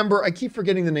were a member, I keep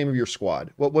forgetting the name of your squad.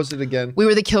 What was it again? We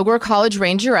were the Kilgore College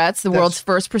Rangerettes, the world's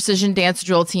first precision dance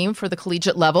drill team for the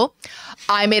collegiate level.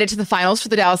 I made it to the finals for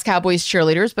the Dallas Cowboys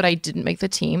cheerleaders, but I didn't make the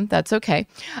team. That's okay.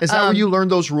 Is that where you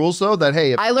learned those rules, though? That,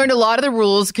 hey, I learned a lot of the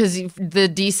rules because the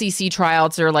DCC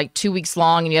tryouts are like 2 weeks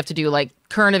long, and you have to do like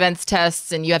current events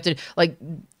tests, and you have to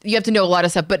know a lot of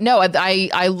stuff. But no,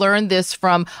 I learned this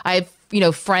from I have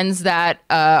friends that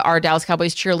are Dallas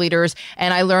Cowboys cheerleaders,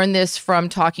 and I learned this from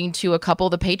talking to a couple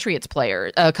of the Patriots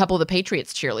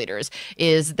cheerleaders.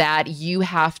 Is that you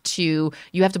have to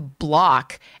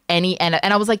block any and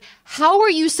I was like, how are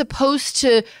you supposed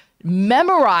to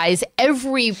memorize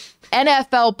every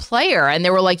NFL player? And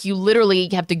they were like, you literally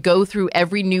have to go through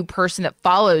every new person that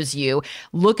follows you,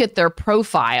 look at their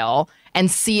profile, and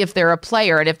see if they're a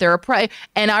player. And if they're a player,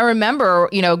 and I remember,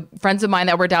 friends of mine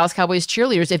that were Dallas Cowboys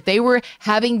cheerleaders, if they were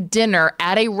having dinner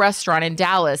at a restaurant in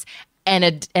Dallas and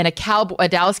a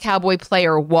Dallas Cowboy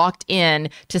player walked in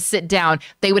to sit down,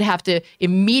 they would have to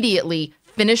immediately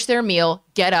finish their meal,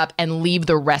 get up, and leave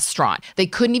the restaurant. They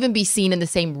couldn't even be seen in the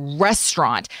same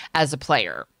restaurant as a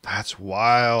player. that's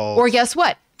wild. Or guess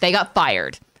what? They got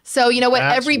fired. So you know what?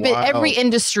 That's Every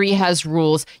industry has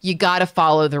rules. You got to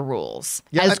follow the rules.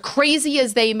 Yeah, as crazy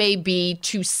as they may be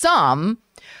to some,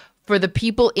 for the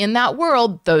people in that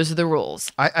world, those are the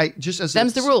rules. I just as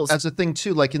Them's the rules. As a thing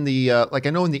too, like in the like I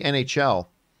know in the NHL,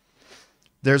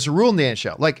 there's a rule in the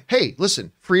NHL. Like, hey,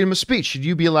 listen, freedom of speech. Should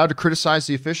you be allowed to criticize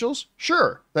the officials?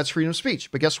 Sure, that's freedom of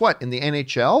speech. But guess what? In the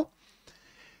NHL,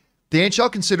 the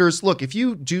NHL considers, look, if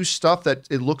you do stuff that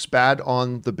it looks bad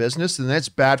on the business, then that's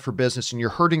bad for business and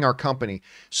you're hurting our company.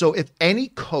 So if any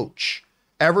coach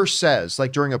ever says,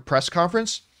 like during a press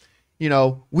conference,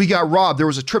 we got robbed, there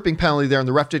was a tripping penalty there and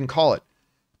the ref didn't call it,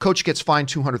 coach gets fined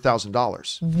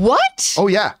 $200,000. What? Oh,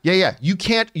 yeah.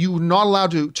 You're not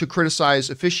allowed to criticize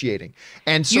officiating.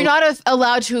 And so You're not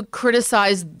allowed to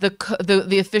criticize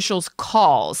the officials'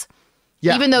 calls.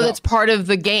 Yeah, even though no. that's part of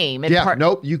the game.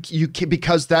 Nope. You can't,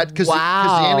 because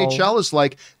Wow. the NHL is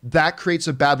like, that creates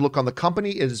a bad look on the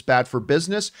company. It is bad for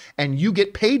business, and you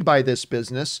get paid by this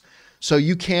business, so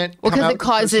you can't. Well, because it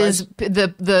causes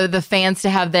the fans to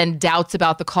have then doubts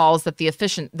about the calls that the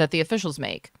officials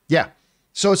make. Yeah.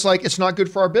 So it's like, it's not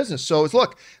good for our business. So it's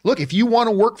look, if you want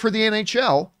to work for the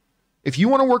NHL,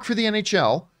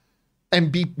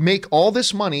 and make all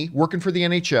this money working for the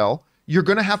NHL, you're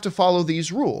going to have to follow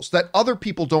these rules that other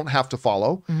people don't have to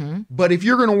follow. Mm-hmm. But if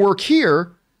you're going to work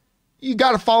here, you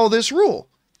got to follow this rule.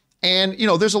 And,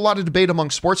 there's a lot of debate among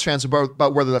sports fans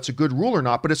about whether that's a good rule or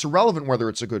not, but it's irrelevant whether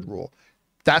it's a good rule.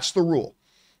 That's the rule.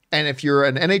 And if you're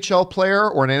an NHL player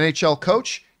or an NHL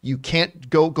coach, you can't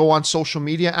go on social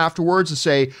media afterwards and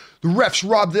say, the refs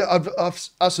robbed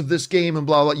us of this game and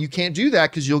blah, blah. You can't do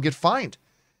that because you'll get fined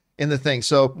in the thing.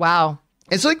 So, wow.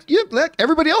 It's like,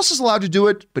 everybody else is allowed to do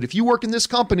it, but if you work in this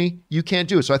company, you can't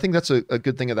do it. So I think that's a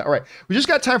good thing of that. All right, we just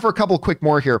got time for a couple of quick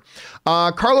more here.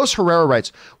 Carlos Herrera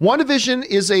writes, WandaVision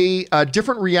is a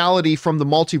different reality from the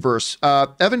multiverse.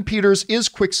 Evan Peters is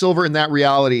Quicksilver in that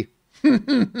reality.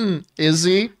 Is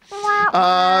he?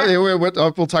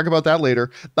 We'll talk about that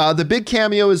later. The big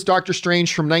cameo is Doctor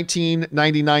Strange from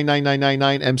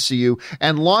 1999 MCU,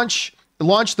 and launch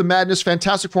the Madness,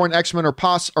 Fantastic Four, and X-Men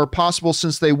are possible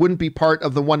since they wouldn't be part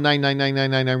of the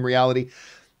 1999 reality.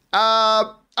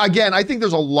 Again, I think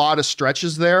there's a lot of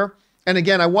stretches there. And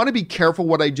again, I want to be careful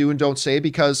what I do and don't say,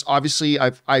 because obviously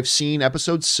I've seen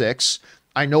episode 6.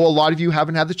 I know a lot of you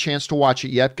haven't had the chance to watch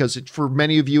it yet, because for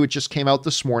many of you, it just came out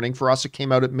this morning. For us, it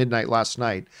came out at midnight last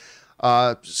night.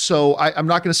 So I'm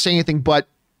not going to say anything, but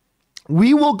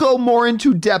we will go more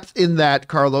into depth in that,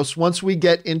 Carlos, once we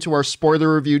get into our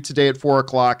spoiler review today at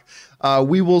 4:00.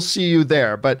 We will see you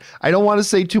there, but I don't want to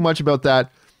say too much about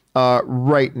that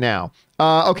right now.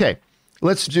 Okay,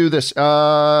 let's do this. Casey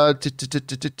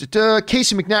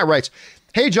McNatt writes,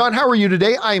 hey, John, how are you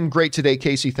today? I am great today,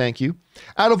 Casey. Thank you.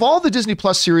 Out of all the Disney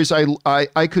Plus series,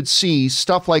 I could see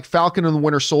stuff like Falcon and the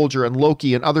Winter Soldier and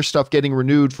Loki and other stuff getting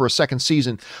renewed for a second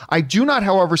season. I do not,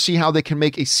 however, see how they can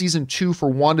make a season 2 for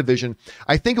WandaVision.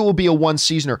 I think it will be a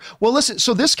one-seasoner. Well, listen,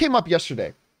 so this came up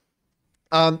yesterday.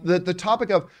 The topic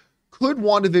of could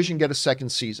WandaVision get a second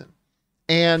season?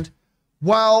 And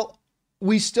while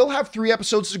we still have 3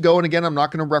 episodes to go, and again, I'm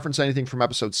not going to reference anything from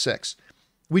episode 6.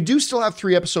 We do still have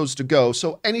 3 episodes to go,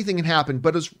 so anything can happen.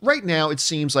 But as right now, it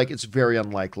seems like it's very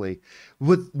unlikely.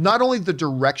 With not only the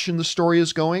direction the story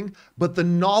is going, but the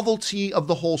novelty of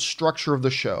the whole structure of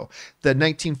the show, the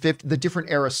 1950, the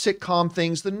different era sitcom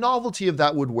things, the novelty of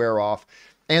that would wear off.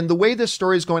 And the way this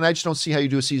story is going, I just don't see how you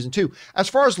do a season 2. As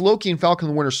far as Loki and Falcon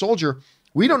and the Winter Soldier,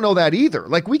 we don't know that either.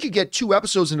 Like, we could get 2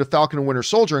 episodes into Falcon and Winter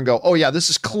Soldier and go, oh yeah, this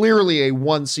is clearly a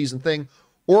 1-season thing,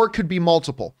 or it could be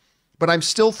multiple. But I'm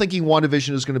still thinking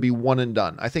WandaVision is going to be one and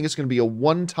done. I think it's going to be a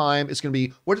one-time. It's going to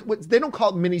be what they don't call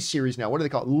it mini-series now. What do they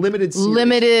call it? Limited series.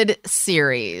 Limited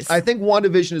series. I think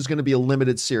WandaVision is going to be a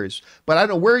limited series. But I don't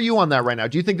know. Where are you on that right now?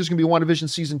 Do you think there's going to be WandaVision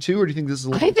season 2, or do you think this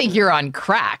is? I think you're on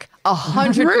crack.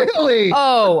 100%. Really?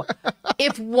 Oh,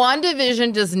 if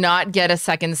WandaVision does not get a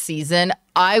second season,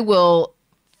 I will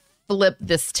flip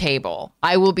this table.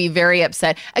 I will be very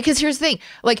upset. Because here's the thing,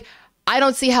 like, I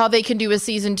don't see how they can do a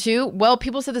season 2. Well,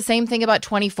 people said the same thing about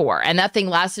 24, and that thing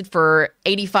lasted for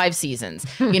 85 seasons.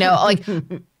 You know, like,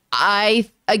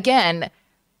 again,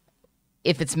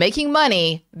 if it's making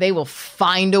money, they will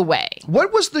find a way.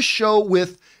 What was the show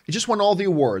with, it just won all the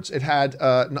awards. It had,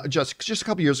 just a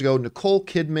couple years ago, Nicole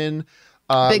Kidman,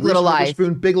 Big Little Lies.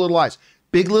 Witherspoon, Big Little Lies.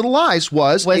 Big Little Lies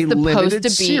was a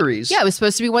limited series. Yeah, it was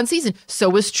supposed to be 1 season. So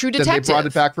was True Detective. Then they brought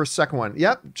it back for a second one.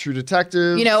 Yep, True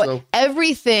Detective. You know,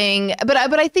 everything. But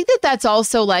I think that's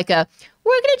also like we're going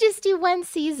to just do 1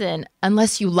 season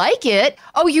unless you like it.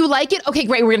 Oh, you like it? Okay,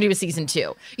 great. We're going to do a season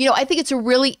 2. You know, I think it's a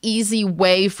really easy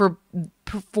way for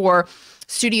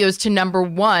studios to, number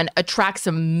one, attract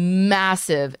some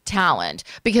massive talent.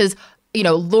 Because, you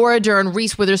know, Laura Dern,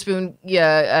 Reese Witherspoon,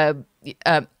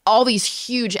 all these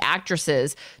huge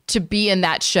actresses to be in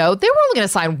that show, they were only going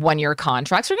to sign 1-year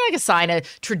contracts. They're going to sign a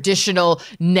traditional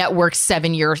network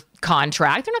 7-year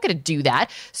contract. They're not going to do that.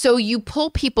 So you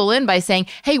pull people in by saying,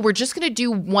 hey, we're just going to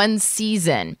do 1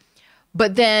 season.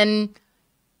 But then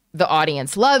the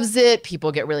audience loves it.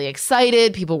 People get really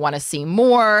excited. People want to see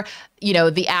more. You know,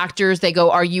 the actors, they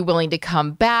go, are you willing to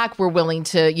come back? We're willing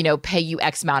to, you know, pay you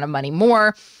X amount of money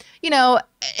more. You know,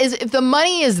 if the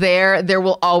money is there, there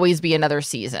will always be another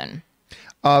season.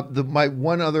 My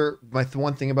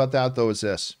one thing about that, though, is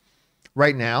this.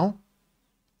 Right now,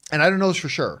 and I don't know this for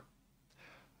sure,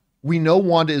 we know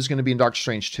Wanda is going to be in Doctor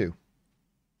Strange 2.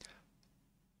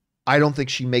 I don't think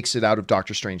she makes it out of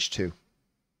Doctor Strange 2.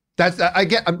 I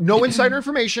get no insider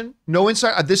information. No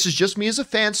insider. This is just me as a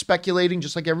fan speculating,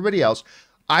 just like everybody else.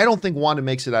 I don't think Wanda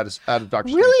makes it out of Doctor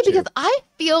Strange. Really? Because I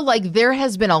feel like there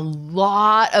has been a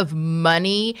lot of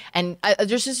money and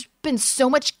there's just been so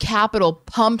much capital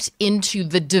pumped into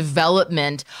the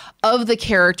development of the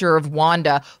character of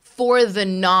Wanda for the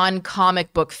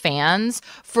non-comic book fans,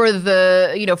 for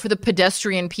the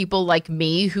pedestrian people like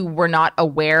me who were not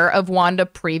aware of Wanda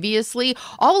previously.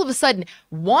 All of a sudden,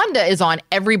 Wanda is on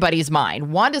everybody's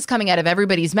mind. Wanda's coming out of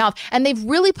everybody's mouth. And they've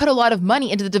really put a lot of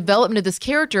money into the development of this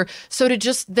character. So to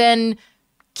just then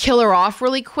kill her off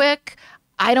really quick,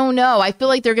 I don't know. I feel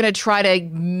like they're going to try to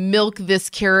milk this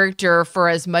character for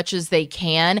as much as they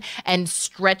can and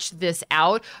stretch this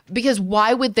out. Because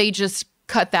why would they just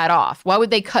cut that off? Why would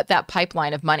they cut that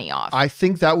pipeline of money off? I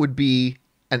think that would be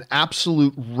an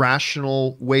absolute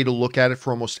rational way to look at it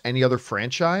for almost any other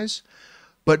franchise.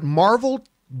 But Marvel,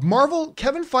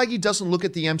 Kevin Feige doesn't look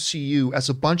at the MCU as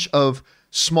a bunch of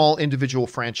small individual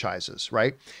franchises,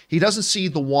 right? He doesn't see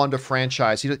the Wanda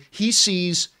franchise. He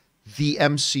sees the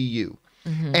MCU.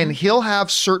 Mm-hmm. And he'll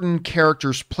have certain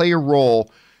characters play a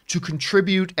role to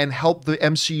contribute and help the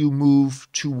MCU move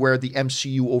to where the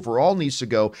MCU overall needs to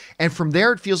go. And from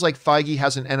there, it feels like Feige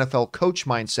has an NFL coach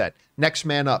mindset. Next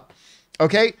man up.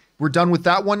 Okay, we're done with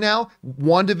that one now.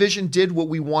 WandaVision did what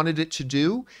we wanted it to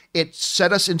do. It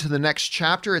set us into the next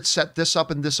chapter. It set this up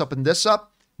and this up and this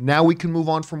up. Now we can move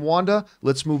on from Wanda.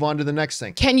 Let's move on to the next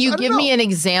thing. Can you give me an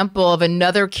example of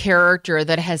another character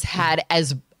that has had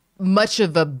as much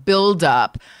of a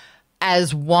buildup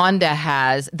as Wanda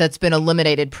has that's been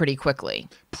eliminated pretty quickly?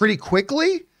 Pretty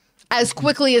quickly? As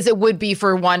quickly as it would be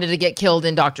for Wanda to get killed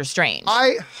in Doctor Strange.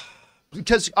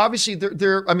 Because obviously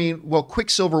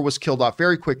Quicksilver was killed off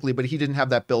very quickly, but he didn't have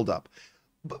that buildup.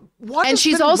 And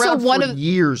she's also one of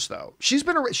years though. She's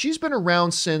been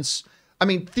around since, I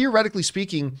mean, theoretically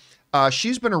speaking,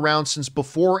 she's been around since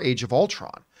before Age of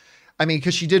Ultron. I mean,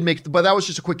 because she did but that was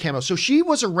just a quick cameo. So she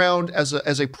was around as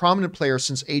a prominent player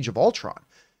since Age of Ultron.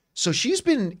 So she's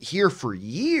been here for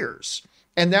years.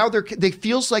 And now they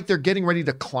feels like they're getting ready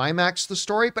to climax the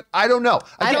story, but I don't know.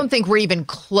 Again, I don't think we're even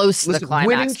close to the climax.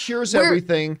 Winning cures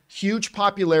everything. Huge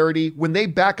popularity. When they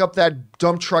back up that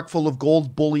dump truck full of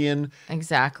gold bullion,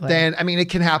 exactly. Then I mean it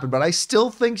can happen. But I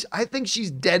think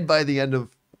she's dead by the end of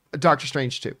Doctor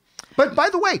Strange 2. But by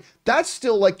the way, that's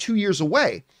still like 2 years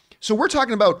away. So we're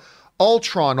talking about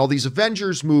Ultron, all these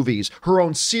Avengers movies, her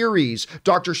own series,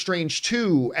 Doctor Strange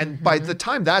 2, and by the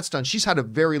time that's done, she's had a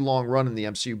very long run in the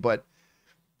MCU. But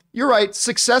you're right.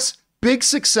 Big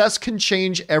success can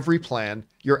change every plan.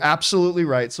 You're absolutely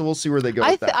right. So we'll see where they go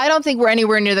with that. I don't think we're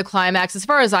anywhere near the climax. As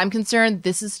far as I'm concerned,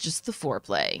 this is just the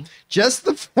foreplay. Just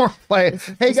the foreplay.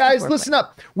 Hey guys, listen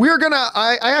up.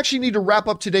 I actually need to wrap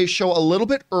up today's show a little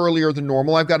bit earlier than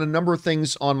normal. I've got a number of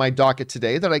things on my docket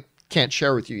today that I can't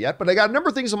share with you yet, but I got a number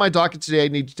of things on my docket today I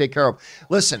need to take care of.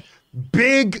 Listen.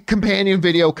 Big companion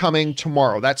video coming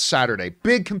tomorrow. That's Saturday.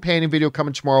 Big companion video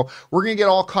coming tomorrow. We're going to get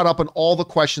all caught up on all the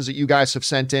questions that you guys have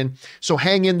sent in. So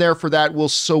hang in there for that.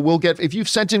 We'll get, if you've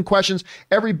sent in questions,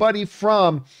 everybody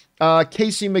from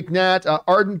Casey McNatt,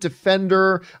 Ardent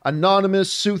Defender,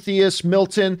 Anonymous, Suthius,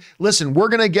 Milton. Listen, we're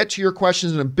going to get to your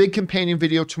questions in a big companion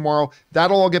video tomorrow.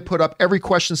 That'll all get put up. Every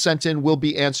question sent in will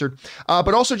be answered.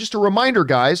 But also just a reminder,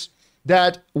 guys,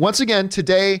 that once again,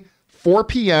 today, 4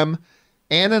 p.m.,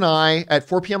 Ann and I, at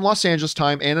 4 p.m. Los Angeles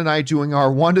time, Ann and I doing our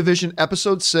WandaVision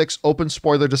Episode 6 open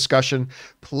spoiler discussion.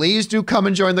 Please do come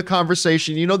and join the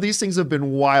conversation. You know, these things have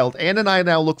been wild. Ann and I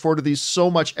now look forward to these so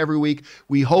much every week.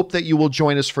 We hope that you will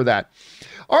join us for that.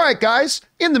 All right, guys.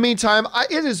 In the meantime,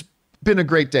 it has been a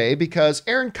great day because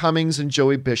Aaron Cummings and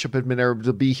Joey Bishop have been able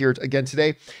to be here again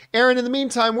today. Aaron, in the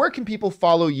meantime, where can people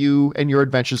follow you and your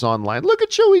adventures online? Look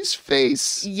at Joey's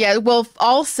face. Yeah, well,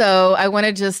 also, I want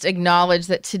to just acknowledge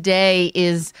that today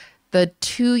is the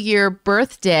 2-year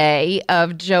birthday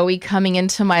of Joey coming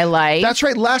into my life. That's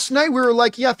right. Last night we were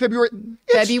like, yeah, February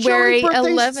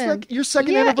 11th. Like your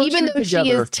second anniversary even though together.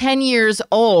 She is 10 years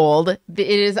old, it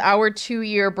is our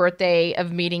 2-year birthday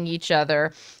of meeting each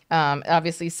other.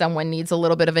 Obviously, someone needs a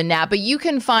little bit of a nap, but you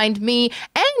can find me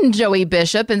and Joey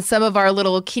Bishop and some of our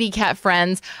little kitty cat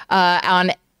friends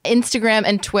on Instagram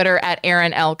and Twitter at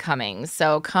Aaron L. Cummings.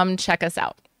 So come check us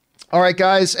out. All right,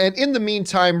 guys. And in the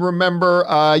meantime, remember,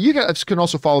 you guys can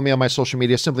also follow me on my social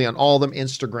media, simply on all of them,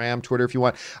 Instagram, Twitter, if you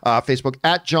want, Facebook,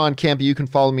 at John Campy. You can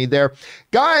follow me there.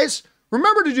 Guys,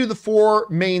 remember to do the 4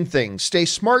 main things. Stay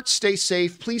smart, stay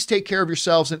safe, please take care of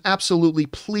yourselves, and absolutely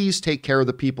please take care of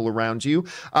the people around you.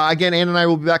 Again, Ann and I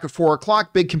will be back at 4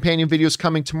 o'clock. Big companion videos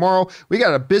coming tomorrow. We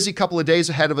got a busy couple of days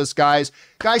ahead of us, guys.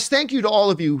 Guys, thank you to all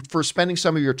of you for spending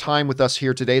some of your time with us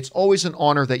here today. It's always an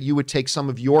honor that you would take some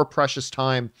of your precious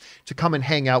time to come and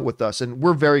hang out with us, and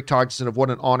we're very cognizant of what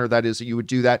an honor that is that you would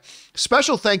do that.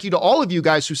 Special thank you to all of you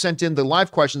guys who sent in the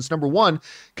live questions. Number 1,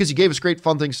 because you gave us great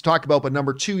fun things to talk about, but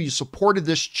number 2, you supported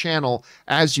this channel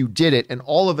as you did it, and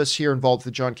all of us here involved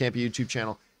with the John Campy YouTube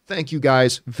channel. Thank you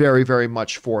guys very, very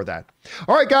much for that.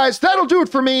 All right, guys, that'll do it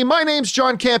for me. My name's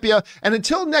John Campia, and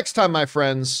until next time, my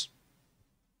friends,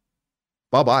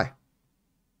 bye-bye.